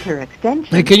 Enter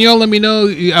extension. Hey, can y'all let me know?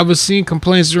 I was seeing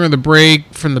complaints during the break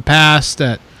from the past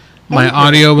that my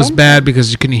audio was bad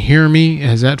because you couldn't hear me.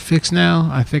 Is that fixed now?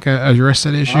 I think I addressed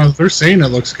that issue. They're saying it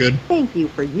looks good. Thank you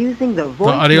for using the voice.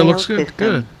 The audio looks good.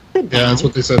 System. Good. Yeah, that's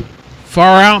what they said.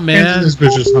 Far out, man. This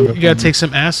bitch is hung up You gotta on take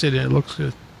some acid and it looks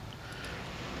good.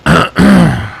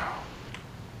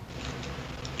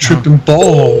 Tripping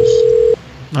balls.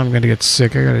 I'm gonna get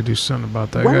sick. I gotta do something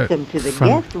about that. Welcome to the guest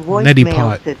Neti voicemail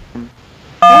Pot. system.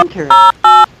 Enter.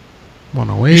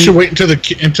 108. You should wait until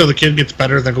the kid gets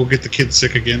better, then go get the kid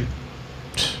sick again.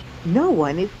 No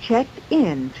one is checked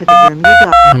in to the room you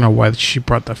dialed. I don't know why she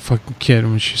brought that fucking kid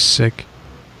when she's sick.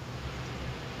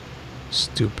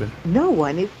 Stupid. No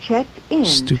one is checked in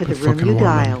Stupid to the room fucking you woman.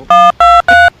 dialed.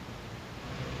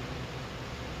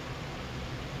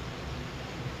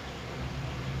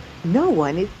 No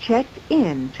one is checked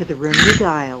in to the room you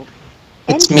dialed.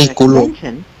 It's Enter me, culo.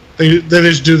 extension. They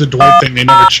just do the Dwight thing. They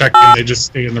never check in. They just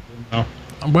stay in the room now.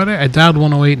 Why did I dialed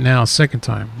 108 now, second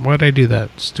time? Why did I do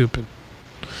that? Stupid.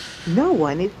 No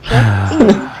one is checked in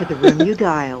to the room you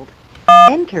dialed.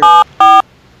 Enter.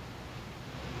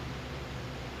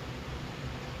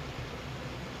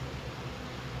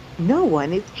 No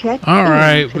one is checked All in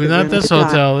right, to we're the not room this you dialed.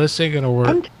 hotel. This ain't gonna work.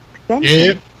 Enter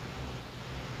extension.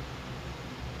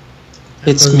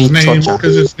 It's me, Chocho.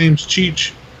 Because his name's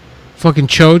Cheech. Fucking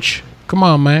Choach. Come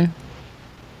on, man.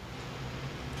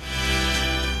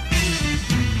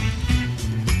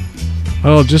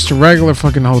 Oh, just a regular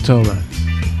fucking hotel then.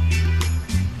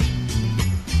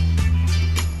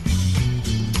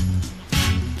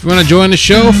 If you want to join the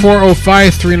show,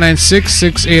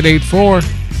 405-396-6884.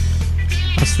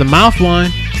 That's the mouth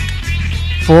line.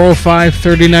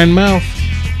 405-39-MOUTH.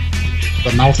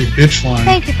 The mouthy bitch line.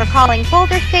 Thank you for calling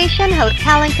Boulder Station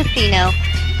Hotel and Casino.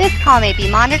 This call may be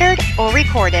monitored or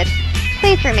recorded.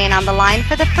 Please remain on the line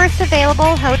for the first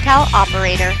available hotel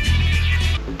operator.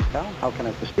 How can I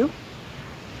assist you?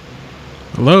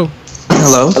 Hello?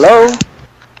 Hello? Hello?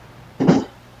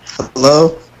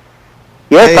 Hello?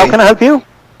 Yes, Hey. how can I help you?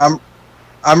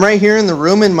 I'm right here in the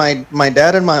room, and my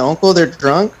dad and my uncle, they're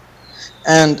drunk,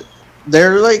 and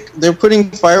they're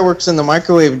putting fireworks in the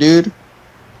microwave, dude.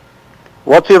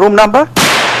 What's your room number?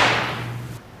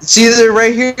 See, they're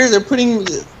right here. They're putting.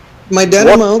 My dad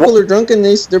and my uncle are drunk, and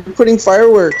they're putting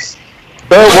fireworks. Sir,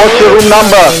 what's your room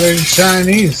number? They're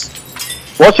Chinese.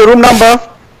 What's your room number?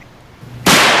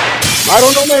 I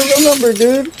don't know my room number,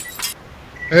 dude.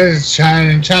 There's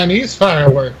Chinese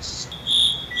fireworks.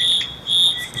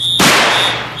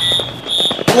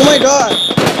 Oh my god.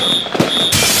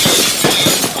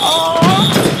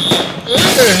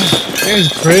 It's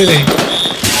pretty.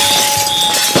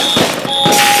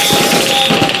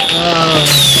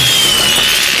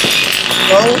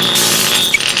 Hello?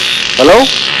 Hello?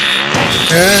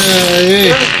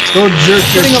 Hey, go jerk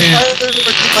your Putting a pants.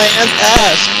 firework in my aunt's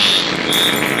ass.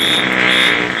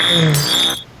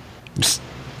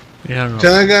 He hung up.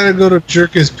 Tell I gotta go to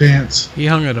jerk his pants. He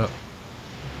hung it up.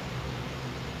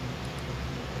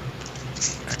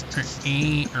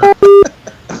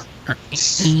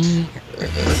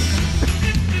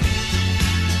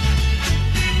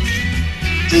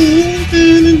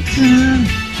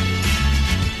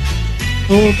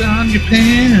 Hold down your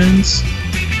pants.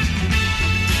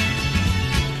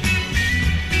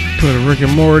 Put a Rick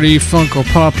and Morty Funko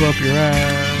Pop up your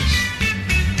ass.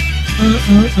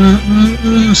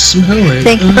 Smell it.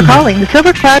 Thank you for calling the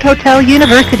Silver Cloud Hotel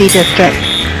University District.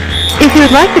 If you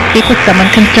would like to speak with someone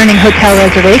concerning hotel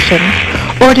reservations,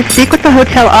 or to speak with the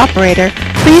hotel operator,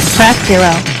 please press 0.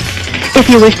 If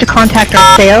you wish to contact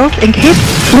our sales, in case,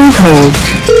 please hold.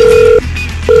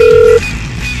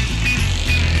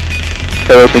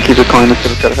 Hello, thank you for calling the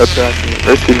Silver Cloud Hotel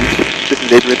University. This is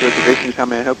David with Reservations. How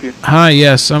may I help you? Hi,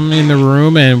 yes, I'm in the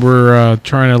room and we're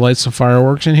trying to light some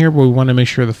fireworks in here, but we want to make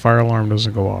sure the fire alarm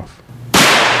doesn't go off.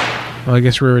 Well, I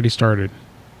guess we already started.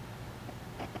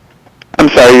 I'm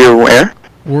sorry, you're where?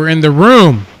 We're in the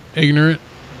room, ignorant.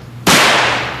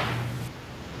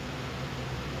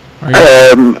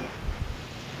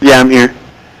 Yeah, I'm here.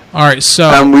 All right,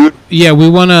 so we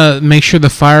want to make sure the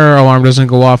fire alarm doesn't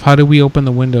go off. How do we open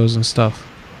the windows and stuff?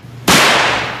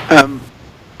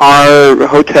 Our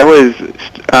hotel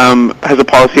has a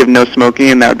policy of no smoking,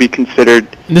 and that would be considered.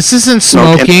 This isn't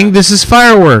smoking. This is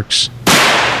fireworks.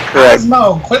 Correct.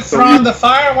 Cosmo, quit throwing the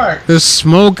fireworks. There's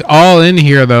smoke all in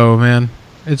here, though, man.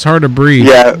 It's hard to breathe.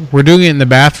 Yeah. We're doing it in the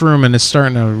bathroom, and it's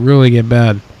starting to really get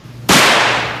bad.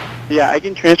 Yeah, I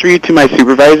can transfer you to my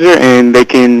supervisor, and they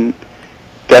can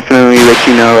definitely let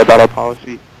you know about our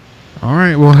policy. All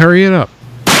right, well, hurry it up.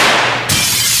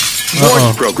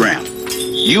 Points program.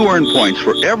 You earn points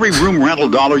for every room rental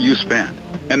dollar you spend,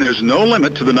 and there's no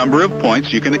limit to the number of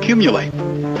points you can accumulate.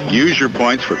 Use your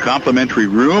points for complimentary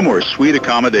room or suite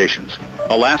accommodations.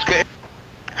 Alaska.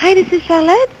 Hi, this is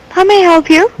Charlotte. How may I help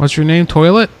you? What's your name?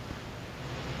 Toilet?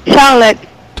 Charlotte.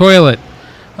 Toilet.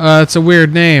 It's a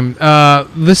weird name.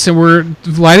 Listen, we're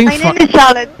lighting... My name is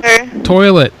Charlotte, sir.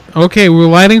 Toilet. Okay, we're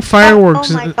lighting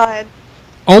fireworks. Oh, my God.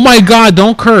 Oh, my God,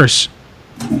 don't curse.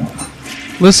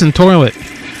 Listen, Toilet.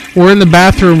 We're in the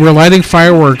bathroom, we're lighting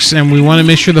fireworks, and we want to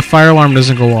make sure the fire alarm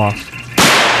doesn't go off.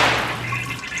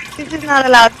 This is not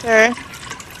allowed, sir.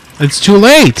 It's too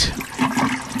late.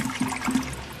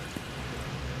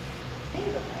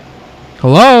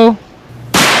 Hello?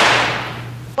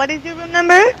 What is your room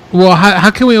number? Well, how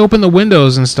can we open the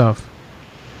windows and stuff?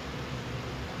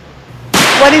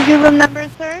 What is your room number,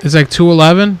 sir? It's like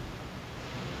 211.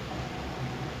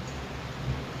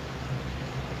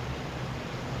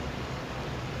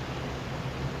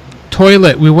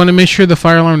 Toilet. We want to make sure the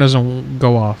fire alarm doesn't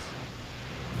go off.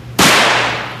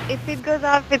 If it goes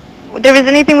off, there is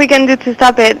anything we can do to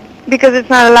stop it, because it's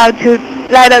not allowed to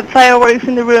light up fireworks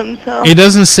in the room, so... It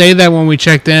doesn't say that when we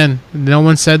checked in. No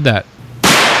one said that.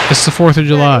 It's the 4th of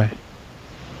July.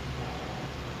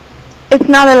 It's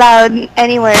not allowed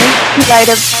anywhere to light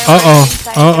up fireworks.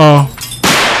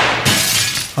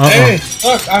 Hey,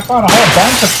 look, I found a whole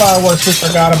bunch of fireworks we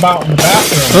forgot about in the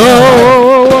bathroom.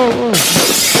 Whoa.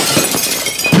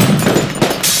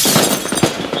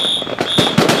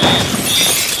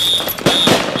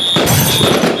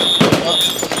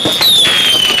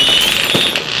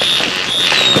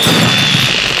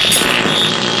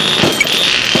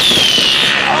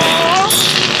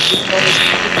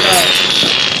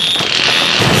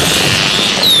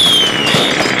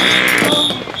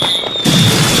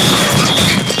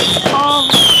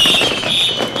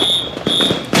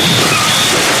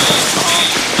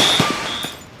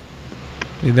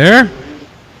 You there?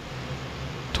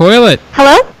 Toilet.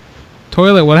 Hello?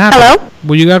 Toilet, what happened? Hello?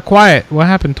 Well, you got quiet. What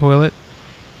happened, Toilet?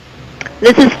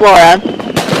 This is Flora.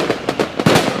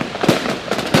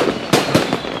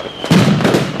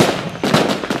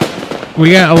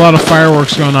 We got a lot of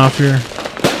fireworks going off here.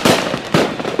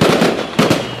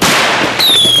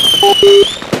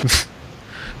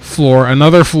 Flora.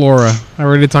 Another Flora. I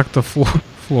already talked to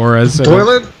Flora.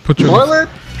 Toilet? Toilet?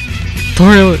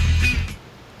 Toilet.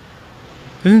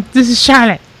 This is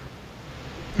Charlotte.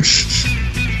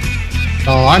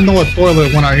 Oh, I know a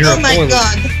toilet when I hear a toilet. Oh my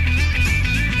God.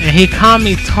 And he called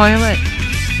me Toilet.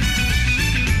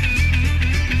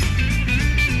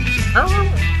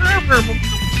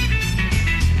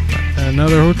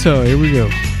 Another hotel. Here we go.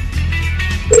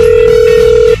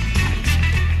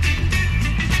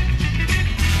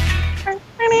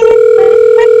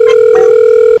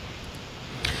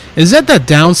 Is that the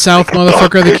down south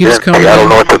motherfucker that keeps coming? I don't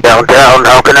know what's downtown.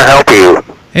 How can I help you?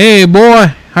 Hey,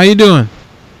 boy. How you doing?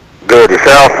 Good.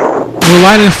 Yourself? We're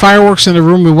lighting fireworks in the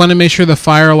room. We want to make sure the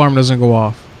fire alarm doesn't go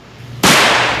off.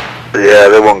 Yeah,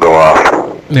 they won't go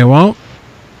off. They won't?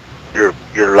 You're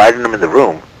lighting them in the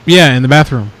room? Yeah, in the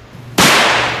bathroom.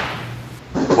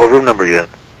 What room number are you in?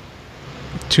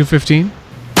 215?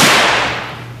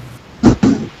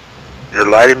 You're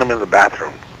lighting them in the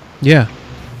bathroom. Yeah.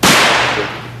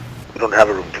 We don't have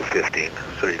a room 215,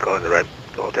 so you're calling the right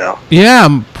hotel? Yeah,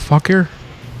 fucker.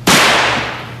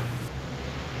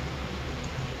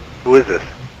 Who is this?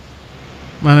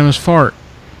 My name is Fart.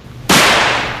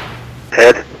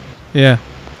 Ted? Yeah.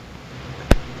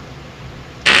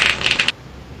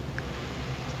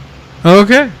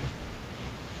 Okay.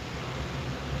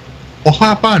 Well,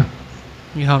 hop on.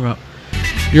 He hung up.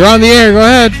 You're on the air. Go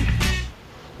ahead.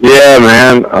 Yeah,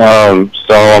 man.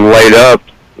 So I'm laid up.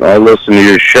 I listen to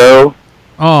your show.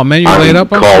 Oh, man, you're laid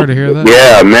up? I'm sorry to hear that.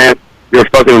 Yeah, man. You're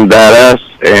fucking badass.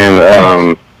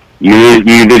 And you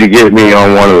need to get me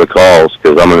on one of the calls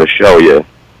because I'm going to show you.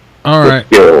 All right.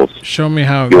 Skills. Show me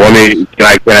how. You want me?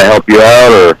 Can I help you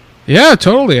out or? Yeah,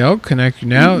 totally. I'll connect you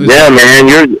now. Yeah, man.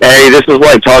 Hey, this is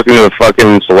like talking to a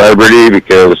fucking celebrity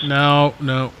because. No.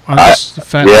 I'm just a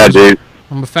fat loser. loser. Dude.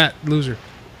 I'm a fat loser.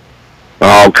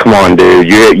 Oh, come on, dude.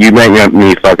 You make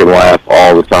me fucking laugh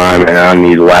all the time, and I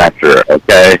need laughter,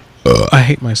 okay? I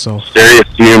hate myself. Serious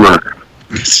humor.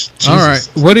 All right.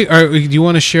 What do you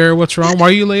want to share what's wrong? Why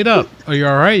are you laid up? Are you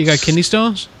all right? You got kidney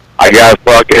stones? I got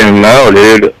fucking, no,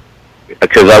 dude.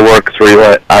 Because I work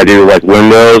I do like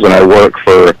windows, and I work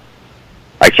for,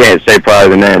 I can't say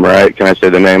probably the name, right? Can I say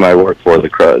the name I work for? The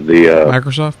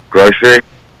Microsoft? Grocery?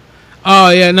 Oh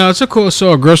yeah, no, it's a cool.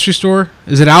 So a grocery store?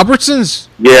 Is it Albertsons?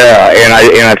 Yeah, and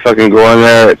I fucking go in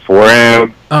there at 4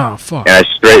 a.m. Oh fuck. And I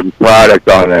straighten product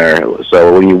on there.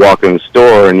 So when you walk in the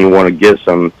store and you want to get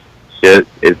some shit,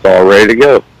 it's all ready to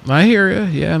go. I hear you.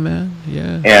 Yeah, man.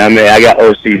 Yeah. And I mean, I got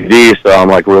OCD, so I'm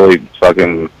like really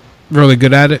fucking really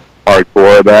good at it.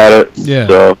 Hardcore about it. Yeah.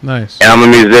 So nice. And I'm a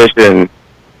musician.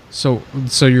 So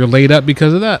you're laid up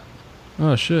because of that?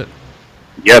 Oh shit.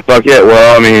 Yeah, fuck it.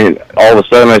 Well, I mean, all of a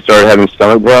sudden I started having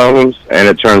stomach problems, and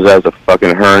it turns out it's a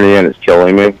fucking hernia, and it's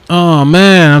killing me. Oh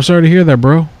man, I'm sorry to hear that,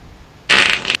 bro.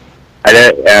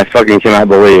 I fucking cannot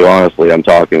believe, honestly, I'm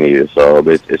talking to you, so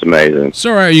it's amazing.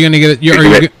 So, are you gonna get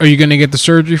it? Are you gonna get the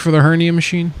surgery for the hernia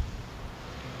machine?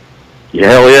 Yeah,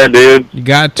 hell yeah, dude. You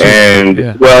got to. And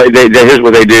yeah. well, here's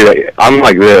what they do. I'm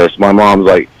like this. My mom's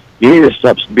like, you need to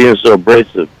stop being so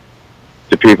abrasive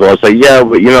to people. I was like, yeah,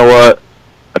 but you know what?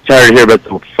 I'm tired of hearing about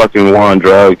the fucking war on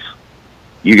drugs.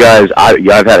 You guys,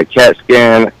 I've had a CAT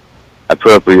scan. I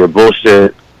put up with your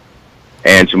bullshit.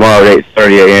 And tomorrow at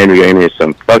 8:30 a.m. you're going to need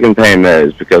some fucking pain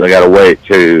meds because I got to wait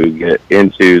to get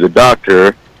into the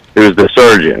doctor who's the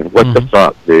surgeon. What the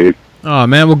fuck, dude? Oh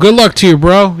man, well, good luck to you,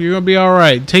 bro. You're gonna be all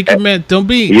right. Take your med. Don't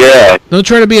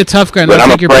try to be a tough guy. But Don't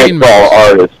I'm take a your pain prank call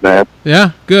meds. artist, man.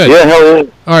 Yeah, good. Yeah, hell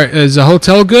yeah. All right, is the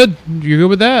hotel good? You good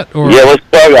with that? Or Yeah, let's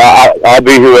talk. I'll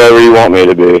be whoever you want me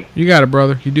to be. You got it,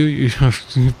 brother. You do.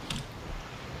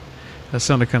 That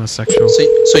sounded kind of sexual. So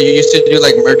you used to do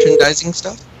like merchandising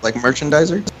stuff, like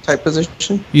merchandiser type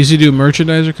position. You used to do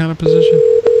merchandiser kind of position.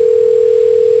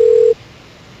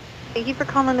 Thank you for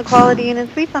calling the Quality Inn and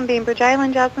Suites on Bainbridge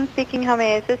Island. Jocelyn speaking. How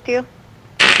may I assist you?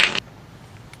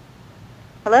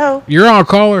 Hello? You're on,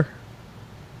 caller.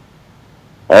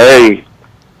 Hey,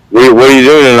 what are you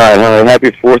doing tonight, honey?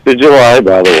 Happy 4th of July,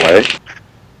 by the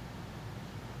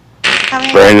way.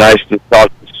 Very nice to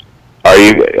talk. Are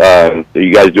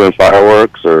you guys doing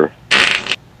fireworks or?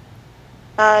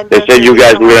 They said you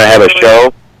guys were gonna have a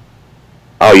show.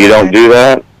 Oh, you don't do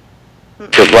that?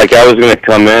 Because like I was gonna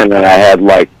come in and I had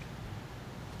like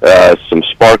some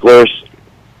sparklers,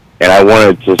 and I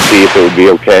wanted to see if it would be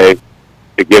okay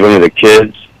to give them to the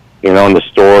kids, you know, in the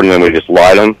store, and then we just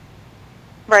light them.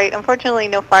 Right. Unfortunately,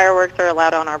 no fireworks are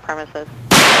allowed on our premises.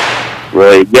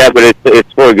 Really? Yeah, but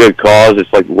it's for a good cause.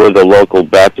 It's like we're the local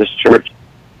Baptist church.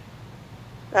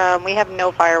 We have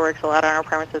no fireworks allowed on our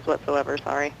premises whatsoever.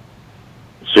 Sorry.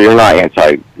 So you're not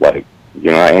anti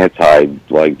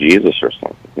Jesus or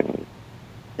something. You know?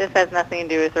 This has nothing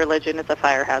to do with religion. It's a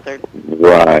fire hazard.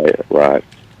 Right.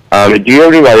 Do you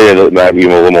have anybody that might be a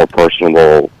little more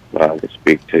personable to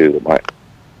speak to that might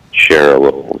share a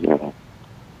little, you know?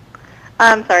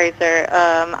 I'm sorry, sir.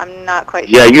 I'm not quite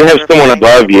sure. Yeah, you have someone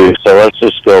above you, so let's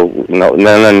just go. No.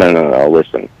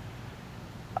 Listen,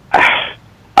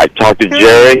 I talked to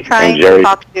Jerry, and Jerry. To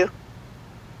talk to?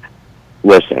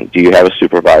 Listen, do you have a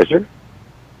supervisor?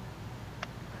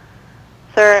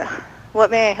 Sir,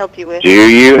 what may I help you with? Do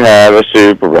you have a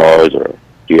supervisor?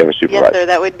 Do you have a supervisor? Yes, sir.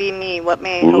 That would be me. What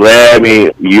may I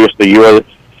help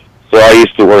So I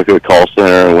used to work at a call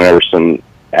center, and whenever some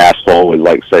asshole would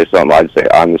like say something, I'd say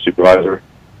I'm the supervisor.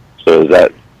 So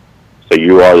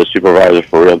you are the supervisor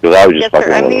for real? Because I was just yes,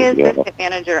 sir. I'm the assistant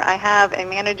manager. I have a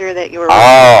manager that you were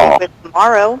with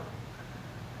tomorrow.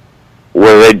 What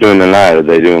are they doing tonight? Are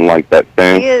they doing like that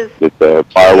thing with the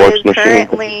fireworks machine?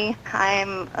 Currently,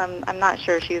 I'm not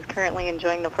sure. She's currently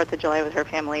enjoying the 4th of July with her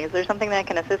family. Is there something that I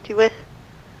can assist you with?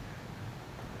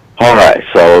 All right.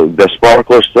 So the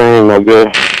sparklers thing, no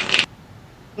good.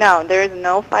 No, there is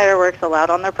no fireworks allowed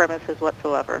on their premises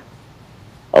whatsoever.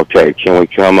 Okay. Can we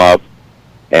come up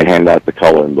and hand out the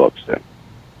coloring books then?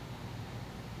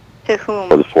 To whom?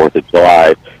 For the 4th of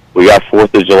July. We got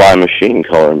 4th of July machine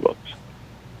coloring books.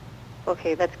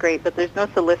 Okay, that's great, but there's no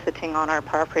soliciting on our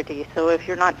property, so if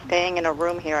you're not staying in a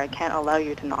room here, I can't allow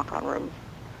you to knock on rooms.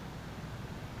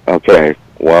 Okay,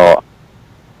 well...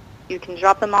 You can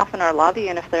drop them off in our lobby,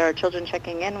 and if there are children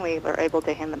checking in, we are able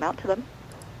to hand them out to them.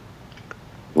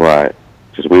 Right,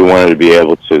 because we wanted to be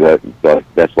able to,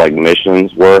 that's like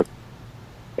missions work,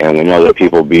 and we know that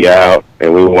people be out,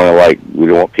 and we don't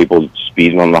want people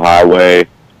speeding on the highway,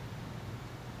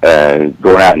 and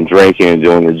going out and drinking and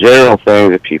doing the general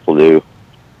things that people do.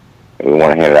 And we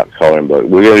want to hand out the coloring book.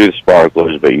 We're going to do the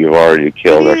sparklers, but you've already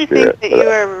killed our spirit. Do you think that you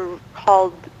are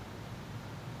called...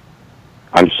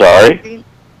 I'm sorry?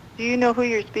 Do you know who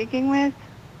you're speaking with?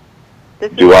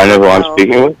 Do I know who I'm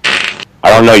speaking with? I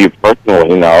don't know you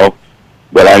personally, no.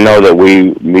 But I know that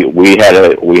we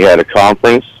had a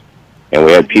conference, and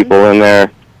we had people in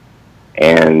there,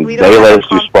 and they let us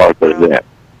do sparklers then.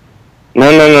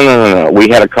 No. We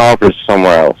had a conference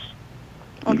somewhere else.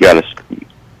 Okay.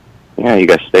 You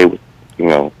gotta stay with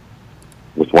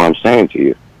with what I'm saying to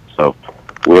you. So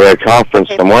we're at a conference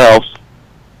somewhere else,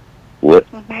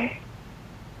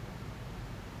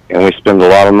 and we spend a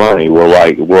lot of money.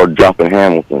 We're dropping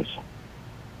Hamiltons.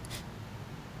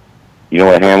 You know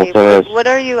what Hamilton is? What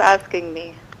are you asking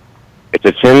me? It's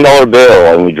a $10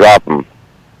 bill, and we drop them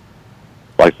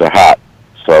like they're hot.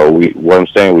 So what I'm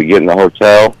saying, we get in the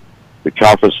hotel, we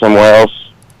conference somewhere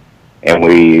else, and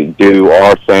we do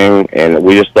our thing. And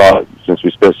we just thought, since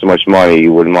we spent so much money,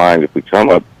 you wouldn't mind if we come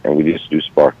up and we just do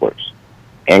sparklers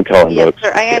and coloring Yes, books.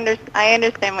 sir. I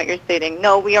understand what you're stating.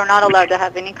 No, we are not allowed to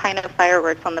have any kind of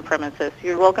fireworks on the premises.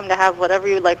 You're welcome to have whatever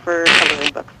you like for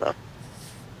coloring books, though.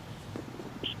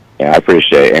 Yeah, I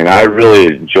appreciate it. And I really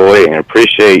enjoy and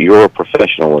appreciate your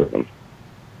professionalism.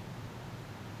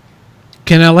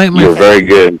 Can I light my? You're very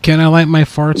good. Can I light my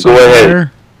farts Go on ahead.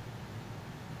 fire?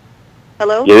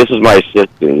 Hello? Yeah, this is my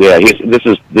assistant. Yeah,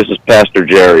 this is Pastor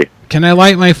Jerry. Can I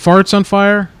light my farts on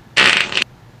fire?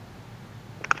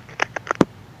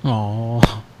 Oh.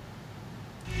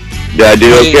 Did I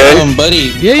do okay?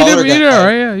 Buddy. Yeah, you caller did. You guy. did all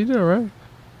right. Yeah, you did all right.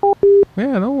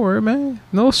 Yeah, don't worry, man.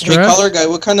 No Hey, stress. caller guy,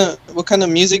 what kind of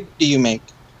music do you make?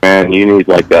 Man, you need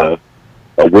like a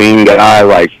wing guy,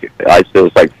 like I said,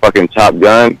 it's like fucking Top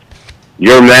Gun.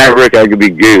 You're Maverick, I could be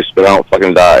Goose, but I don't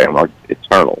fucking die. I'm like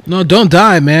eternal. No, don't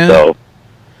die, man. So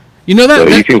you know that.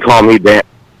 you can call me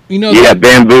You know. Yeah,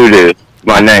 Bamboo Dude.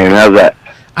 My name. How's that?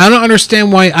 I don't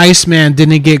understand why Iceman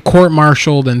didn't get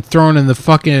court-martialed and thrown in the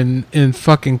fucking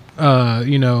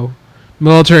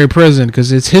military prison,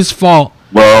 because it's his fault.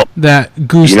 Well, that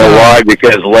Goose. You know why?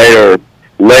 Because later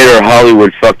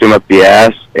Hollywood fucked him up the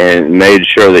ass and made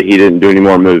sure that he didn't do any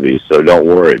more movies. So don't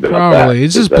worry about that. Probably.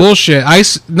 It's just bullshit.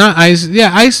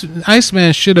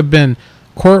 Iceman should have been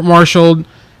court-martialed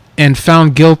and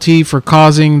found guilty for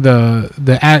causing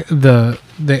the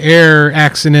air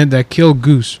accident that killed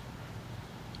Goose.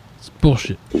 It's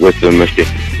bullshit. With the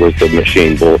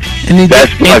machine bull. And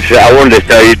I wanted to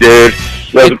tell you, dude.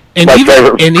 Even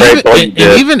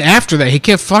after that, he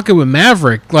kept fucking with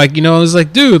Maverick. Like, it was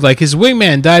like, dude, like his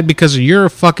wingman died because of your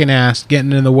fucking ass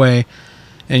getting in the way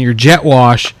and your jet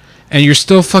wash, and you're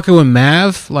still fucking with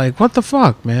Mav. Like, what the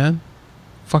fuck, man?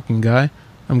 Fucking guy.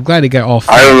 I'm glad he got all.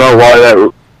 I don't know why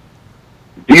that.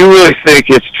 Do you really think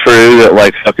it's true that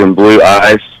like fucking blue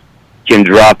ice can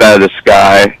drop out of the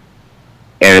sky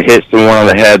and hit someone on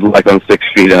the head like on 6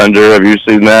 Feet Under? Have you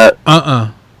seen that?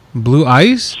 Blue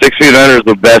Ice? 6 Feet Under is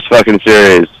the best fucking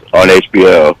series on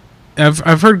HBO.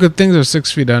 I've heard good things of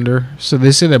 6 Feet Under. So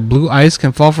they say that blue ice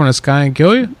can fall from the sky and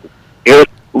kill you? Right,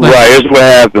 here's what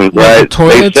happens, right?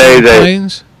 They say that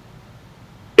planes?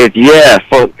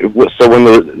 So when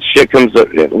the shit comes up,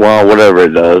 well, whatever it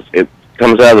does, it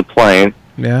comes out of the plane,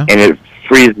 yeah, and it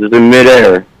freezes in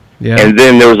midair. Yeah. And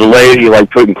then there was a lady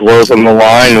like putting clothes on the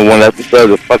line, and one episode,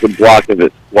 the fucking block of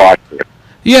it blocked her.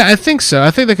 Yeah, I think so. I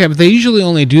think they usually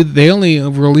only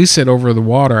release it over the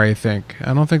water, I think.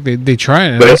 I don't think they try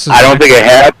it. But I don't think it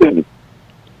happens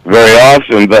very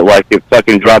often, but like it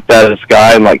fucking dropped out of the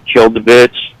sky and like killed the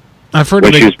bitch. I've heard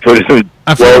when she was putting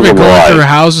of it going through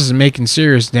houses and making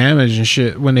serious damage and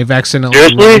shit when they've accidentally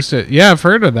released it. Yeah, I've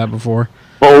heard of that before.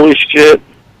 Holy shit.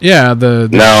 Yeah,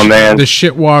 man. The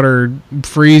shit water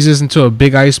freezes into a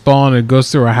big ice ball and it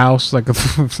goes through a house like a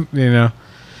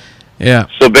Yeah.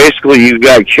 So basically you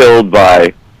got killed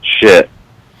by shit.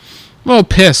 Well,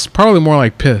 piss. Probably more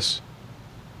like piss.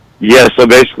 Yeah, so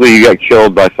basically you got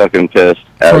killed by fucking piss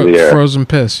out of the air. Frozen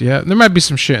piss, yeah. There might be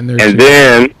some shit in there, and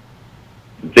too.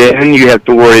 then you have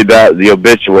to worry about the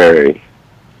obituary.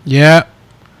 Yeah.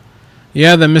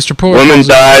 Yeah, then Mr. Poor Woman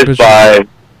dies by...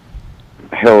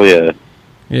 Hell yeah.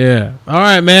 Yeah. All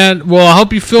right, man. Well, I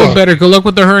hope you feel better. Good luck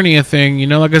with the hernia thing.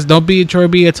 Like us, don't try to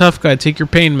be a tough guy. Take your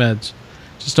pain meds.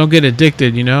 Just don't get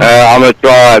addicted, I'm gonna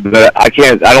try, but I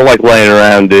can't. I don't like laying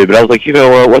around, dude. But I was like, you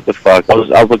know what the fuck? I was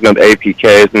looking up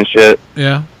APKs and shit.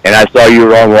 Yeah. And I saw you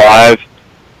were on live,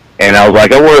 and I was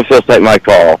like, I wonder if he'll take my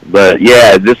call. But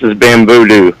yeah, this is Bamboo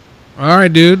Dude. All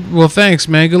right, dude. Well, thanks,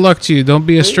 man. Good luck to you. Don't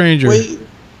be a stranger.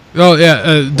 Oh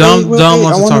yeah, Dom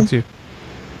wants to talk to you.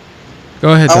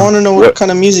 Go ahead, Dom. I want to know what kind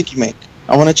of music you make.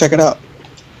 I want to check it out.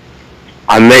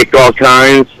 I make all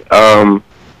kinds.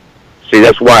 See,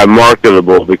 that's why I'm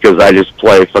marketable, because I just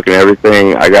play fucking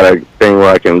everything. I got a thing where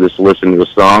I can just listen to a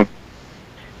song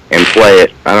and play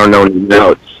it. I don't know any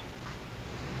notes.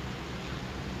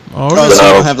 So you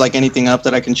don't have like anything up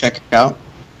that I can check out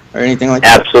or anything like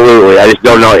that? Absolutely. I just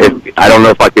don't know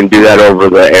if I can do that over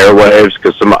the airwaves,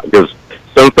 because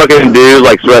some fucking dude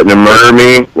like threatened to murder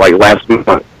me like last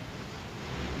month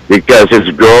because his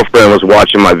girlfriend was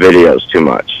watching my videos too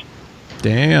much.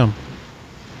 Damn.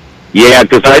 Yeah,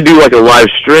 because I do like a live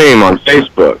stream on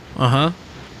Facebook. Uh-huh.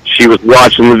 She was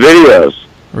watching the videos.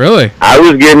 Really? I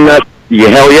was getting up. Yeah,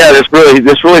 hell yeah, this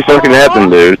really fucking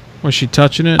happened, dude. Was she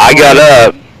touching it? I got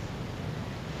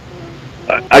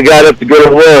up to go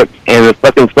to work, and the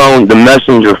fucking phone, the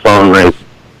messenger phone rings.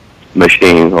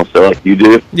 Machine, also like you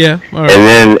do. Yeah. All right. And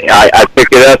then I pick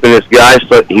it up, and this guy,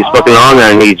 he's fucking on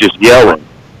there, and he's just yelling.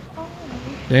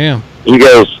 Damn. He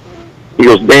goes,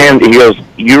 damn, he goes,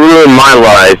 you ruined my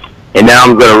life, and now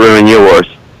I'm going to ruin yours.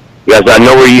 He goes, I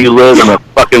know where you live, I'm going to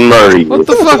fucking murder you. What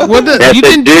the fuck? You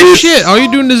didn't do shit. All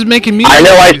you're doing is making music. I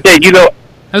know, I said, you know,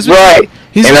 right.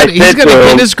 He's got to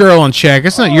get his girl in check.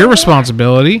 It's not your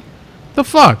responsibility. The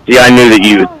fuck? Yeah, I knew that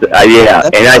you would, yeah.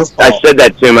 And I said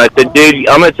that to him. I said, dude,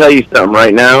 I'm going to tell you something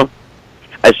right now.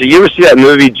 I said, you ever see that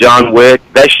movie, John Wick?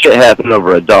 That shit happened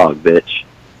over a dog, bitch.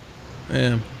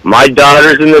 Yeah. My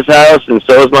daughter's in this house, and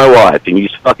so is my wife, and you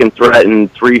fucking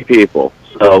threatened 3 people.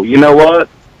 So, you know what?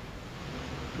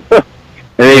 And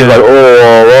he's like,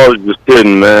 I was just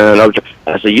kidding, man.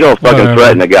 I said, you don't fucking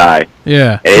threaten a guy.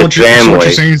 Yeah. And his family. What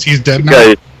you're saying is he's dead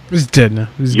now? He's dead now.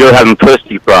 You're having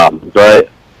pussy problems, right?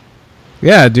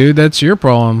 Yeah, dude, that's your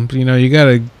problem. You know, you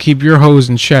gotta keep your hose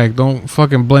in check. Don't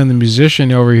fucking blame the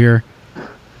musician over here.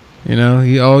 You know,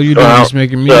 all you do is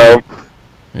making music.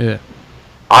 Yeah.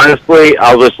 Honestly,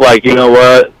 I was just like, you know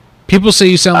what? People say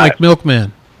you sound like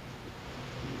Milkman.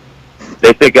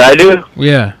 They think I do?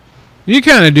 Yeah. You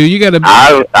kind of do. You gotta.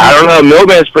 I don't know.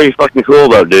 Milkman's pretty fucking cool,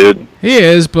 though, dude. He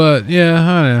is, but yeah,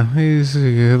 I don't know. He's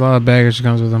a lot of baggage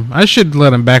comes with him. I should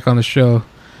let him back on the show.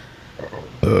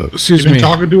 Excuse me. You been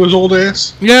talking to his old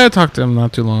ass? Yeah, I talked to him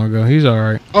not too long ago. He's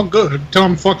alright. Oh, good. Tell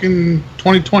him fucking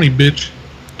 2020, bitch.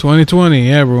 2020,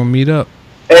 yeah, we'll meet up.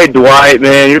 Hey, Dwight,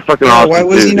 man, you're fucking awesome. Why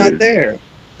was he not there?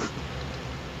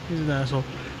 He's an asshole.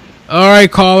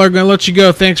 Alright, caller, gonna let you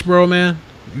go. Thanks, bro, man.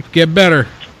 Get better.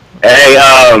 Hey,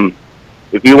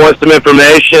 if you want some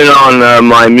information on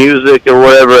my music or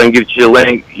whatever and get you a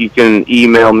link, you can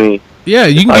email me. Yeah,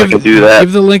 you can do that.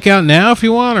 Give the link out now if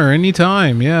you want, or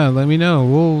anytime. Yeah, let me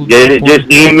know. Just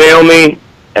email me,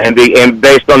 and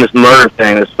based on this murder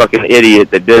thing, this fucking idiot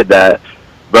that did that.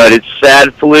 But it's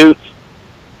Sadflute,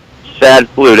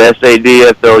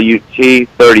 SADFLUT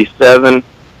 37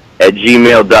 at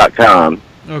gmail.com.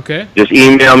 Okay. Just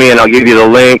email me and I'll give you the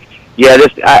link. Yeah,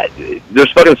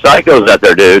 there's fucking psychos out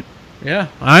there, dude. Yeah,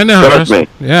 I know. Trust me.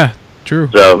 Yeah, true.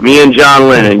 So, me and John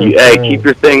Lennon, hey, keep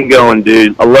your thing going,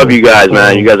 dude. I love you guys,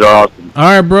 man. You guys are awesome. All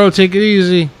right, bro. Take it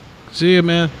easy. See you,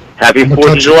 man. Happy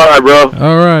 4th of July, bro.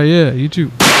 All right, yeah, you too.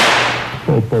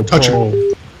 Touch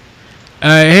it.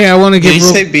 Hey, I want to Did get. you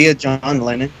say be a John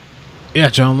Lennon? Yeah,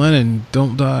 John Lennon.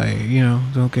 Don't die. You know,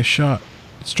 don't get shot.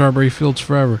 Strawberry Fields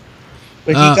forever.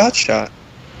 But he got shot.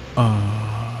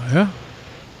 Yeah.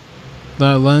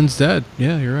 Lennon's dead.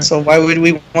 Yeah, you're right. So why would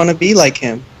we want to be like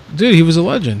him? Dude, he was a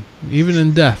legend. Even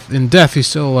in death. In death, he's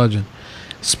still a legend.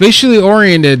 Spatially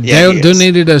Oriented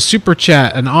donated a super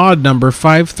chat, an odd number,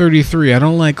 533. I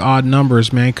don't like odd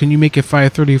numbers, man. Can you make it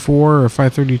 534 or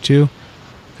 532?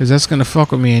 Because that's going to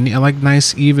fuck with me. I like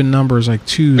nice, even numbers like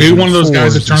 2s. Are you one of those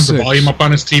guys that turns the volume up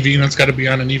on his TV and it's got to be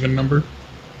on an even number?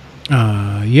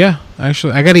 Yeah,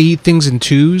 actually, I gotta eat things in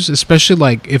 2s, especially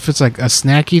like if it's like a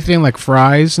snacky thing, like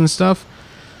fries and stuff,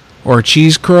 or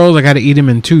cheese curls. I gotta eat them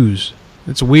in 2s.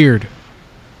 It's weird.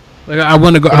 Like I'll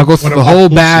go through the whole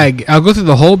bag. I'll go through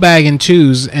the whole bag in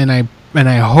 2s, and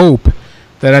I hope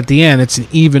that at the end it's an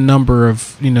even number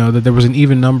of, that there was an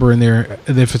even number in there.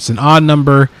 And if it's an odd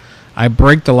number, I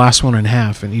break the last one in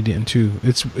half and eat it in 2.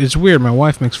 It's weird. My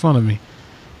wife makes fun of me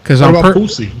because what about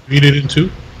pussy? You eat it in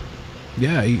 2?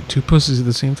 Yeah, I eat 2 pussies at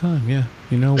the same time. Yeah,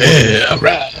 you know what? Yeah,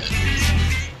 right.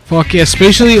 Fuck yeah,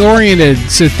 Spatially Oriented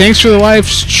said, thanks for the live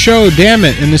show, damn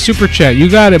it, in the super chat. You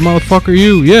got it, motherfucker,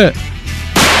 you, yeah.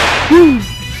 Woo.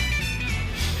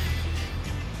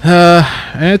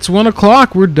 It's 1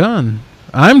 o'clock, we're done.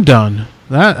 I'm done.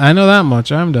 I know that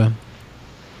much, I'm done.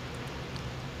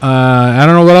 I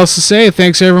don't know what else to say.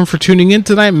 Thanks everyone for tuning in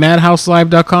tonight.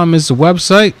 MadhouseLive.com is the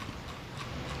website.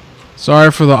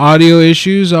 Sorry for the audio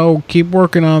issues. I'll keep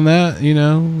working on that.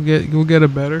 We'll get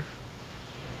it better.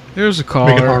 There's a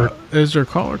caller. Is there a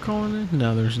caller calling in?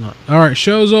 No, there's not. All right,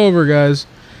 show's over, guys.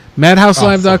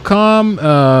 MadhouseLive.com.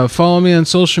 Follow me on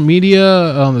social media,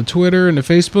 on the Twitter and the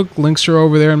Facebook. Links are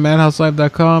over there on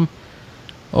MadhouseLive.com.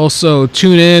 Also,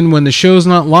 tune in when the show's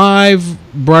not live,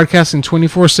 broadcasting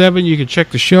 24/7. You can check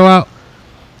the show out.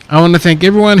 I want to thank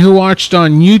everyone who watched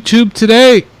on YouTube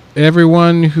today.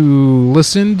 Everyone who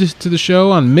listened to the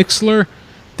show on Mixlr.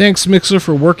 Thanks, Mixlr,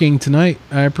 for working tonight.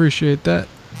 I appreciate that.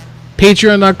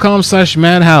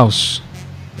 Patreon.com/Madhouse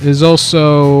is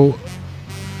also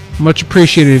Much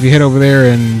appreciated if you head over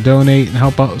there and donate and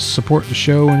help out support the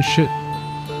show and shit.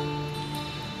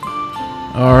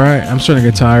 Alright, I'm starting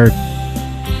to get tired.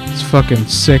 It's fucking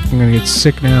sick. I'm gonna get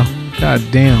sick now. God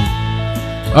damn.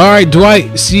 Alright,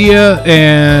 Dwight, see ya.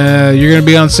 And you're gonna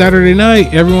be on Saturday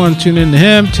night. Everyone tune in to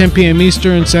him, 10 p.m.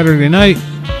 Eastern, Saturday night.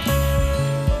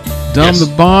 Dumb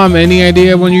the Bomb, any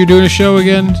idea when you're doing a show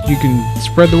again? You can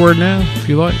spread the word now if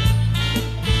you like.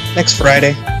 Next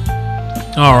Friday.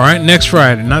 Alright, next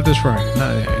Friday. Not this Friday.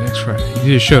 Next Friday.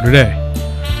 You did a show today.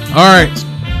 Alright,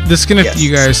 disconnect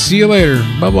you guys. See you later.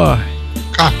 Bye-bye.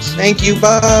 Thank you.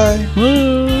 Bye.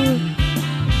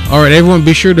 Alright, everyone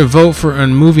be sure to vote for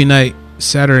on movie night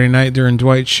Saturday night during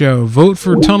Dwight's show. Vote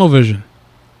for Tunnel Vision.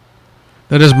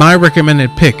 That is my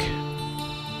recommended pick.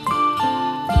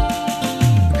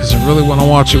 Because I really want to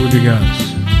watch it with you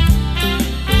guys.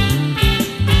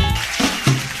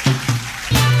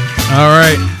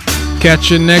 Alright.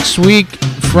 Catch you next week.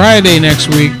 Friday next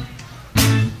week.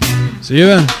 See you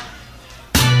then.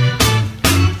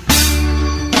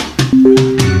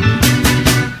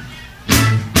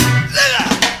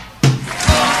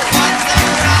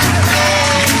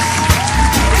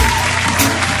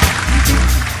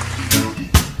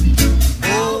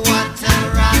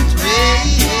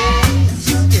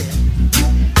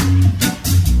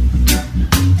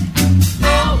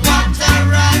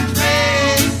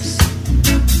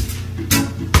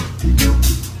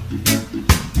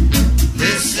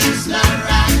 This is the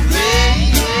right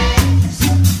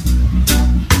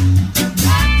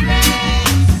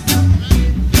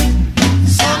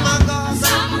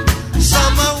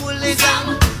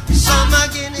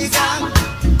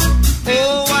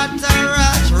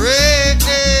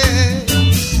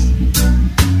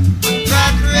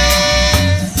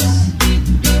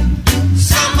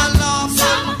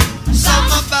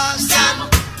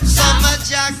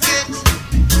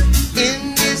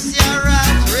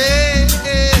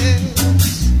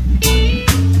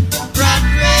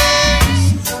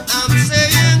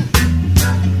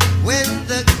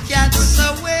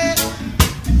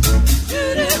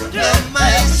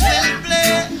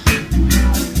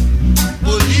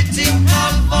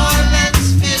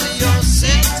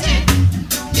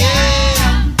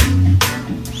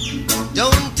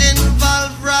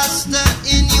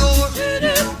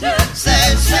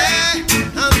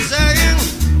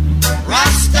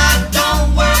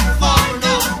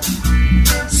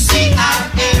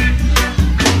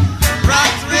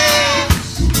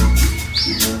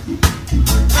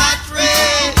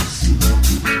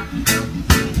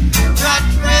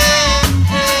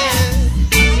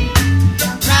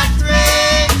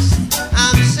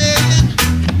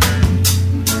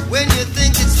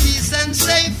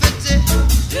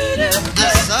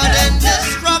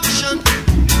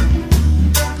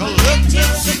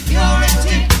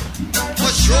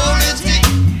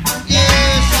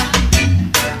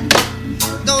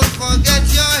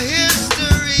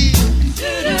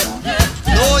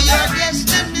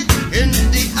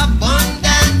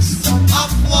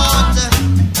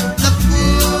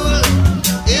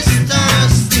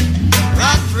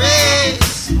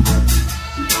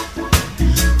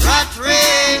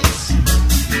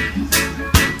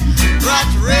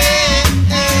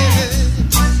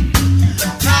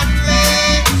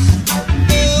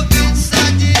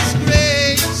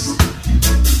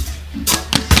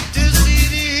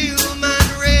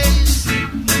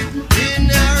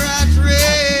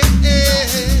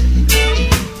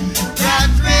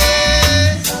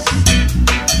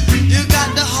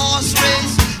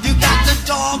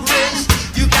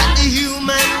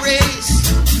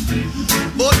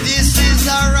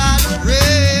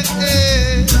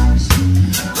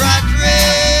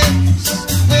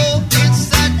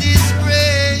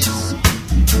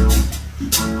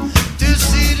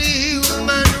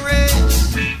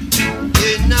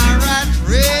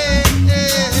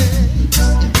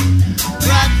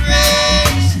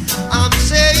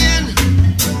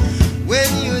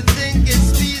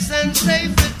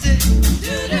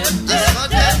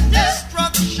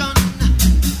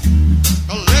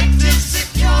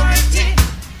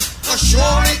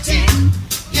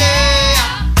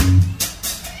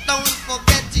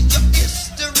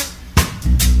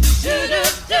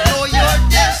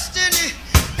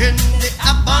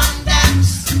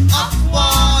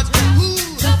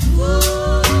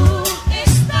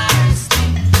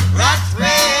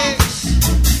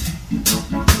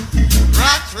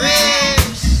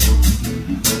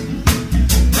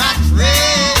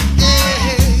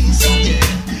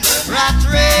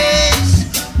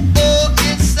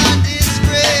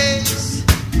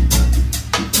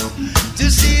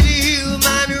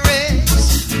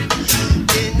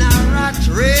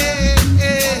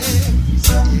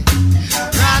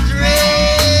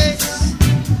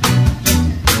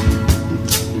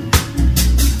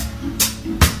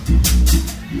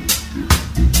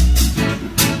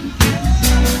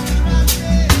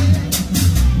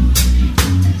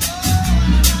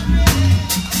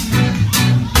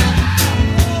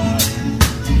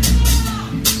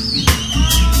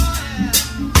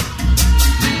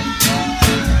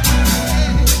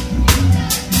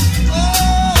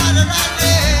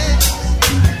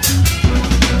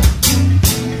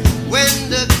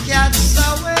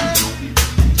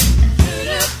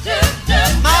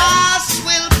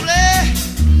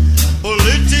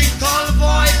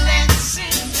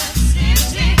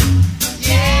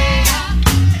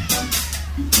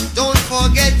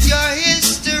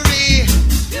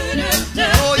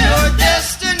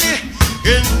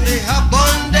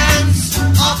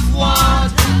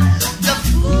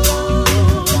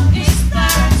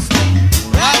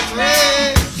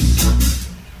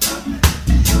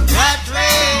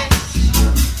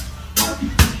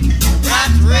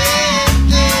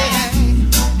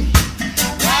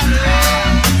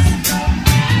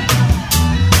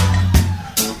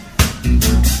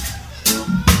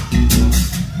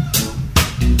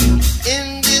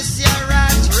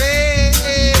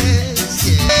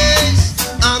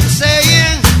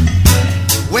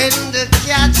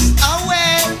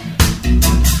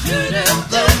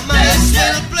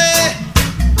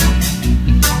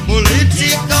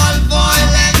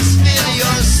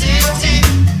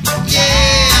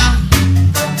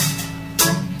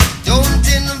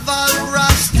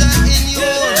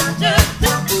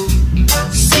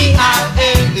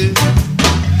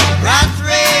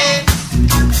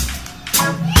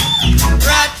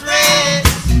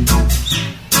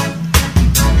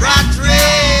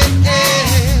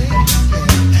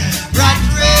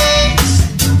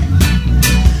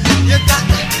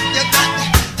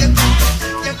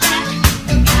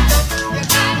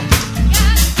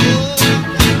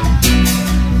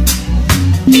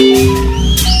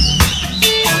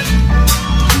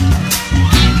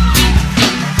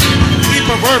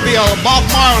Bob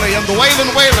Marley and the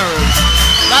Wailin' Wailers.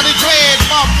 Daddy Dread,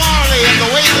 Bob Marley and the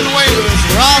Wailin' Wailers.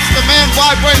 Rasta Man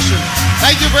Vibration.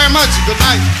 Thank you very much. Good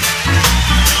night.